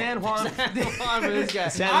the San Juan? San Juan for this guy.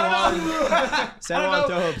 I don't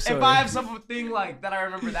know if I have something like that I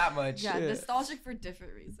remember that much. Yeah, nostalgic for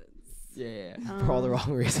different reasons. Yeah. For all the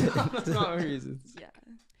wrong reasons. Wrong reasons. Yeah.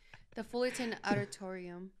 The Fullerton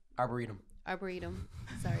Auditorium. Arboretum.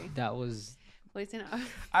 Sorry. That was. Fullerton.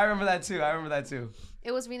 I remember that too.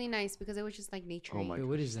 It was really nice because it was just like nature. Oh my god.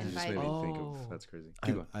 What is that? You just made me think of. That's crazy.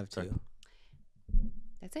 I have two.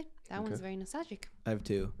 That's it. That one's very nostalgic. I have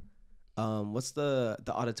two. What's the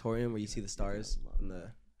auditorium where you see the stars in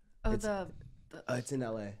the? It's in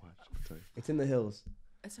LA. It's in the hills.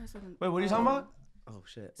 It starts with Wait, what are you talking about? Oh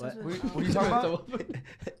shit! What are you talking about?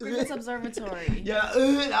 Crest Observatory. Yeah,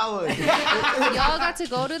 that one. Y'all got to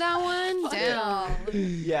go to that one? Damn.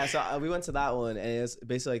 Yeah, so we went to that one, and it was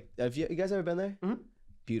basically like, have you guys ever been there? Mm-hmm.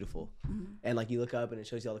 Beautiful. Mm-hmm. And like you look up and it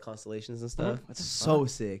shows you all the constellations and stuff. Mm-hmm. That's so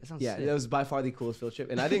sick. Yeah, sick. That was by far the coolest field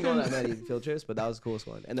trip. And I didn't go on that many field trips, but that was the coolest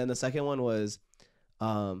one. And then the second one was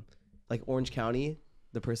like Orange County,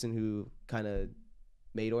 the person who kind of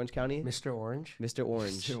made Orange County. Mr. Orange County. Mr.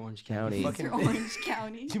 Orange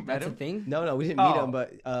County. You met him? Thing? No, we didn't meet him,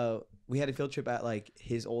 but we had a field trip at like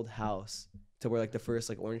his old house to where like the first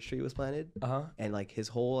like orange tree was planted. And like his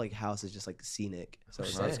whole like house is just like scenic. So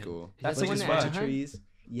that's cool. That's the one that trees.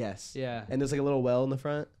 Yes. Yeah. And there's like a little well in the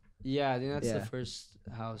front. Yeah, I think that's the first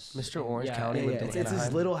house. Mr. Orange County. Yeah. It's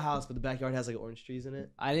this little house, but the backyard has like orange trees in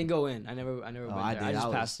it. I didn't go in. I never went there. I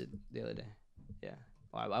just passed it the other day. Yeah.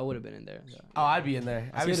 Well, I would have been in there. So. Oh, I'd be in there.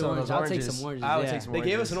 I'd be selling those oranges. I'll take some oranges. I would take some oranges.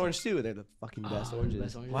 They gave us an orange too. They're the fucking best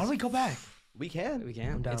oranges. Why don't we go back? We can.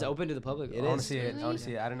 It's open to the public. I want to see it. I want to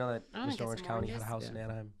see it. I didn't know that Mr. Orange County had a house in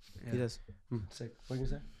Anaheim. He does. Sick. What are you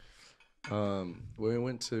gonna say? We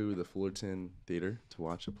went to the Fullerton Theater to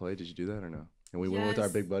watch a play. Did you do that or no? And we went with our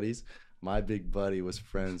big buddies. My big buddy was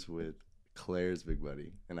friends with Claire's big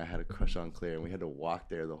buddy, and I had a crush on Claire, and we had to walk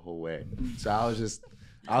there the whole way. So I was just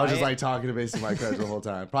like talking to basically my crush the whole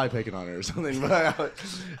time, probably picking on her or something. But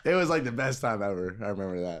it was like the best time ever. I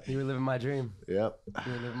remember that. You were living my dream. Yep.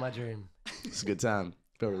 You were living my dream. It's a good time.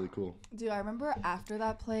 Felt really cool. Dude, I remember after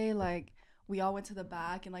that play, like we all went to the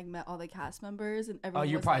back and like met all the cast members and everyone. Oh,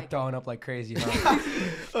 you're was, probably like, throwing up like crazy, huh?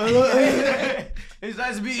 It's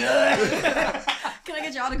nice to be. Can I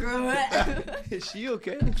get your autograph? Is she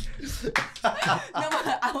okay? No,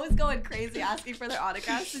 I was going crazy asking for their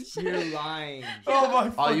autographs and shit. You're lying. Oh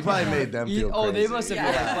my. Oh, you probably made them feel crazy. They must have been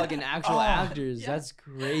Yeah. like fucking actual actors. Yeah. That's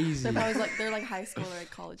crazy. They're like high school or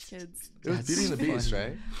like college kids. It was Beauty and the Beast,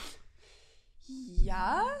 right?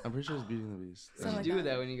 Yeah. I'm pretty sure it was Beauty and the Beast. Something What do like with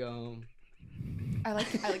that. that when you go home? I like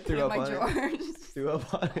Threw clean up my on it. drawers. Threw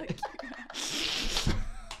up on it.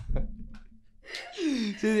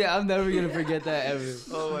 Cynthia, I'm never gonna forget that ever.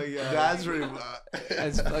 Oh my god. That's pretty.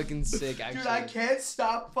 That's fucking sick, actually. Dude, I can't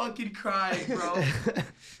stop fucking crying, bro.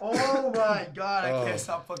 Oh my god, I can't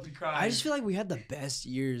stop fucking crying. I just feel like we had the best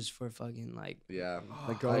years for fucking like Yeah.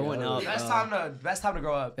 like growing up. Best time to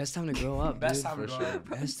grow up. Best time to grow up. Best dude. time to For grow sure. up.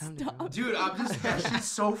 Best time to grow up. Dude, that shit's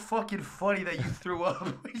so fucking funny that you threw up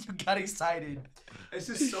when you got excited. It's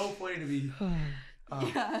just so funny to me.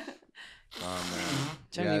 Yeah. Oh man.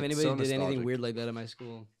 Trying to think if anybody did anything weird like that at my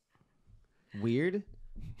school. Weird?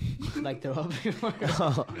 Like throw up before.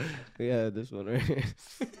 Oh, yeah, this one right here.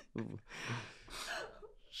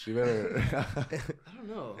 She better. I don't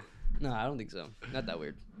know. No, I don't think so. Not that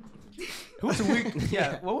weird. Who was the weird?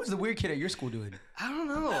 Yeah, what was the weird kid at your school doing? I don't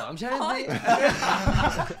know. I'm trying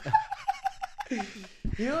to think.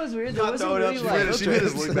 You know what's weird? There wasn't really She like. made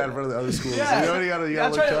us look bad in front of the other schools. Yeah. You know, you gotta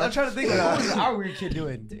I'm look trying tough. to think. Like, what was our weird kid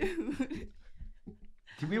doing?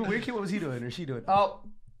 Did we have a weird kid? What was he doing? Or she doing? Oh,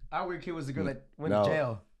 our weird kid was the girl that went No. to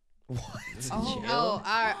jail. Oh,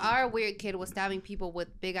 our weird kid was stabbing people with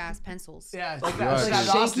big ass pencils. Yeah, Like stabbed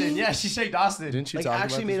shaking? Austin. Yeah, she shaked Austin. Didn't you Like, talk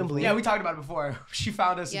actually about made this him before? bleed? Yeah, we talked about it before. She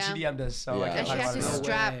found us Yeah. and she DM'd us. So Yeah. I And can't she talk had about to it. No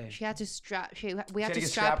strap. way. She had to strap. We had had to to get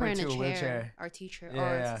strap her in strapped a into a chair. wheelchair. Our teacher Yeah,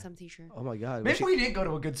 or yeah. some teacher. Oh my god. Maybe we didn't go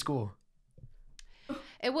to a good school.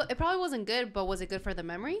 It probably wasn't good, but was it good for the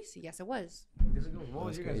memories? Yes, it was. What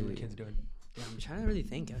was your guys' weird kids doing? Yeah, I'm trying to really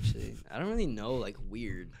think. Actually, I don't really know. Like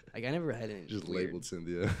weird. Like I never had any. Just weird. labeled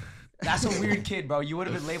Cynthia. That's a weird kid, bro. You would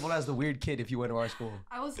have been labeled as the weird kid if you went to our school.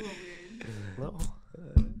 I was a little weird.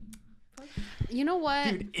 You know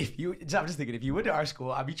what? Dude, I'm just thinking, if you went to our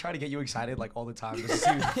school, I'd be trying to get you excited like all the time just to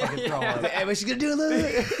see you fucking throw up. Hey, what's she gonna do a little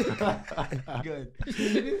bit? Good.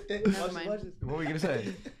 Never mind. What were you gonna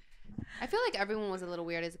say? I feel like everyone was a little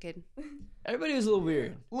weird as a kid. Everybody was a little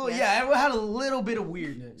weird. Well, yeah, everyone had a little bit of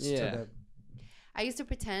weirdness to Yeah. them. I used to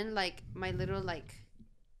pretend like my little I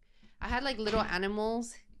had like little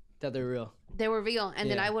animals. That they're real. They were real, and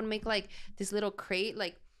then Yeah. I would make like this little crate,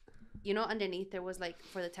 like, you know, underneath there was like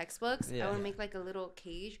for the textbooks. Yeah. I would make like a little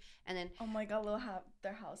cage, and then Oh my god,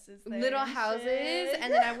 their houses. There little and houses, shit.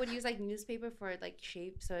 and then I would use like newspaper for like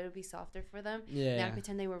shape, so it would be softer for them. Yeah. And I'd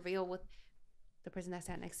pretend they were real with the person that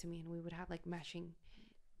sat next to me, and we would have like matching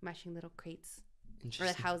little crates or like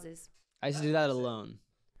Interesting. houses. I used to do that alone.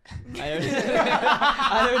 I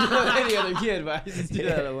never did with any other kid, but I used to do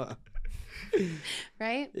that alone.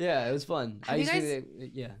 Right? Yeah, it was fun. Have I you used guys- to,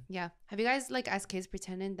 yeah. Yeah. Have you guys like as kids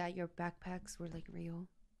pretended that your backpacks were like real?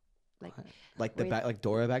 Like Like the Wait. back, like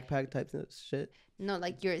Dora backpack type of shit. no,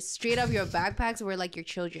 like your straight up your backpacks were like your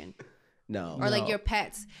children No. or like your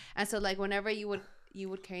pets. And so like whenever you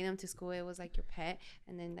would carry them to school, it was like your pet,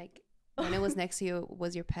 and then like when it was next to you it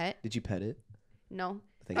was your pet. Did you pet it? No.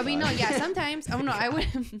 Thank I mean, no, God. yeah, sometimes. Oh no, I would.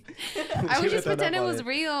 I You would just throw pretend up it on was it.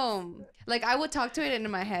 real. Like I would talk to it in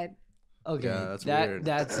my head. Okay. Yeah, that's that, weird.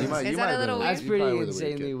 That's You might Is you that might a have little been weird? that's you probably pretty were the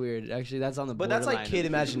weird insanely kid. weird. Actually, that's on the But that's like borderline kid of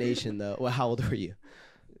imagination, though. Well, how old were you?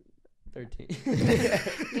 13.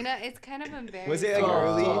 You know, it's kind of embarrassing. Was it like Oh.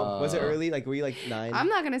 early? Was it early? Like were you like 9? I'm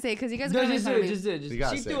not gonna say because you guys No, gonna just make do fun it. of me. Just do it. You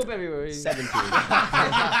gotta She say threw it. up everywhere. 17.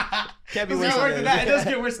 Can't It be worse does than worse than that. It does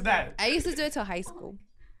get worse than that. I used to do it till high school.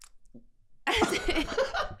 Okay,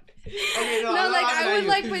 No, like I would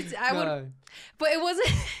like I would, No. but it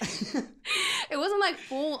wasn't. It wasn't like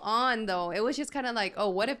full on though. It was just kind of like, oh,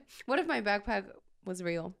 what if my backpack was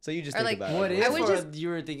real? So you just Or, think like, about What it. if I would or just- you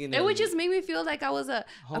were thinking It would just make me feel like I was a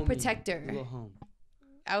homie, protector. little home.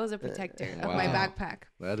 I was a protector of my Wow. backpack.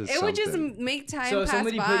 That is It would just something. make time So if pass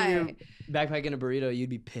somebody by. put your backpack in a burrito, you'd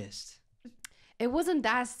be pissed. It wasn't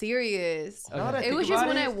that serious. Okay. Now that I It think was just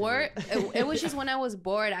about when it- I worked. It was just when I was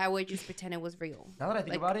bored. I would just pretend it was real. Now that I think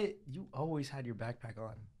Like- about it, you always had your backpack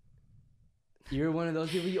on. You were one of those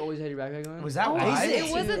people. You always had your backpack on. Was that Oh, why? it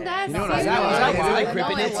wasn't that. You know what serious. I was like No,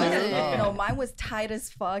 gripping it it too? wasn't. No, mine was tight as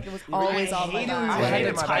fuck. It was always on my hated back. when I we had hated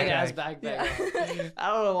a my tight backpack. ass backpack. I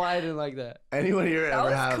don't know why I didn't like that. Anyone here That ever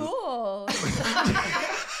was have? cool.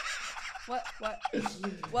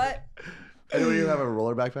 What? Anyone here have a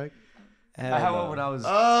roller backpack? I had one when I was.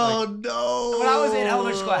 Oh no! When I was in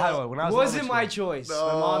elementary school, I had one. When I was Wasn't in my elementary choice. My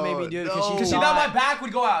mom made me do it because No. she Because she thought my back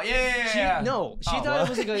would go out. Yeah. No, she Oh, thought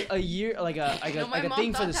what? it was like a year, like a No, my mom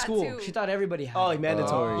thing for thought the that school. too. She thought everybody had. Oh, it. like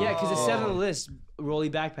mandatory. Yeah, because it said on the list, rolly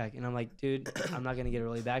backpack, and I'm like, dude, I'm not gonna get a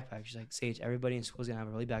rolly backpack. She's like, Sage, everybody in school's gonna have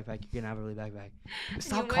a rolly backpack. You're gonna have a rolly backpack.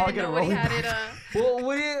 Stop You calling win, it a nobody rolling had it, backpack.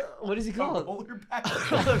 Well, what is it A called? roller back.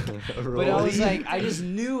 But I was like, I just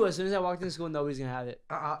knew as soon as I walked into school, nobody's gonna have it.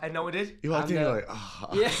 And no, it did. You walked I'm in, the- you're like, ah.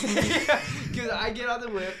 Yeah, because I get on the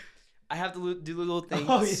whip, I have to do the little things.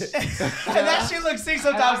 Oh, yeah. And that shit looks sick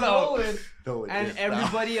sometimes and I'm though. rolling, No, it and didn't.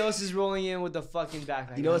 everybody else is rolling in with the fucking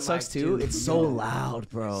backpack. You know what And I'm sucks like, too? dude. It's so loud,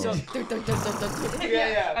 bro. So,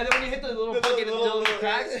 Yeah. and then when you hit the little fucking little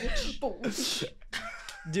cracks,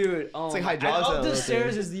 dude, oh, It's like my- hydraulics and on up the those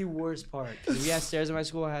stairs things. is the worst part. 'Cause we had stairs in my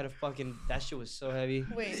school. I had a fucking that shit was so heavy.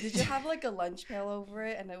 Wait, did you have like a lunch pail over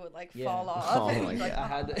it and it would like Yeah. fall off? Oh and my like, I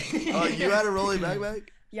had to. Oh, you had a rolling backpack?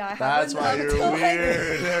 yeah, I had That's one why up you're till, like-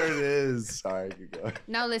 weird. There it is. Sorry, keep going.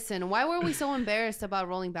 Now listen, why were we so embarrassed about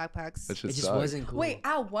rolling backpacks? That shit It just sucked. wasn't cool. Wait,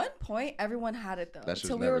 at one point everyone had it though. That shit's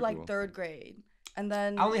So we never were like cool. 3rd grade. And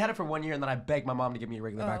then I only had it for 1 year, and then I begged my mom to give me a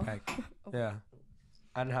regular Oh. backpack. Yeah.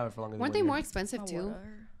 I didn't have it for longer than Weren't 1 they year. more expensive Oh, too?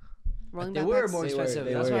 whatever. Rolling They were backpacks? more They were, expensive.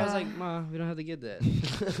 they That's why I were. was like, Ma, we don't have to get that.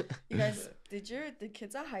 You guys, did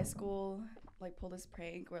kids at high school like pull this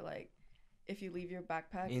prank where like if you leave your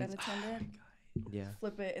backpack In- unattended, Yeah.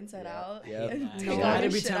 flip it inside out? Yep. and Yeah, take No. all I had to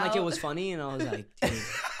your shit pretend like it out? was funny, and I was like, dude,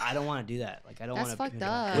 I don't want to do that. Like, I don't want That's to. fucked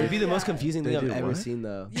up. Would it be the most Yeah. confusing thing They I've do ever what? seen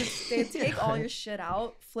though? They take all your shit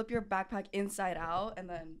out, flip your backpack inside out, and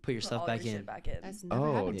then Put your stuff all back your in. shit back in. That's never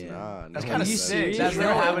Oh, happened to me. nah. That's no kinda one Are you said serious? that. That's never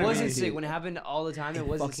No, happened it to wasn't me. sick. When it happened all the time, it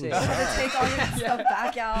wasn't fucking sick. You have to take all your stuff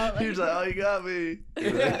back out. He was like, oh, you got me.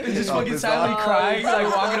 Just Oh, fucking this silently off. crying, so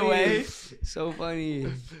like walking funny. away. So funny.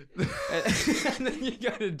 And then you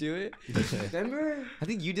gotta do it. Remember? I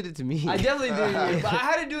think you did it to me. I definitely did, but I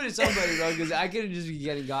had to do it to somebody, bro, because I couldn't just be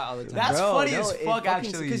getting got all the time. That's funny as fuck,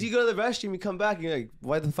 actually. Because you go to the restroom, you come back, and you're like,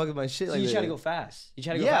 why the fuck is my shit So like you that? try to go fast. You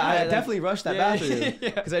try to go Yeah, fast. I Like- definitely rushed that Yeah, bathroom yeah.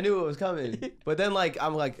 because I knew it was coming. But then, like,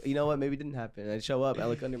 I'm like, you know what? Maybe it didn't happen. I show up, I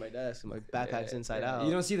look under my desk, and my backpack's inside out.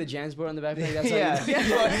 You don't see the Jansport on the backpack? That's yeah, how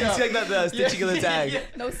you see like the stitching of the tag.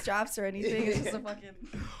 No straps or anything. It's just a fucking.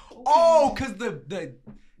 Oh, because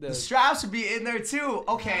the straps would be in there too.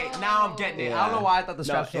 Okay, now I'm getting it. I don't know why I thought the No,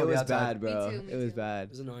 straps it would be was outside. bad, bro. Me too, me It was too. bad. It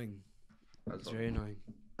was annoying. It's very annoying.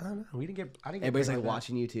 I don't know. We didn't get. I didn't get. Everybody's pranked like that.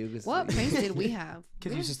 watching you too. 'Cause What pranks did we have?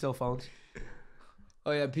 Kids used to steal phones.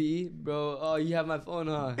 Oh yeah, PE, bro. Oh, you have my phone,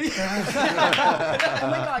 huh? Oh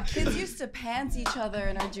my god, kids used to pants each other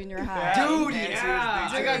in our junior high. Dude, Fancy yeah.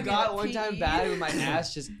 was I big. got one time PE. bad with my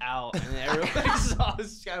ass just out, and everybody saw.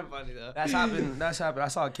 It's kind of funny though. That's happened. That's happened. I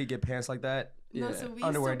saw a kid get pants like that. No, Yeah. so we used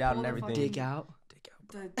Underwear to down pull and the everything. fucking- Dick out.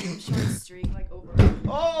 The short string like over.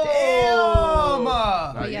 Oh,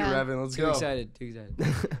 Nah, Oh, you yeah. Revin, let's Too go. excited. Too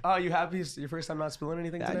excited. Oh, you happy? It's your first time not spilling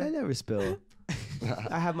anything I today? never spill.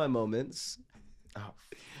 I have my moments.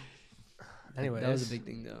 Anyway, That was a big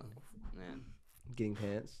thing though. Man, Getting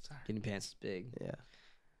pants. getting pants is big. Yeah.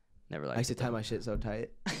 Never I liked used to it, tie though. my shit so tight.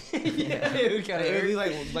 Yeah, it would kind of It would be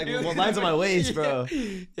like lines on my waist, bro.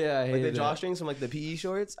 Yeah, I Like the hated that. drawstrings from like the PE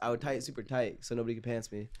shorts, I would tie it super tight so nobody could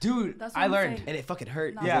pants me. dude. That's what I I'm learned. saying. And it fucking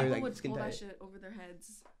hurt. Nah, 'cause Yeah. they were, people like, would skin pull that tight. shit over their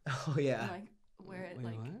heads Oh yeah. and like wear it Wait,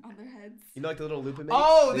 like what? on their heads. You know like the little loop it makes?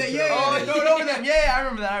 Oh, They yeah, throw yeah, it yeah. in. Throw it over them. Yeah, I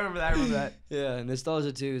remember that. I remember that. Yeah,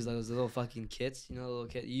 nostalgia too is those little fucking kits. You know, the little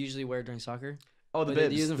kit you usually wear during soccer. Oh, the But they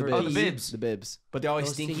bibs. use them the for bibs. Oh, the bibs. The bibs. But they're always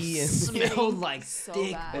Those stinky things and smelled like So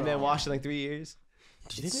thick. bad. and then washed in like 3 years.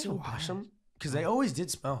 Did they so wash bad. them? Because they always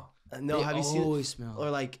did smell. No, They have you seen? always smell. Or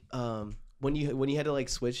like when you had to like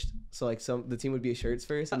switch, so like the team would be shirts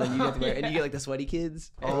first, and then you have to wear, and you get like the sweaty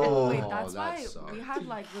kids. Oh, Wait, that's that why sucks. we had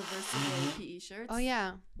like reversible PE shirts. Oh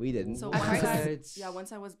yeah. We didn't. So I once tried I, that. yeah,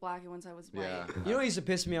 once I was black and once I was white. Yeah. You know what used to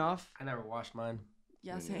piss me off? I never washed mine.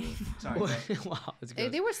 Yeah, same. Sorry. Wow, it's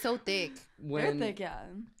They were so thick. They're when thick, yeah.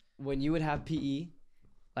 when you would have PE,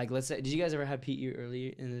 like let's say, did you guys ever have PE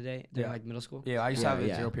earlier in the day during Yeah. like middle school? Yeah, I used to Yeah, have a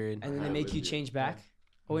yeah. 0 period. And then I they make would you do. change back.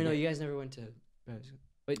 Oh wait, no, you guys never went to.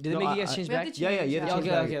 Wait, did they No, make you guys I- change We have back? to Yeah, yeah, change, you have to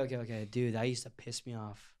Yeah, change okay, back. okay. Dude, that used to piss me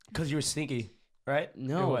off. Because you were sneaky, right? Or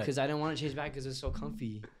No, what? because I didn't want to change back because it's so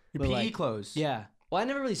comfy. Your but PE like- clothes. Yeah, Well, I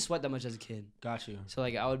never really sweat that much as a kid. Got you. So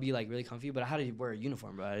like I would be like really comfy, but I had to wear a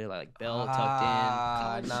uniform, bro. I had like belt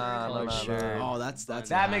tucked Nah, collared shirt. Oh, that's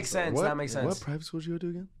that makes sense. What, That makes sense. What private school did you go to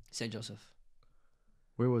again? in. St. Joseph,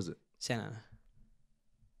 Where was it? Santa Ana.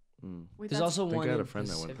 Wait, There's that's, also think I one had in a friend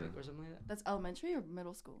that went Pacific there. or something like that. that's elementary or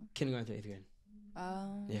middle school? Kindergarten through 8th grade.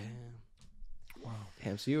 Yeah.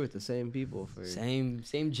 Damn, so you were with the same people for. Same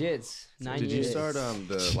jits. 9 Did years. you start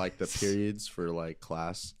the periods for like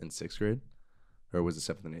class in 6th grade, or was it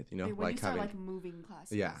 7th and 8th? You know, Wait, when like you start having like moving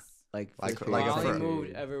classes. Yeah. Like Like- first like I period, a only second fir- moved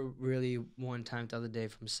period. ever really one time the other day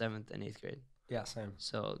from 7th and 8th grade. Yeah, same.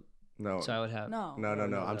 So no, I would have. No. no.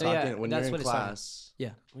 I'm Yeah, talking when you're that's in what it started. class, Yeah.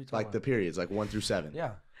 What are you talking like the about? periods, like 1 through 7.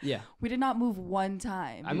 Yeah. Yeah. We did not move one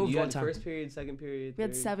time. I moved you one had time. first period, second period. We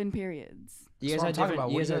had third? 7 periods. You That's guys what had I'm talking different. about.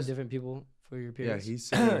 You What guys do you had guys- different people for your Yeah, periods. he's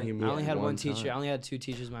saying he I moved. only had one time. teacher. I only had 2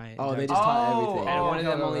 teachers. My Oh, they entire- just taught Oh, everything. and one of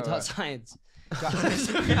okay, them only okay, taught okay. science.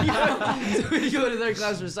 So we go to their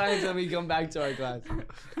class for science, and we come back to our class.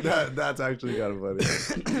 That's actually kind of funny.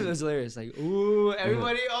 That's hilarious. Like, ooh,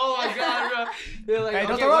 everybody! Oh my god, bro! They're like, Hey,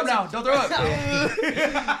 don't okay, throw up once now. you- Don't throw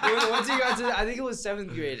up. Once you got to, I think it was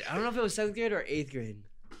 7th grade. I don't know if it was 7th grade or 8th grade.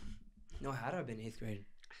 No, it had to have been 8th grade.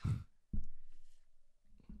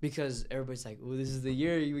 Because everybody's like, "Oh, this is the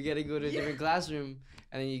year we gotta go to a different classroom,"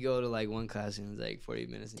 and then you go to like one class and it's like 40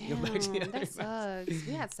 minutes, and you go back to the Damn, other that class. sucks.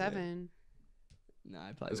 We had 7. Nah,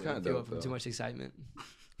 I probably It's wouldn't kinda feel dope, up from though. too much excitement.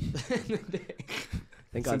 Thank Cynthia,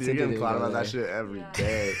 God Cynthia you're getting didn't clowned go about that there. shit every Yeah.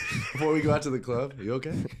 day. Before we go out to the club, you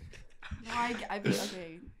okay? No, I mean,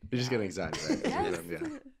 okay. You're just getting excited, right? Yes. Yeah.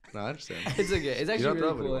 No, I understand. It's okay. It's actually don't really throw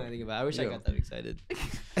up cool. anymore. When I think about it. I wish I You got that excited.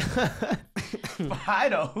 I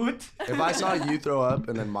don't. If I saw you throw up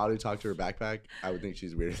and then Madu talk to her backpack, I would think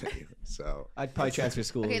she's weirder than you. So I'd probably transfer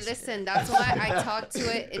schools. Okay, listen. That's why I talked to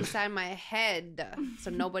it inside my head, so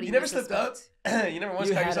nobody. You never would slipped up? suspect. You never once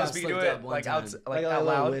You caught had yourself to speaking to slipped up it one like out, time. like a out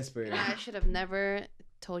little loud? whisper. I should have never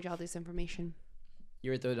told y'all this information.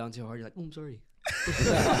 You were throw it down too hard. You're like, oh, I'm sorry.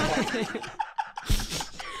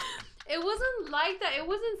 It wasn't like that. It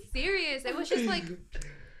wasn't serious. It was just like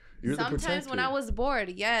you're the sometimes when I protector. was bored.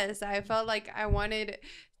 Yes, I felt like I wanted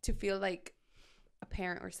to feel like a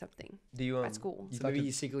parent or something Do you at school. So maybe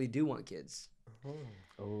you secretly do want kids.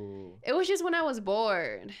 Oh. It was just when I was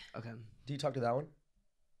bored. Okay. Do you talk to that one?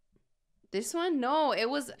 This one, no. It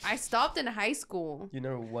was. I stopped in high school. You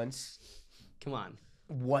never once. Come on.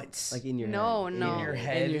 Once. Like in your No, head. no. In your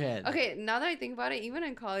head. In your head. Okay, now that I think about it, even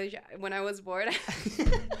in college, when I was bored,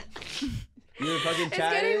 You were fucking it's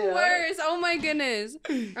chatting. getting worse. Oh my goodness.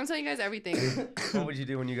 I'm telling you guys everything. What would you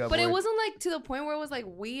do when you got But bored? it wasn't like to the point where it was like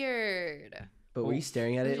weird. But were you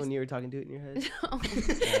staring at It it just- when you were talking to it in your head?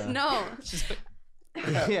 No.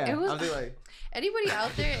 Yeah. It was- I'll be like, Anybody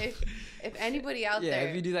out there, if anybody out Yeah, there,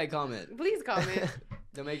 if you do that, comment. please comment.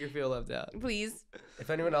 Don't make her feel left out. Please. If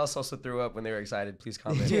anyone else also threw up when they were excited, please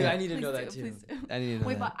comment. Dude, I need to Please know do, that too. please do. I need to know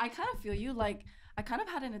Wait, that. but I kind of feel you. Like, I kind of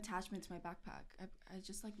had an attachment to my backpack. I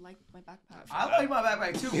just like liked my backpack. I like my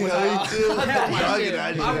backpack too. Yeah, Was me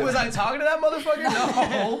I- too. Was I talking to that motherfucker?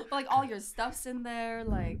 No. But, like all your stuff's in there.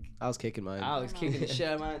 Like, I was kicking mine. I was kicking the shit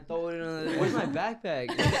out of mine, throwing it on the, where's my backpack?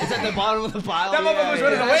 It's at the bottom of the pile. That motherfucker was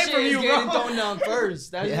running That away shit from is you, getting bro. thrown down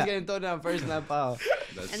first. That was Yeah. just getting thrown down first in that pile.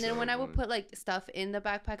 That's And then so when I would funny. put like stuff in the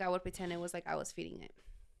backpack, I would pretend it was like I was feeding it.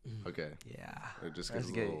 Okay. Yeah. It just That's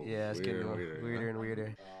gets good. a little Yeah, it's getting weirder and weirder and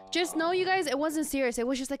weirder. Just know, you guys, it wasn't serious. It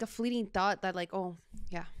was just like a fleeting thought that like, oh,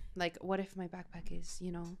 yeah. Like, what if my backpack is,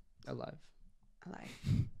 Alive. alive?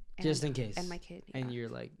 Just in case. And my kid. And yeah. you're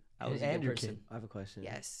like, I And- was a and good your person. kid. I have a question.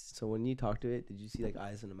 Yes. So when you talked to it, did you see like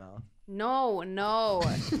eyes in the mouth? No, no.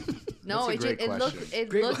 No, That's a it great just it looked question. it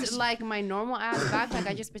Great looked question. like my normal ass backpack.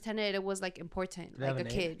 I just pretended it was like important, Did it have like a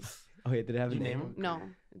a name? kid. Oh yeah, did it have a Did you name name? him? No,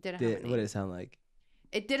 it didn't have a What name. did it sound like?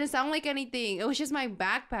 It didn't sound like anything. It was just my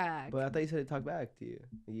backpack. But I thought you said it talked back to you.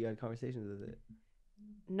 You had conversations with it.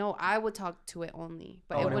 No, I would talk to it only,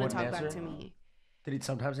 but Oh, it and it wouldn't talk wouldn't back to answer? me. Did he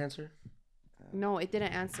sometimes answer? No, it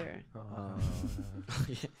didn't answer.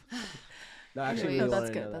 No, actually, No, we that's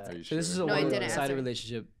wanna good, know that's that. Are you So this is a No, it didn't one-sided answer.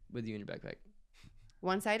 relationship with you and your backpack.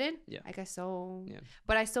 One-sided? Yeah. I guess so. Yeah.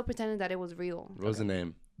 But I still pretended that it was real. What was the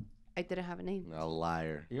name? I didn't have a name. A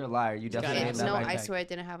liar. You're a liar. You gotta definitely name named that that No, backpack. I swear it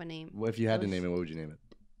didn't have a name. Well, if you had to name it, what would you name it?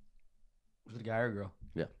 Was it a guy or a girl?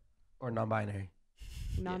 Yeah. Or non-binary?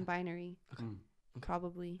 Non-binary. Okay.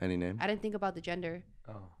 Probably. Any name? I didn't think about the gender.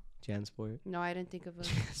 Oh. Jansport. No, I didn't think of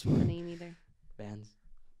a name either. Bands.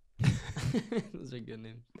 Those are good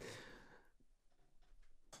names.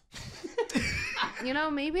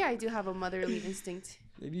 Maybe I do have a motherly instinct.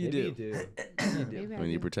 Maybe you Maybe do. you do. Maybe I When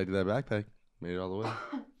you do. protected that backpack, made it all the way.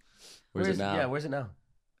 Where's it now? Yeah, where's it now?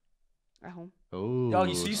 At home. Oh,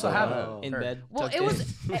 you still have it In bed. Well, tucked it in.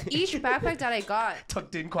 was each backpack that I got.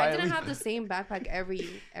 tucked in I quietly. didn't have the same backpack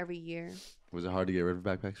every year. Was it hard to get rid of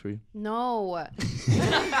backpacks for you? No.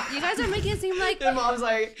 You guys are making it seem like Your mom's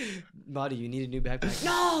like, Maudie, you need a new backpack.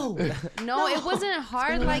 No. no, it wasn't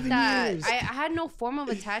hard been like 11 that. years. I had no form of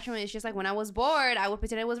attachment. It's just like when I was bored, I would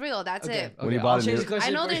pretend it was real. That's it. When you bought I'll a change new- the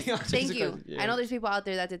question I know for there's. you. I'll change Thank the you. question. Yeah. I know there's people out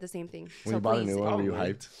there that did the same thing. When So you bought a please. new one, were you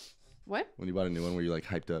Probably. hyped? What? When you bought a new one, were you like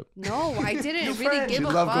hyped up? No, I didn't New really friend. give You a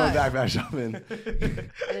love going fuck. backpack shopping.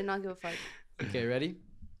 I did not give a fuck. Okay, ready?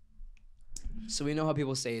 So we know how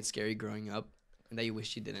people say it's scary growing up and that you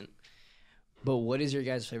wish you didn't. But what is your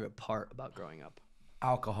guys' favorite part about growing up?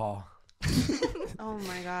 Alcohol. Oh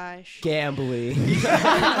my gosh. Gambling.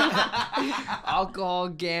 Alcohol,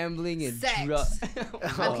 gambling, and Sex. drugs.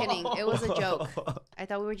 I'm kidding. It was a joke. I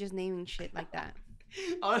thought we were just naming shit like that.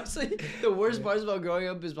 Honestly, the worst parts about growing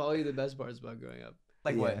up is probably the best parts about growing up.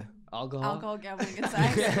 Like what? Yeah. Alcohol. Alcohol, gambling, and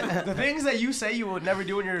sex. The things that you say you would never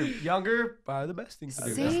do when you're younger are the best things to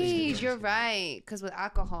do. Sage, you're right. Because with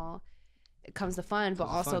alcohol, it comes the fun, but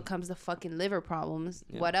Comes the also fun. comes the fucking liver problems.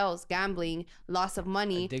 Yeah. What else? Gambling, loss of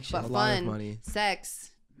money, Addiction. but A lot of fun, money.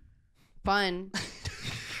 sex, fun.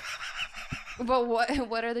 But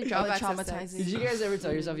what are the drawbacks of sex? traumatizing. Did you guys ever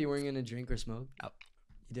tell yourself you weren't gonna drink or smoke? You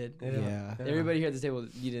did. Yeah. Everybody here at the table,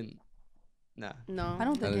 you didn't. Nah. No. I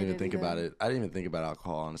don't I think didn't even did think either. about it. I didn't even think about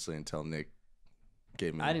alcohol, honestly, until Nick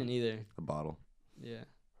gave me I didn't either. a bottle. Yeah.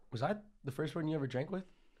 Was I the first one you ever drank with?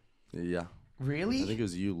 Yeah. Really? I think it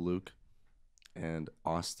was you, Luke, and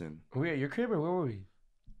Austin. Were we at your crib or where were we?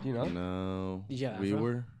 Do you know? No. Did you have we Afro?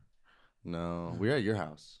 were. No. We were at your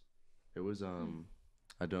house. It was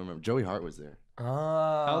I don't remember. Joey Hart was there.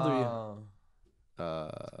 How old are you?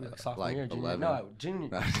 Sophomore Like year, junior. 11. No, junior.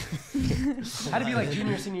 Had to be like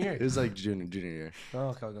junior, senior year. It was like junior year. Oh,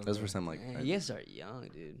 okay. That was the first time. Like, Man, you guys are young,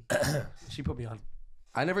 dude. She put me on.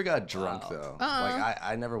 I never got drunk Wow. though. Uh-uh. Like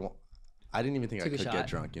I never. I didn't even think Took I a could shot? get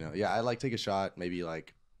drunk. You know? Yeah, I like take a shot, maybe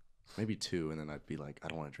two, and then I'd be like, I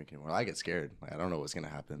don't want to drink anymore. I get scared. Like, I don't know what's gonna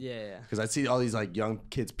happen. Yeah, yeah. Because I see all these like young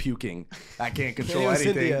kids puking. I can't Hey, control it was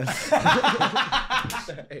anything.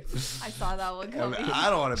 I saw that one I, coming. mean, I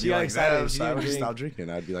don't want to She be got like excited. that. She So I didn't would just drink. stop drinking.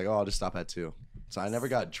 I'd be like, oh, I'll just stop at 2. So I never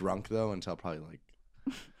got drunk though until probably like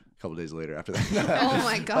a couple days later after that. Oh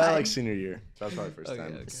my Probably God. like senior year. That was probably the first Okay,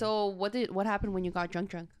 time. okay. So what happened when you got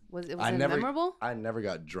drunk? Was it I never- memorable? I never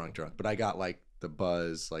got drunk, but I got like the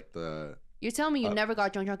buzz, like the. You're telling me you never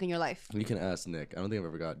got drunk in your life? You can ask Nick. I don't think I've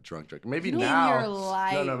ever got drunk. Maybe In now. your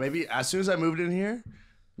life. No, maybe as soon as I moved in here,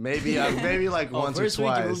 maybe like once or First week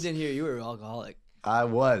you twice. moved in here, you were an alcoholic. I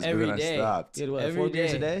was, Every but then day. I stopped. You had what, Every 4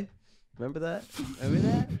 beers a day. day? Remember that? Remember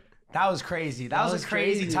that? That was crazy. That was a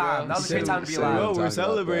crazy crazy, time. bro. That was a great time to be So- alive. so- Oh, talking we're about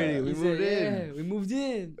celebrating. that. We He said, moved in. Yeah, we moved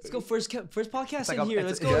in. Let's go first podcast like in a- here. it's-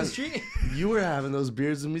 Let's go on the yes. street. You were having those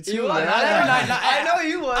beers with me too. You man. were. Not every night. I know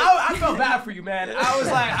you was. I felt bad for you, man.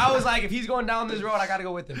 I was like, if he's going down this road, I gotta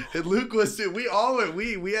go with him. And Luke was too. We all went.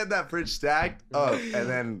 We had that fridge stacked up, and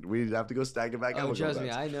then we'd have to go stack it back up. Oh, and go trust me,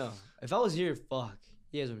 back. I know. If I was here, fuck.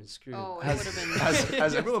 You guys would have been screwed. Oh, it would have been.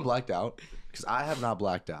 Has everyone blacked out? Because I have not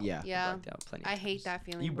blacked out. Yeah. Yeah. Blacked out plenty of I hate times. that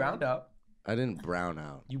feeling. You bro. browned out. I didn't brown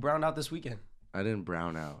out. You browned out this weekend. I didn't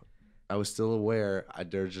brown out. I was still aware.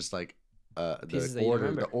 There's just like Pieces that the you order.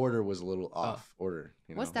 remember. The order was a little off order.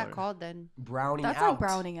 You What's know, that like- called then? Browning That's out. like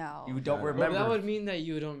browning out. You don't Well, remember. Well, that would mean that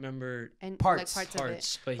you don't remember And Parts. like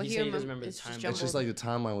parts, but But he he said he doesn't remem- remember the it's just time. It's just like the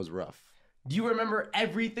timeline was rough. Do you remember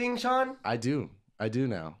everything, Sean? I do. I do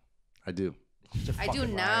now. I do. I do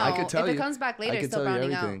Fucking now. I could tell if you. it comes back later, I it's could still tell you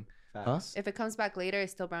browning out. everything. Huh? If it comes back later,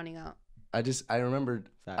 it's still browning out. I remembered.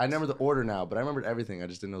 I Facts. remember the order now, but I remembered everything. I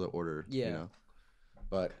just didn't know the order. Yeah. You know?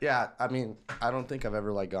 But yeah, I mean, I don't think I've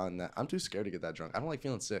ever like gotten that. I'm too scared to get that drunk. I don't like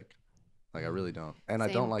feeling sick. Like I really don't, and I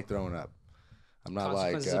Same. don't like throwing up. I'm not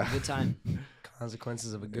like. Consequences of a good time.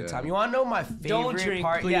 Consequences of a good Yeah. time. You want to know my favorite Don't drink,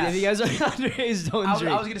 part? please. Yes. If you guys are underage, don't I was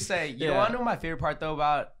drink. gonna say, you Yeah. want to know my favorite part though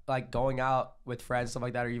about like going out with friends, stuff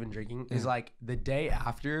like that, or even drinking, is like the day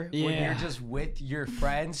after when you're Yeah. just with your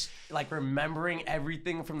friends, like remembering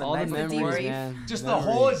everything from the All the night memories, before. man. Just the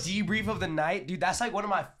whole Memories. debrief of the night, dude. That's like one of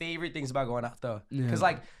my favorite things about going out though, because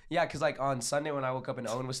like on Sunday when I woke up and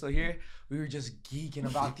Owen was still here, we were just geeking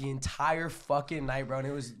about the entire fucking night, bro. And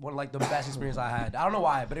it was one of like the best experience I had. I don't know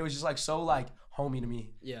why, but it was just like so like homey to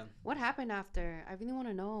me. Yeah. What happened after? I really want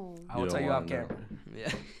to know. I will You tell don't you off wanna know. camera.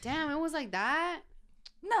 Yeah. Damn, it was like that.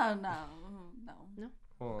 No.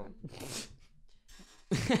 Well,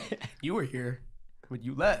 you were here, but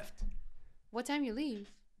you left. What time you leave?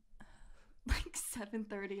 Like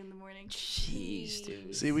 7:30 in the morning. Jeez,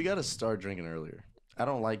 dude. See, we gotta start drinking earlier. I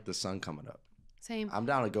don't like the sun coming up. Same. I'm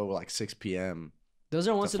down to go like 6 p.m. Those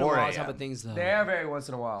are once in a 4 while type a.m. of things, though. They're very once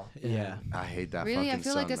in a while. Yeah. I hate that. Really, I fucking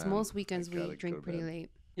feel like sun, it's man. most weekends I we gotta drink go to pretty bed. late.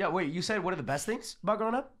 Yeah, wait, you said what are the best things about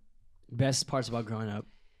growing up? Best parts about growing up.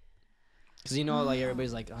 Because you know, like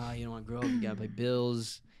everybody's like, oh, you don't want to grow up. You gotta pay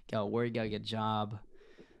bills. You gotta work. You gotta get a job.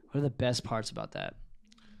 What are the best parts about that?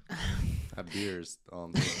 That beer's all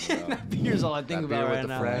I'm thinking about. Beer's all I think That about beer with right the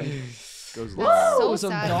now. friend goes That's long. so some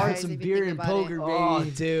sad, darts, guys, some if you beer, think and about poker, it. baby. Oh,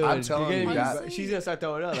 dude. I'm telling you, that- She's gonna start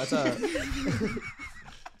throwing up. That's a.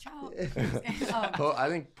 I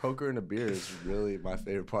think poker and a beer is really my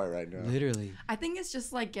favorite part right now. Literally. I think it's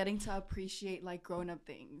just like getting to appreciate like grown up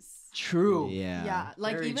things. True. Yeah,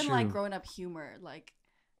 like Very even true. like grown up humor, like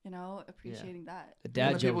appreciating that. The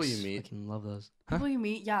dad the jokes. people you meet. I can love those. Huh? People you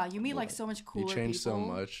meet, you meet like so much cooler You change so people.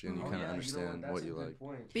 much, and you Oh, kind of yeah, understand what you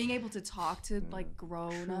like. Being able to talk to like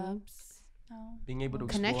grown ups. Being able to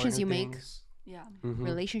Connections explore new you make. things. Yeah, Mhm.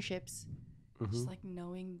 Relationships. just like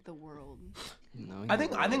knowing the world. I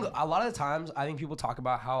think a lot of the times I think people talk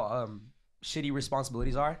about how shitty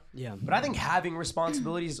responsibilities are. Yeah. But I think having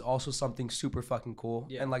responsibilities is also something super fucking cool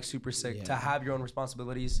Yeah. and like super sick Yeah. to have your own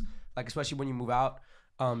responsibilities, like especially when you move out,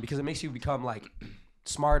 because it makes you become like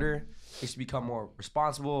smarter, makes you become more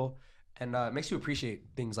responsible, and it makes you appreciate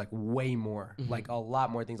things like way more, like a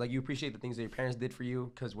lot more things. Like you appreciate the things that your parents did for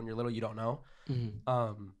you because when you're little you don't know.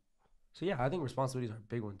 So yeah, I think responsibilities are a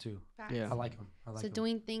big one too. Facts. Yeah. I like them. I like So them.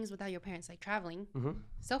 doing things without your parents, like traveling, Mhm.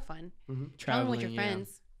 so fun. Mhm. Traveling with your yeah.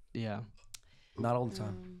 friends. Yeah. Not all the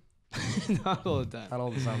time. Not all the time. Not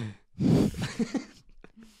all the time.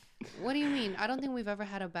 What do you mean? I don't think we've ever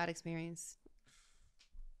had a bad experience.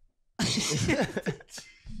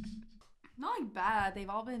 Not like bad. They've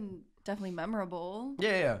all been definitely memorable. Yeah,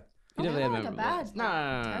 yeah. You definitely not have like a memorable bad, ones. No,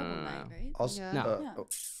 terrible no. night, right? Also, Yeah. No.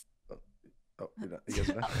 Yeah. you guys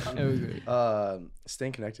know? It was great.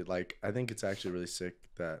 Staying connected. Like, I think it's actually really sick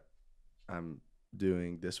that I'm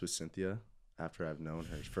doing this with Cynthia after I've known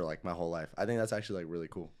her for like my whole life. I think that's actually like really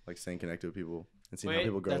cool. Like staying connected with people and seeing how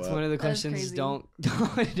people grow That's up. one of the That is questions. crazy. Don't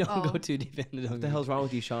Oh. go too deep into. What the hell's wrong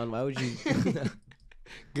with you, Sean? Why would you?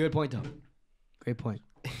 Good point, though. Great point.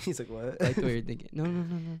 He's like, what? I like the way you're thinking.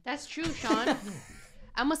 No. That's true, Sean.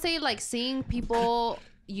 I'm gonna say like seeing people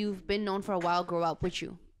you've been known for a while grow up with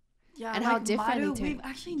you. Yeah, And like how different Madu, they we've turn.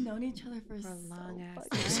 actually known each other for For so a long ass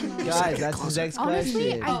fucking time. long. Guys, that's his next Honestly,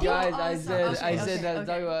 question. I think- Guys, Oh, I sorry. said, Okay, that.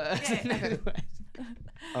 okay,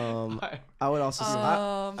 Talk about. I would also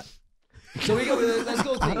say. So we go. Let's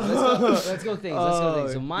go things. Let's go things. So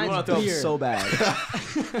you mine's wanna throw up beer. so bad.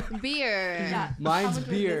 Beer. Yeah, Mine's I'm gonna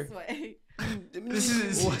do it beer. this way. This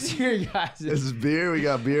is what's your guys'? This is beer. We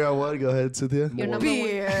got beer on one. Go ahead, Cynthia. Your number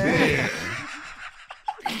Beer.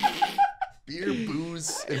 Beer,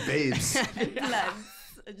 booze, and babes. Blends.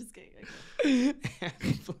 I'm just kidding.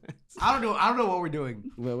 I don't know what we're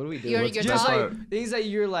doing. What do we do? You're What's- Just top. like things that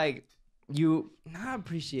you're like, you not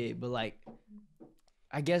appreciate, but like,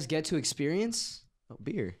 I guess get to experience. Oh,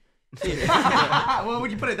 beer. Well,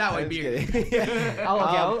 when you put it that way, beer.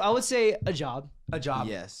 I would say a job. A job.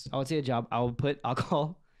 Yes. I would say a job. I would put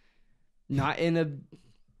alcohol, not in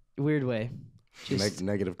a weird way. Just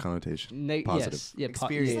Negative connotation. Yes, Positive. yeah, It's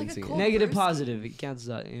like a Experiencing. cold negative, person. positive. It counts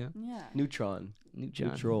out. Yeah. Yeah. Neutron. Neutron.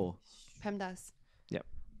 Neutral. PEMDAS.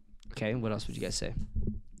 Okay. What else would you guys say?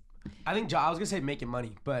 I think job. I was gonna say making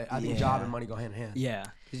money, but I think job and money go hand in hand. Yeah.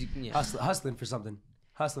 'Cause you, yeah. Hustling for something.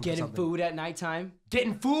 Hustling for Getting something. food at nighttime.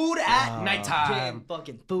 Getting food at nighttime. Getting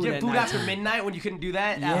fucking food Get at food nighttime. after midnight when you couldn't do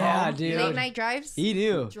that at Yeah, home. dude. Late night drives. He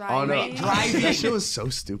knew. Oh no, Driving. Driving. that shit was so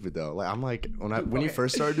stupid though. Like I'm like when you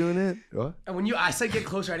first started doing it. What? And when I said get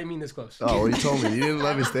closer, I didn't mean this close. Oh, well, you told me you didn't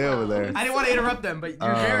let me stay over there. I didn't want to interrupt them, but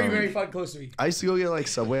you're very, very fucking close to me. I used to go get like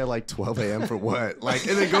Subway at like 12 a.m. for what? Like,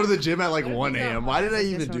 and then go to the gym at like 1 a.m. Why did I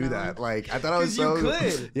even do that? Like, I thought I was 'Cause you so.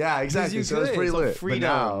 could. Yeah, exactly. you So it's could. pretty It's lit. But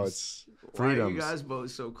now freedoms. it's freedoms.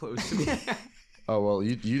 both so close to me? Oh well,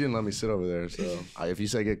 you didn't let me sit over there. So if you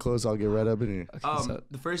say get close, I'll get right up in here.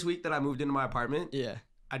 The first week that I moved into my apartment, Yeah.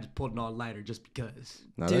 I just pulled an all-nighter just because.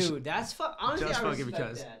 No, Dude, that's honestly, Just I fucking respect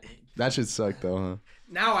because. that. that should suck though, huh?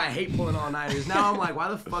 Now I hate pulling all-nighters. Now I'm like, why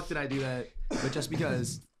the fuck did I do that? But just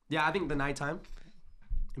because. Yeah, I think the nighttime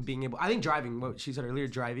and being able. I think driving. What she said earlier,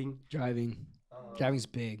 driving. Driving's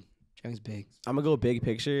big. Driving's big. I'm gonna go big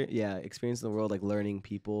picture. Yeah, experience in the world, like learning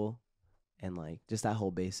people, and like just that whole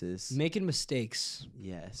basis. Making mistakes.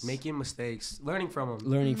 Yes. Making mistakes, learning from them.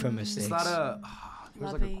 Learning from mistakes. It's not a.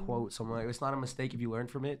 There's like a Loving. quote somewhere. Like, it's not a mistake if you learn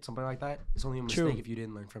from it. Something like that. It's only a mistake True. if you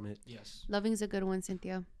didn't learn from it. Yes. Loving's a good one,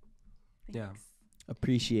 Cynthia. Yeah. Thanks.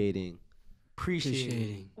 Appreciating.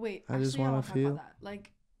 Appreciating. Wait, I just actually, wanna want to feel- talk about that.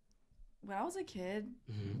 Like, when I was a kid,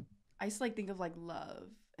 Mhm. I used to like think of like love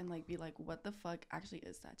and like be like, what the fuck actually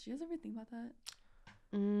is that? Do you guys ever think about that?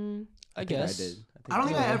 I guess. I did. I don't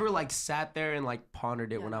think I ever like sat there and like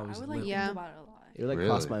pondered it when I was would, like, little. Yeah. think about it a lot. It would like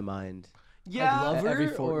cross my mind. Yeah, Like every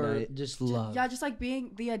lover or fortnight. just love Yeah, just like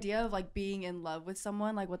being the idea of like being in love with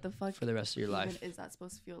someone. Like, what the fuck for the rest of your even life. is that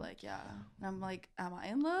supposed to feel like? Yeah, and I'm like, am I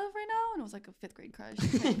in love right now? And it was like a 5th grade crush.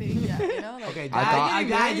 Kind of thing. Yeah, you know. Like, okay, I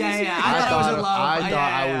thought- yeah. I thought it was in love. I Yeah,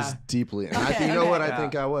 thought I yeah, was yeah. deeply. And I Okay, think, you know what? okay. I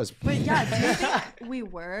think I was. But yeah, do you think we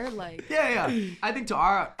were like? Yeah. I think to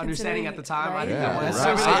our understanding at the time, I think Yeah, that was.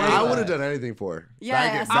 right. so I serious. would have done anything for her.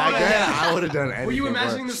 Yeah, back then, yeah. I would have done anything. Were you for her.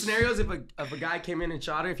 imagining the scenarios if a guy came in and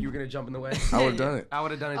shot her? If you were gonna jump in the way, I would have done it. I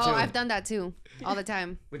would have done it too. Oh, I've done that too, all the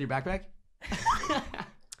time. With your backpack.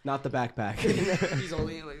 Not the backpack. He's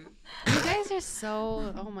only like. You guys are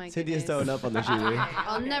so. Oh my Cynthia's goodness. throwing up on the shoe.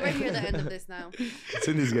 I'll never hear the end of this now.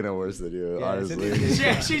 Cindy's getting worse than you, Yeah, honestly. Cindy's-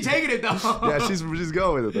 Yeah, she taking it though. Yeah, she's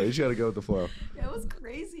going with it though. You just gotta go with the flow. Yeah, it was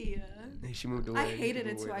crazy. Hey, she moved away. I hated She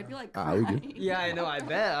it moved too. away I'd be like Ah, we crying. good. Yeah, I know. I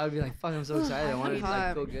bet I would be like, "Fuck, I'm so excited. I want to like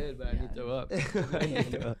hot. feel good, but I need to throw up."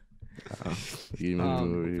 You moved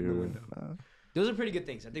over open the here. window. Those are pretty good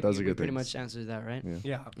things. I think Those we are good pretty things. much answered that, right? Yeah.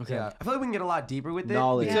 Yeah. Okay. Yeah. I feel like we can get a lot deeper with it.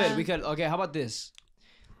 Knowledge. Yeah. We could. Okay, how about this?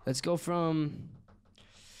 Let's go from.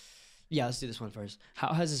 Yeah, let's do this one first.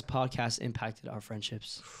 How has this podcast impacted our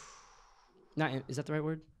friendships? Is that the right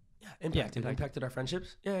word? Yeah, impacted our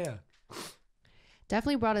friendships. Yeah.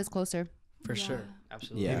 Definitely brought us closer. For Yeah. sure.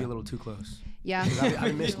 Absolutely. Yeah. Maybe a little too close. Yeah. I've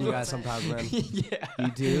been missing you guys sometimes, man. Yeah.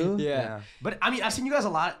 You do? Yeah. But I mean, I've seen you guys a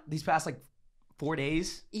lot these past like 4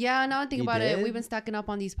 days. Yeah, now I think You about it, did? we've been stacking up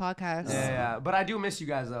on these podcasts. Yeah. But I do miss you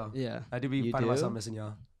guys though. Yeah. I do be You finding do? myself missing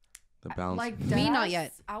y'all. The balance. Like Me, not deadass,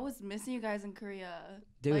 yet. I was missing you guys in Korea.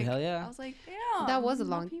 Dude, Like, hell yeah. I was like, damn. That was a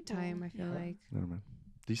more long people. time, I feel Yeah. like. Never mind.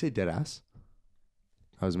 Did you say dead ass?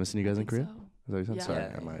 I was missing you guys in I Korea? think so. Is that what you said? Yeah.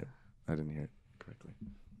 Sorry, Yeah. I didn't hear it correctly.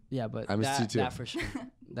 Yeah, but I missed you too. that for sure.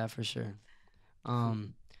 That for sure.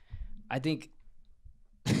 I think,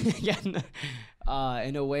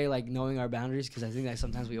 in a way, like knowing our boundaries, because I think that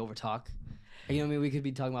sometimes we overtalk. You know what I mean? We could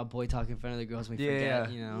be talking about boy talk in front of the girls. And we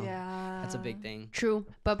forget, you know. Yeah. That's a big thing. True.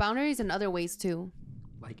 But boundaries in other ways too.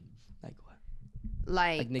 Like what?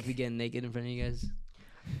 Like, Like Nick be getting naked in front of you guys?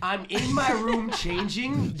 I'm in my room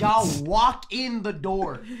changing. Y'all walk in the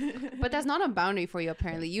door. but that's not a boundary for you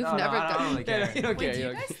apparently. You've No, never I don't done. really care. You don't Wait, care. do you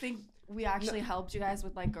you don't guys think we actually helped you guys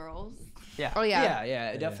with like girls? Yeah. Oh yeah.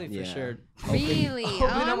 Yeah, definitely for Yeah. sure. Really? Open Oh,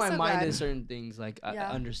 up I'm my so mind glad. to certain things, like I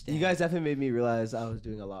Yeah. understand. You guys definitely made me realize I was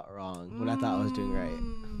doing a lot wrong when I thought I was doing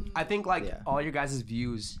right. I think like Yeah. all your guys'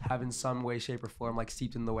 views have in some way, shape, or form like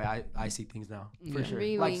seeped in the way I see things now. For Yeah. sure.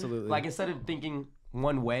 Really? Like, Absolutely. like instead of thinking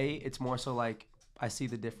one way, it's more so like I see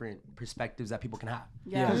the different perspectives that people can have.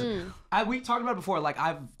 Yeah. Mm. We talked about it before. Like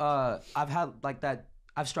I've had like that.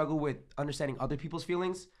 I've struggled with understanding other people's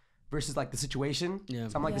feelings versus like the situation. Yeah.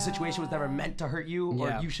 So I'm like the situation was never Yeah. meant to hurt you or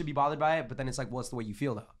Yeah. you should be bothered by it. But then it's like, what's the way you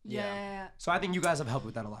feel though? Yeah. So I think you guys have helped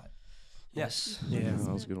with that a lot. Yes. Yeah. Yeah,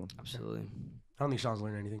 that was a good one. Absolutely. I don't think Sean's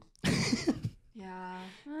learned anything. Yeah.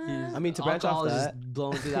 I mean, to branch Alcohol off is that, just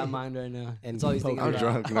blowing through that mind right now. And That's all he's thinking I'm about.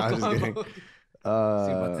 drunk. No, I'm just kidding. Think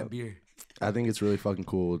about Uh, that beer. I think it's really fucking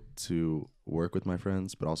cool to work with my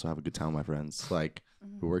friends, but also have a good time with my friends. Like,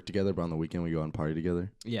 we work together, but on the weekend we go out and party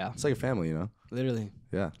together. Yeah. It's like a family, you know? Literally.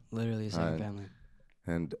 Yeah. Literally a second Right. family.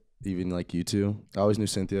 And even like you two, I always knew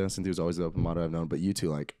Cynthia. Cynthia was always the open motto I've known, but you two,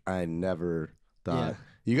 like, I never thought. Yeah.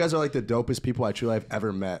 You guys are like the dopest people I truly have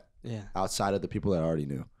ever met Yeah. outside of the people that I already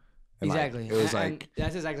knew. And, like, Exactly. it was And like,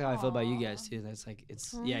 that's exactly how I feel about you guys too. That's like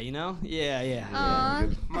it's you know? Yeah. Aw,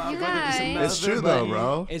 My you brother is guys. another it's true though, buddy.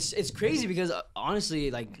 bro. It's crazy because honestly,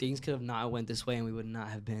 like things could have not went this way and we would not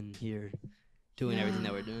have been here doing everything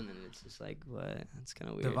that we're doing, and it's just like what? It's kind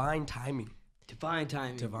of weird. Divine timing. Divine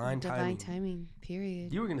timing. Divine Divine timing. timing.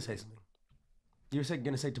 Period. You were gonna say something. You were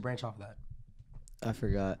gonna say to branch off of that. I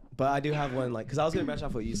forgot. But I do have one, like, because I was going to branch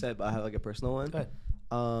off what you said, but I have like a personal one. Go ahead.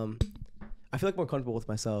 I feel like more comfortable with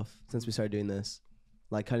myself since we started doing this.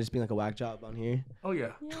 Like, kind of just being like a whack job on here. Oh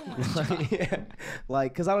yeah. Yeah.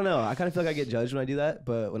 Like, because I don't know. I kind of feel like I get judged when I do that,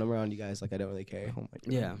 but when I'm around you guys, like, I don't really care. Oh my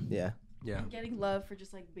God. Yeah. Yeah. Yeah. Getting love for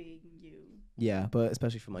just like being you. Yeah, but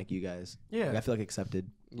especially from like you guys. Yeah. Like, I feel like accepted.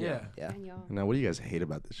 Yeah. Yeah. And y'all. Now, what do you guys hate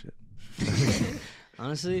about this shit?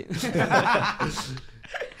 Honestly.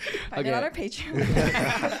 Find it on our Patreon.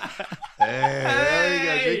 Hey, there you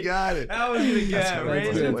go. She got it. That was gonna That's get what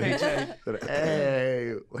raised I in did. paycheck.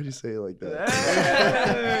 Hey, why'd you say it like that?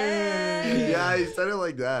 Hey. Yeah, he said it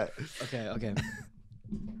like that. Okay.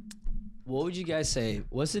 What would you guys say?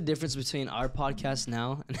 What's the difference between our podcast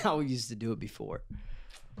now and how we used to do it before?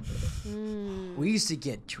 We used to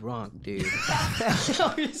get drunk, dude.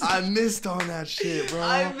 I missed on that shit, bro.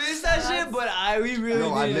 I missed that shit, but we really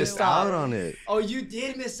No, I needed to missed stop. out on it. Oh, you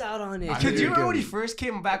did miss out on it. Dude, do you remember when he first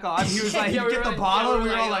came back on? He was like, Yeah, you we get were the like- bottle, yeah, and we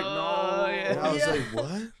we were were all like, like, no. And I was like,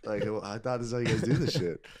 what? Like, I thought this is how you guys do this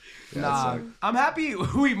shit. Yeah, Nah, I'm happy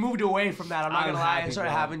we moved away from that. I'm not I'm gonna lie. I happy,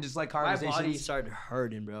 started bro. having just like My conversations. body started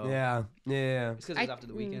hurting, bro. Yeah. It's because it was I- after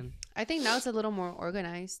the weekend. I think now it's a little more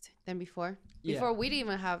organized than before. Yeah. Before we didn't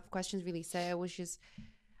even have questions really set. It was just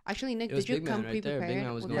actually Nick. It was Did you Big come Man right there. pre-prepared? Big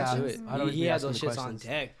Man was with going to questions? it. I'd always He be had asking those the shits on questions.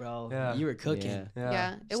 deck, bro. Yeah. You were cooking.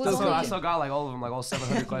 Yeah, it was Still, so I good. still got like all of them, like all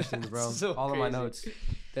 700 questions, bro. So all of my crazy. notes.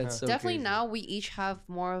 That's so Definitely crazy. now we each have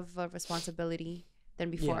more of a responsibility than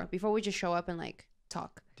before. Yeah. Before we just show up and like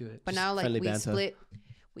talk, Do it. but Just now like friendly we banter. split.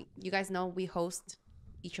 You guys know we host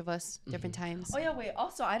each of us different times. Oh yeah, wait.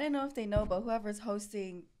 Also, I didn't know if they know, but whoever's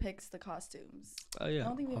hosting picks the costumes. Oh I yeah.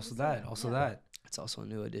 don't think we Also ever said that. Also yeah. that. It's also a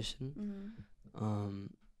new addition. Mhm.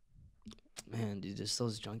 Man, dude, just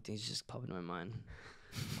those drunk things just pop into my mind.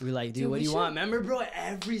 We're like, dude, Dude, what we do you should- want? Remember, bro,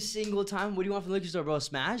 every single time, what do you want from the liquor store, bro?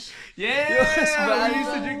 Smash? Yeah, we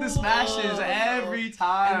used to drink the smashes every And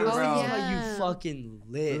time, those bro. things yeah. like you fucking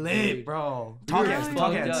lit, Lit, dude. bro. We Talk were hands, fucked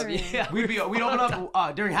talk up, hands. yeah. We'd open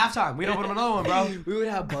up during halftime. We'd open up another one, bro. We would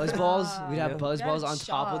have buzz balls. We'd have Yeah. buzz balls on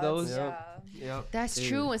top of those. Yeah. Yep. That's Dude.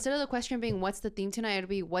 true. Instead of the question being "What's the theme tonight?" it'd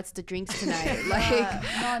be "What's the drinks tonight?" Like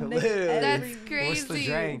Nah, Nick, Literally. that's every- crazy. What's the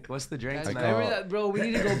drink? What's the drink That's- Like, tonight? remember that, bro? We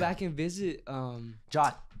need to go back and visit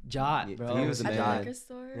Jot. Jot, bro. he was a At the man. liquor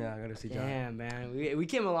store. Yeah, I gotta see Jot. Damn, man. We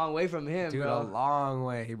came a long way from him, Dude, a bro. long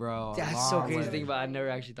way, bro. That's so crazy to think about. I never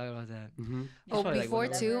actually thought about that. Mm-hmm. Oh, probably, like, before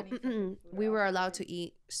one of too, we were allowed to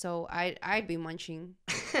eat, so I'd be munching.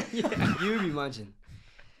 Yeah, you would be munching.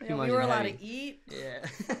 Yeah, Imagine we were allowed heavy. to eat. Yeah.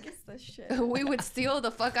 Guess the shit. We would steal the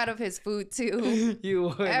fuck out of his food too. You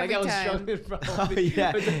would. That Every guy was time. struggling, bro. Oh,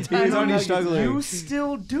 yeah. With the He was tiny already nuggets. struggling. You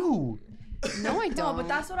still do. No, I don't. No, but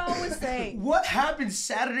that's what I always say. What happened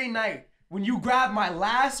Saturday night when you grabbed my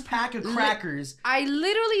last pack of crackers? I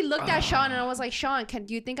literally looked at Sean and I was like, "Sean,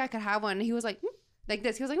 do you think I could have one?" And he was like, like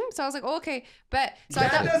this. He was like, So I was like, "Oh, okay, bet." So I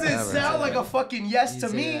That thought, doesn't Never sound like a fucking yes to You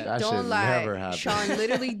say me. that. That don't should lie, never happen. Sean.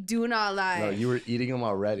 Literally, do not lie. No, you were eating them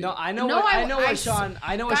already. No, I know. No, what, I- I know I what s- Sean.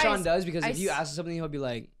 I know what guys, Sean does because I if you s- ask him something, he'll be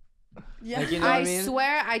like, Yeah. like, you know what I I mean?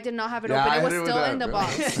 swear I did not have it Yeah, open. I It was hit it with still that, in the bro.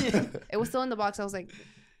 box. It was still in the box. I was like,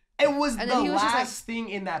 It was And the then he was just like- last thing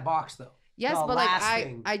in that box, though. yes, The but like last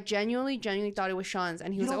thing. I genuinely thought it was Sean's,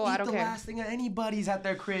 and he You was like, don't "Oh, eat I don't the care." last thing at anybody's at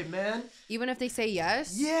their crib, man. Even if they say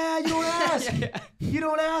yes. Yeah, you don't ask. You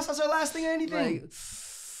don't ask. That's our last thing at anything.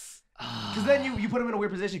 Because then you put them in a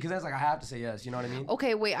weird position. Because then it's like I have to say yes. You know what I mean?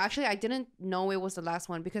 Okay, wait. Actually, I didn't know it was the last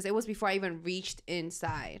one because it was before I even reached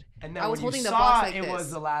inside. And then I was when holding you the saw box like it this.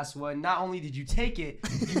 was the last one, not only did you take it,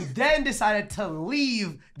 you then decided to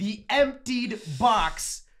leave the emptied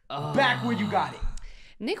box back where you got it.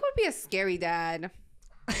 Nick would be a scary dad.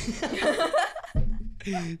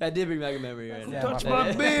 that did bring back a memory right now. Yeah, Touch my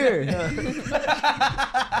my bad. beer.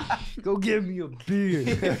 Go give me a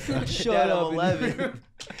beer. Shut Dad, up. I'm 11.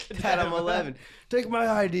 Dad, I'm 11. Take my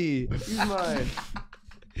ID. Use mine.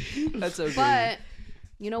 That's okay. But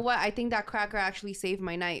you know what? I think that cracker actually saved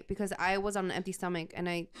my night because I was on an empty stomach,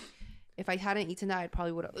 and if I hadn't eaten that, I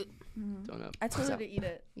probably would have. Don't know. I told her to eat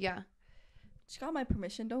it. Yeah. She got my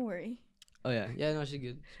permission. Don't worry. Oh yeah, yeah. No, she's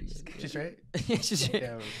good. She's good. She's straight? Yeah, she's straight.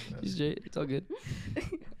 Yeah. She's straight. It's all good.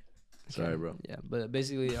 Sorry, bro. Yeah, but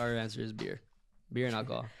basically our answer is beer and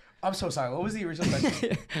alcohol. I'm so sorry. What was the original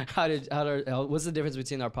question? What's the difference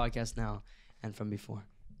between our podcast now and from before?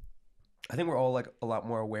 I think we're all like a lot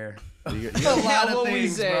more aware. You, A lot of what we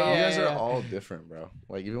things, say, bro. you yeah. guys are all different, bro.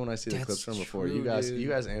 Like even when I see the That's clips from before, true, you guys dude.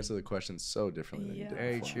 answer the questions so differently than you did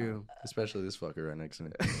Very before. true. Especially this fucker right next to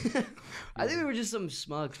me. I think we were just some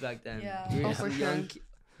smugs back then. Yeah. We were Oh, some for young sure.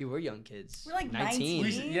 we were young kids. We're like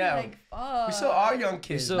 19. Yeah. Like, fuck. We still are young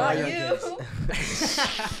kids. still Not are young you. kids.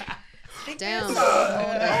 Damn.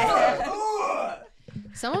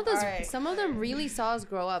 Some of those, Alright. some of them really saw us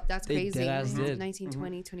grow up. That's They crazy. deadass did. 19,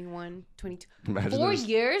 20, 21, 22. Imagine 4 this.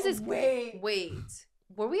 years is Wait.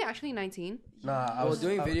 Were we actually 19? Nah, I Well, was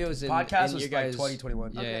doing videos in podcast in was your like guys,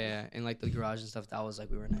 2021. Yeah, yeah, in like the garage and stuff. That was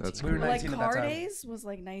like we were 19. That's We were cool. Like 19 at that car time. days was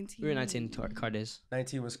like 19. We were 19 car days.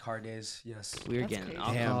 19 was car days. Yes. We were That's getting crazy.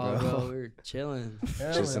 alcohol, Damn, bro. bro. We were chilling.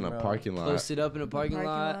 Just in a parking lot. Posted up in a parking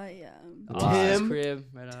lot. Yeah. His Tim. crib,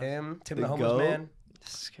 right off. Tim The the homeless goat. man.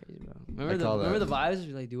 This is crazy, bro. Remember call the that- vibes?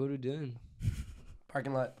 We're like, dude, what are we doing?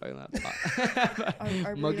 Parking lot. Our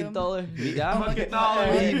Mugging burrito. dollar. Me down. Mugging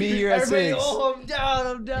dollar. Me, you're at Everybody, 6. oh, I'm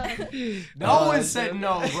down. No one said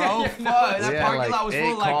no, bro. Fuck. That Yeah, parking like lot was full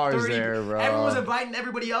 8 of like cars 30. there, bro. Everyone was inviting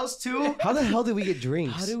everybody else too. How the hell did we get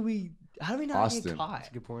drinks? How do we not Austin. get caught?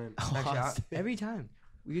 Good point. Austin. Every time.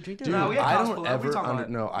 We could drink there. Dude, No, we had I cops don't pull up. We ever. talking about it.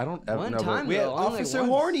 No, I don't ever. One No, time, We had though, only like Officer once.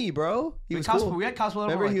 Horny, bro. He was cool. We had cops pull up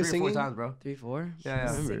Remember like he was 3 or 4 singing? times, bro. 3, 4.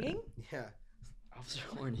 Yeah. Singing? Yeah. Officer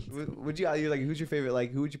Horny. Would you like? Who's your favorite?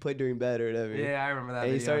 Like, who would you play during bed or whatever? Yeah, I remember that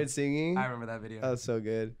And video. he started singing. I remember that video. That was so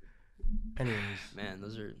good. Anyways, Man,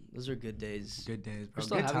 those are good days. good days, bro. We're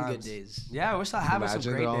still Good having times. good days. Yeah, we're still having some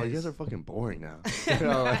Imagine great they're all, days. you guys are fucking boring now. You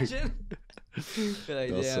know, like, Imagine. Be like,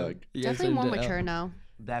 They'll yeah, suck. you guys Definitely more turned it up. mature now.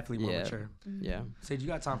 Definitely more Yeah. mature. Yeah. Sage, you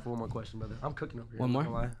got time for one more question, brother? I'm cooking over here. One more?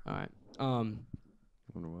 I'm not gonna All right. I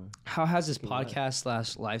wonder why. How has this podcast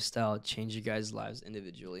 / lifestyle changed you guys' lives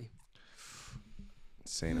individually?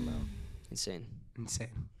 Insane amount. Insane. lie. Insane.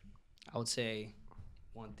 I would say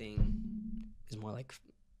one thing is more like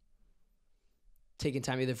taking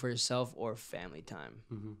time either for yourself or family time.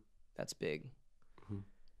 Mm-hmm. That's big.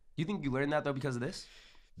 You think you learned that though because of this?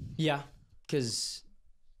 Yeah, because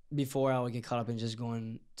before I would get caught up in just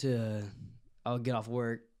going to, I would get off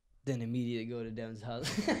work, then immediately go to Devin's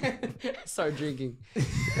house, start drinking.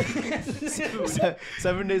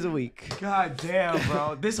 7 days a week. God damn,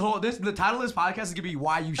 bro. The title of this podcast is gonna be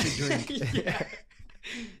why you should drink. Yeah.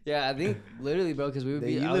 Yeah, I think literally, bro, because we would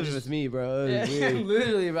be. You I would lived just- with me, bro. It Yeah, was weird.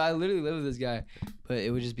 literally, bro. I literally live with this guy, but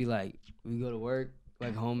it would just be like we go to work,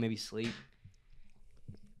 like home, maybe sleep,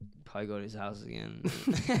 probably go to his house again,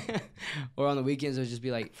 or on the weekends it would just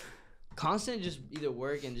be like constant, just either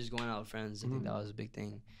work and just going out with friends. I think that was a big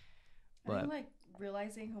thing. I But think like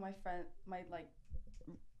realizing who my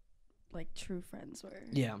true friends were.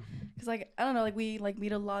 yeah, Cause like I don't know, like we like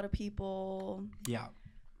meet a lot of people. Yeah.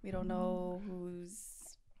 We don't know who's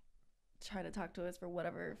trying to talk to us for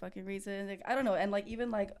whatever fucking reason. Like I don't know, and like even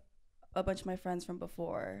like a bunch of my friends from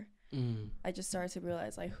before, I just started to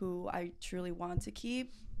realize like who I truly want to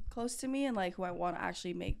keep close to me and like who I want to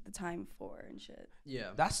actually make the time for and shit. yeah,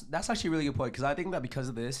 That's actually a really good point because I think that because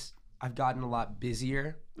of this, I've gotten a lot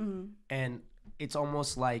busier, and it's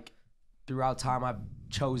almost like throughout time I've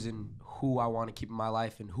chosen who I want to keep in my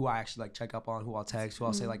life and who I actually like check up on, who I'll text, who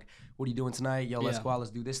I'll say like, "What are you doing tonight? Yo, let's Yeah. go out,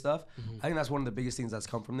 let's do this stuff." I think that's one of the biggest things that's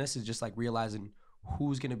come from this is just like realizing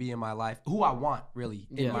who's gonna be in my life, who I want really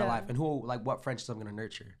in Yeah. my Yeah. life, and who like what friendships I'm gonna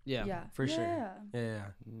nurture. yeah, Yeah. For sure. Yeah. Yeah.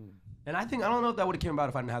 And I don't know if that would have came about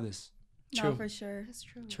if I didn't have this. No, True. for sure. That's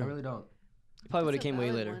true. I really don't. Probably would have That's a came way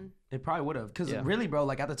valid later. one. It probably would have, because Yeah. really, bro,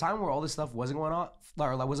 like at the time where all this stuff wasn't going on,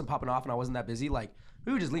 or like wasn't popping off, and I wasn't that busy, like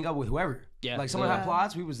we would just link up with whoever. Yeah. Like someone had Yeah.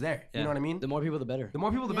 plots, we was there. You Yeah. know what I mean? The more people, the better. The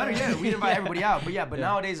more people, the better. Yeah. Yeah, we invite everybody out. But Yeah.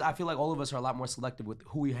 nowadays I feel like all of us are a lot more selective with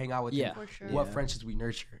who we hang out with. Yeah. and For sure. What Yeah. friendships we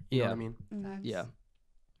nurture. You know Yeah. what I mean? Mhm. Yeah,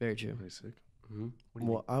 very true. Pretty sick. Mm-hmm. What do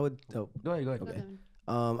you Well, I would. Oh, think? Go ahead. Go ahead. Okay.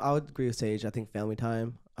 I would agree with Sage. I think family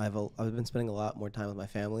time. I've been spending a lot more time with my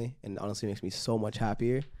family, and honestly makes me so much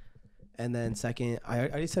happier. And then second, I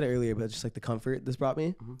already said it earlier, but just like the comfort this brought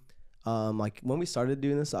me. Like when we started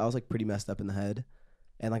doing this, I was like pretty messed up in the head,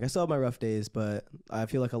 and like I still have my rough days, but I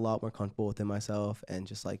feel like a lot more comfortable within myself and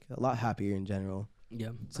just like a lot happier in general Yeah,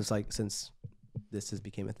 since this has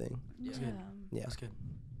became a thing. Yeah. Yeah. That's good.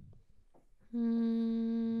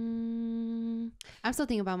 I'm still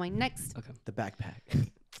thinking about my next. The backpack.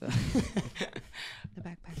 The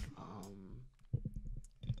backpack.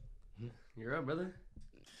 You're up, brother.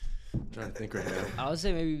 I'm trying to think right now. I would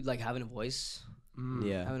say maybe like having a voice.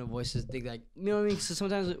 Yeah. Having a voice is think like, you know what I mean? So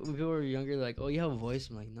sometimes when people are younger, they're like, oh, you have a voice.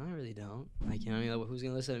 I'm like, no, I really don't. Like, you know what I mean? Like, who's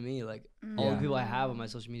gonna listen to me? Like, all the Yeah. people I have on my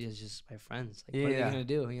social media is just my friends. Like, what are Yeah. they gonna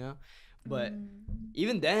do? You know? But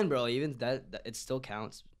even then, bro, even that it still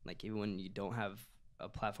counts. Like, even when you don't have a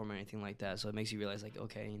platform or anything like that, so it makes you realize, like,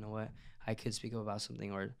 okay, you know what? I could speak up about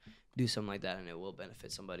something or do something like that, and it will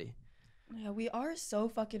benefit somebody. Yeah, we are so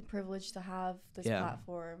fucking privileged to have this Yeah.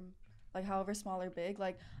 platform, like however small or big.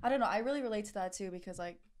 Like I don't know, I really relate to that too because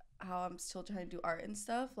like how I'm still trying to do art and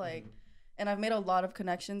stuff. Like, and I've made a lot of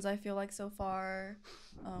connections. I feel like so far,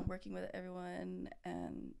 working with everyone,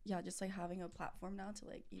 and yeah, just like having a platform now to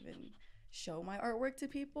like even show my artwork to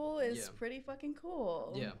people is Yeah. pretty fucking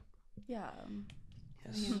cool. Yeah. Yeah.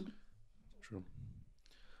 Yes. True.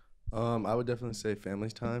 I would definitely say family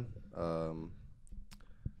time.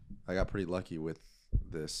 I got pretty lucky with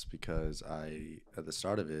this because at the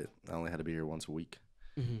start of it, I only had to be here once a week,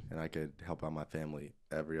 and I could help out my family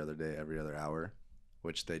every other day, every other hour,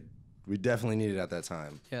 which we definitely needed at that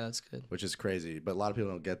time, Yeah, that's good. which is crazy. But a lot of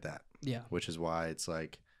people don't get that, Yeah. which is why it's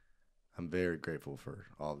like I'm very grateful for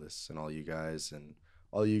all this and all you guys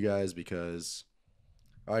because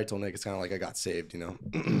I already told Nick it's kind of like I got saved, you know.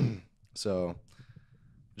 So,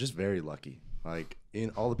 just very lucky. Like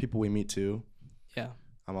in all the people we meet too. Yeah.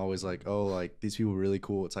 I'm always like, oh, like these people are really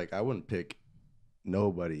cool. It's like I wouldn't pick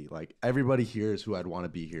nobody. Like everybody here is who I'd want to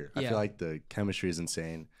be here. I feel like the chemistry is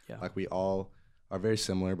insane. Yeah. Like we all are very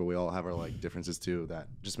similar, but we all have our like differences too. That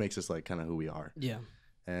just makes us like kind of who we are. Yeah.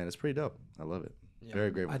 And it's pretty dope. I love it. Yeah.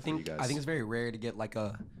 Very grateful for you guys. I think it's very rare to get like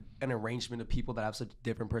an arrangement of people that have such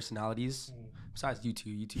different personalities. Besides you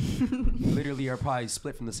two literally are probably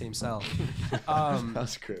split from the same cell.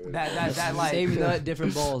 That's great. That like same nut,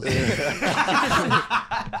 different balls.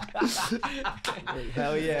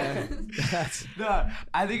 Hell yeah.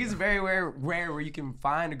 I think it's very rare where you can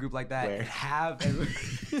find a group like that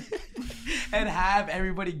and have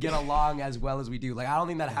everybody get along as well as we do. Like I don't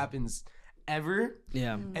think that happens ever.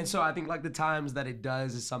 Yeah. And so I think like the times that it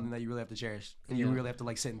does is something that you really have to cherish and you really have to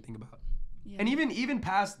like sit and think about. Yeah. And even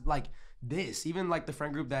past like this, even like the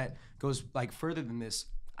friend group that goes like further than this.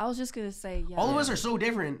 I was just gonna say, all of us are so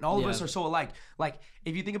different. All of us are so alike. Like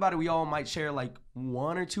if you think about it, we all might share like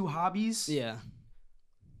one or two hobbies. Yeah.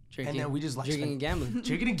 Drinking, and then we just like drinking and gambling.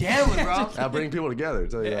 Drinking and gambling, bro. I'll bring people together.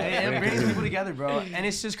 Tell you that. It brings people together, bro. And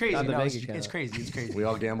it's just crazy. It's crazy. It's crazy. We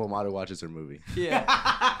all gamble. Mado watches her movie. Yeah.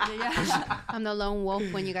 I'm the lone wolf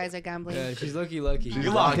when you guys are gambling. Yeah, she's lucky.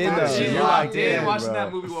 You're locked in, though. She's locked in watching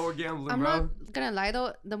that movie while we're gambling, bro. I'm not gonna lie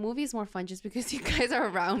though, the movie's more fun just because you guys are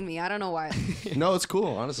around me. I don't know why. No, it's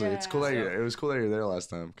cool. Honestly, it's cool that it was cool that you're there last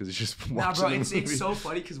time because it's just watching the movie. It's so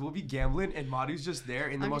funny because we'll be gambling and Madu's just there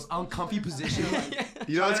in the most uncomfy position.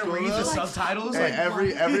 You know what's cool? Read the subtitles. Hey,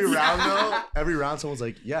 every round though, every round someone's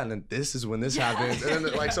like, yeah, and then this is when this happens, and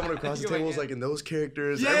then like someone across the table is like in those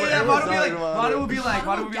characters. Madu will be like,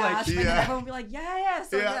 yeah. Everyone will be like, yeah.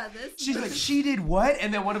 So this. She's like, she did what?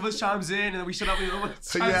 And then one of us chimes in, and then we shut up, and the other one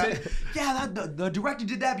chimes in. Yeah, the director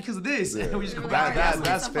did that because of this. And we just go back.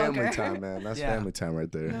 That's family time, man. That's family time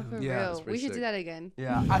right there. No, for real. We should do that again.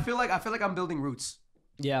 Yeah, I feel like I'm building roots.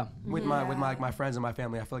 Yeah, with my friends and my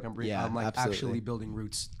family, I feel like I'm like actually building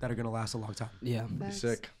roots that are gonna last a long time. Yeah, be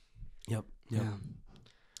sick. Yep.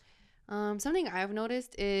 Something I've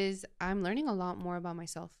noticed is I'm learning a lot more about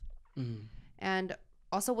myself, and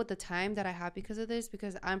also with the time that I have because of this.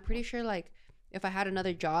 Because I'm pretty sure like if I had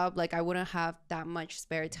another job, like I wouldn't have that much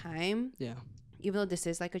spare time. Yeah. Even though this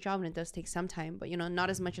is like a job and it does take some time, but you know, not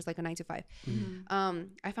as much as like a 9 to 5.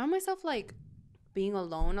 I found myself like being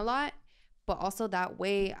alone a lot. But also that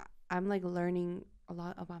way, I'm like learning a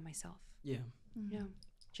lot about myself. Yeah. Yeah.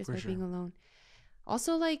 Just by being alone.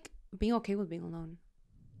 Also like being okay with being alone.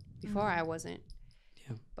 Before I wasn't.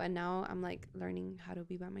 Yeah. But now I'm like learning how to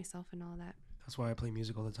be by myself and all that. That's why I play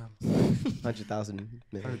music all the time. 100,000 minutes.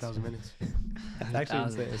 100,000 minutes.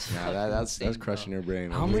 Actually, that's crushing your brain.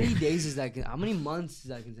 How many days is that? How many months is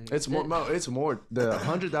that continue? It's more. The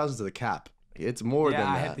 100,000 to the cap. It's more than that.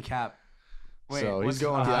 Yeah, I hit the cap. Wait, so he's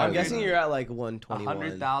going. I'm guessing you're at like 121.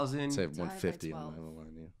 100,000. Say 150.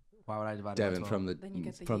 Why would I divide Devin, from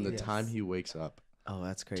the time he wakes up. Oh,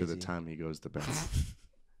 that's crazy. To the time he goes to bed.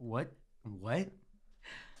 What?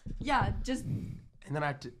 Yeah, just. And then I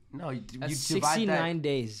have to. No, you divide 69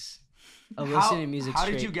 days of listening to music. How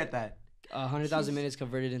did you get that? 100,000 minutes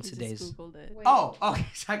converted into days. Googled it. Oh, okay.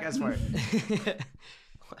 I got smart.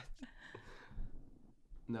 What?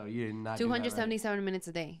 No, you did not. 277 minutes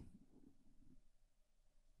a day.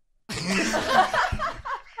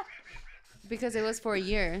 Because it was for a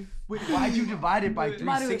year. Wait, why'd you divide it by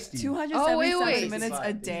 360? 277 minutes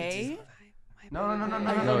a day? No.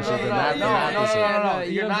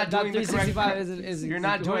 You're not doing the correct. You're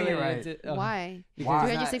not doing it right. Why?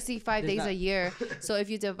 365 days a year. So if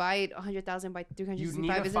you divide 100,000 by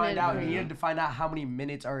 365, you need to find out how many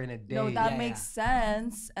minutes are in a day. No, that makes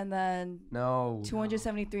sense. And then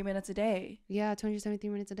 273 minutes a day. Yeah, 273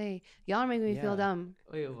 minutes a day. Y'all make me feel dumb.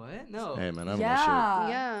 Wait, what? No. Hey man, I don't know shit.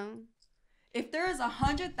 Yeah. If there is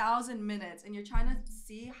 100,000 minutes and you're trying to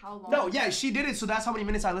see how long. No, yeah, she did it, so that's how many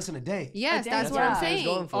minutes I listen a day. Yes, that's what I'm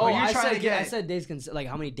saying. I said days. Like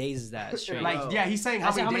how many days is that straight? Like he's saying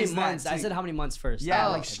how many months. I said how many months first. Yeah,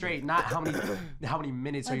 like straight, not how many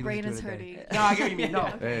minutes are you listening to a day. Hurting. No, I get what you mean. No,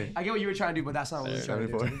 I get what you were trying to do, but that's not what we're trying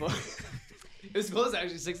to do. It was supposed to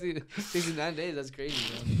actually 69 days. That's crazy,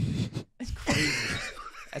 bro. That's crazy.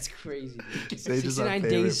 That's crazy. 69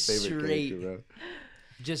 days straight. Bro.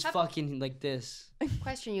 Just fucking like this.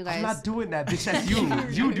 Question, you guys. I'm not doing that, bitch. That's you.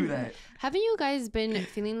 You do that. Haven't you guys been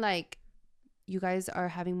feeling like you guys are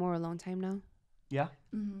having more alone time now? Yeah.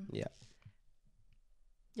 Yeah.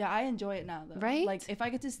 Yeah, I enjoy it now though. Right? Like if I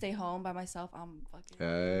get to stay home by myself, I'm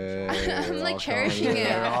fucking. I'm like cherishing it.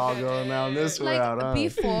 We're all going down this Like route, huh?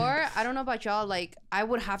 before, I don't know about y'all, like I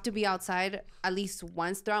would have to be outside at least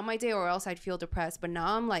once throughout my day or else I'd feel depressed. But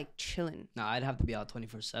now I'm like chilling. No, I'd have to be out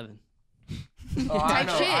 24/7. Type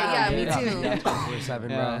shit. Yeah, me too. 24/7, bro.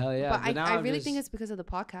 Yeah, hell yeah. But now I I'm really just- think it's because of the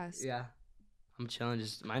podcast. Yeah, I'm chilling.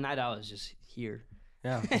 Just my night out is just here.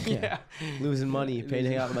 Yeah. Yeah. Losing money, paying to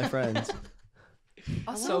hang out with my friends.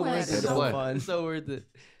 Also, So like, worth it. It's so What? fun. So worth it.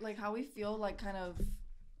 like how we feel like kind of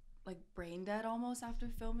like brain dead almost after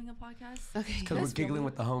filming a podcast. Okay. Because we're That's giggling really-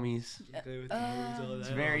 with the homies.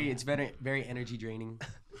 It's very energy draining.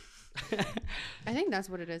 I think that's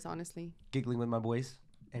what it is, honestly. Giggling with my boys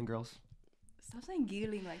and girls. Stop saying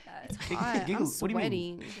giggling like that. I'm Giggle. What do you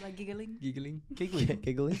mean? sweating. Is it like giggling? Giggling. Giggling.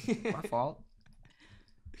 Giggling. My fault.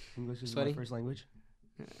 English is Sweating. my first language.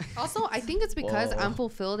 Also, I think it's because Whoa. I'm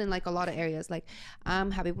fulfilled in like a lot of areas. Like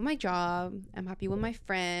I'm happy with my job. I'm happy with my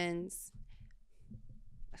friends.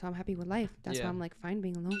 So I'm happy with life. That's why Yeah. I'm like fine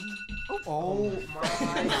being alone. Oh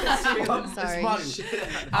my. Sorry.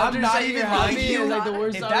 I'm not even lying to you. Like the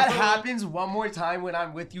worst If time that ever. happens one more time when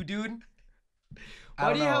I'm with you, dude.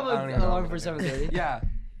 Why do you have an alarm for 7:30? Yeah.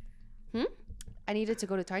 I needed to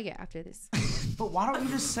go to Target after this. But why don't you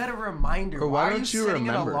just set a reminder? Or why are don't you setting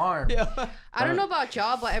remember? an alarm? Yeah. I don't know about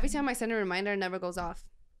y'all, but every time I send a reminder, it never goes off.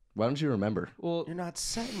 Why don't you remember? Well, You're not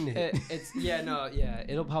setting it. it's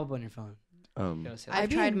it'll pop up on your phone. It'll say, I've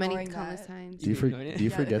be tried many ignoring countless that. times. Do you, ignoring it? do you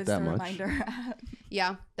Yeah, if forget it's that the much? Reminder.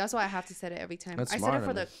 Yeah, that's why I have to set it every time. That's I set smart it for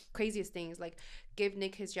of the you. craziest things, like give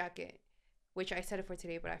Nick his jacket, which I set it for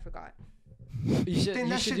today, but I forgot. You should, Then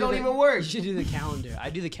you that should shit do don't the- even work. You should do the calendar. I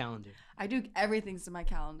do the calendar. I do everything's in my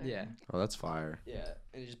calendar. Yeah. Oh, that's fire. Yeah.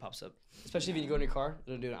 And it just pops up. Especially if you go in your car,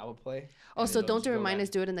 it'll do an hour play. Oh, and so it'll don't just do go reminders,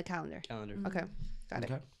 back. do it in the calendar. Calendar. Okay, got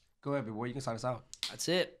it. Okay. Go ahead, boy. You can sign us out. That's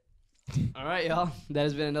it. All right, y'all. That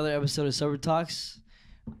has been another episode of Suburb Talks.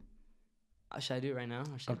 Should I do it right now?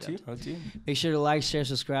 Or should I Up do to you. it? Up to you. Make sure to like, share,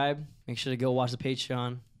 subscribe. Make sure to go watch the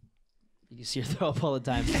Patreon. You can see her throw up all the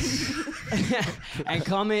time. And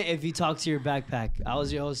comment if you talk to your backpack. I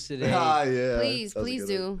was your host today. Yeah. Please, That was a please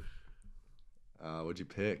good do. one. What'd you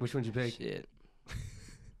pick? Which one did you pick? Shit.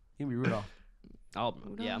 You can be Rudolph. Oh,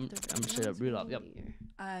 yeah, I'm straight up Rudolph. Yep.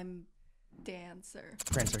 I'm Dancer.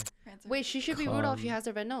 Prancer. Prancer. Wait, she should be Rudolph. She has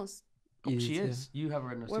a red nose. Oh, You she too. is. You have a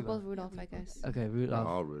red nose We're too, both though. Rudolph, I guess. Okay, We're Rudolph.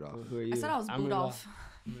 all Rudolph. Who are you? I said I was I'm Rudolph.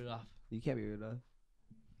 Rudolph. You can't be Rudolph.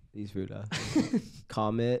 He's Rudolph.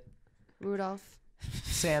 Comet. Rudolph.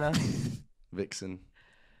 Santa. Vixen.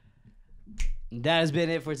 That has been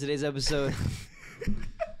it for today's episode.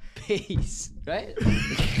 Peace. Right?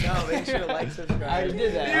 No, make sure to like, subscribe. I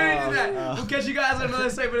did that. We'll catch you guys on another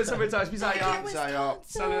segment of Summer Talks. Peace out, y'all. Peace out, y'all.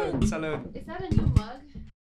 Salud. Salud. Is that a new mug?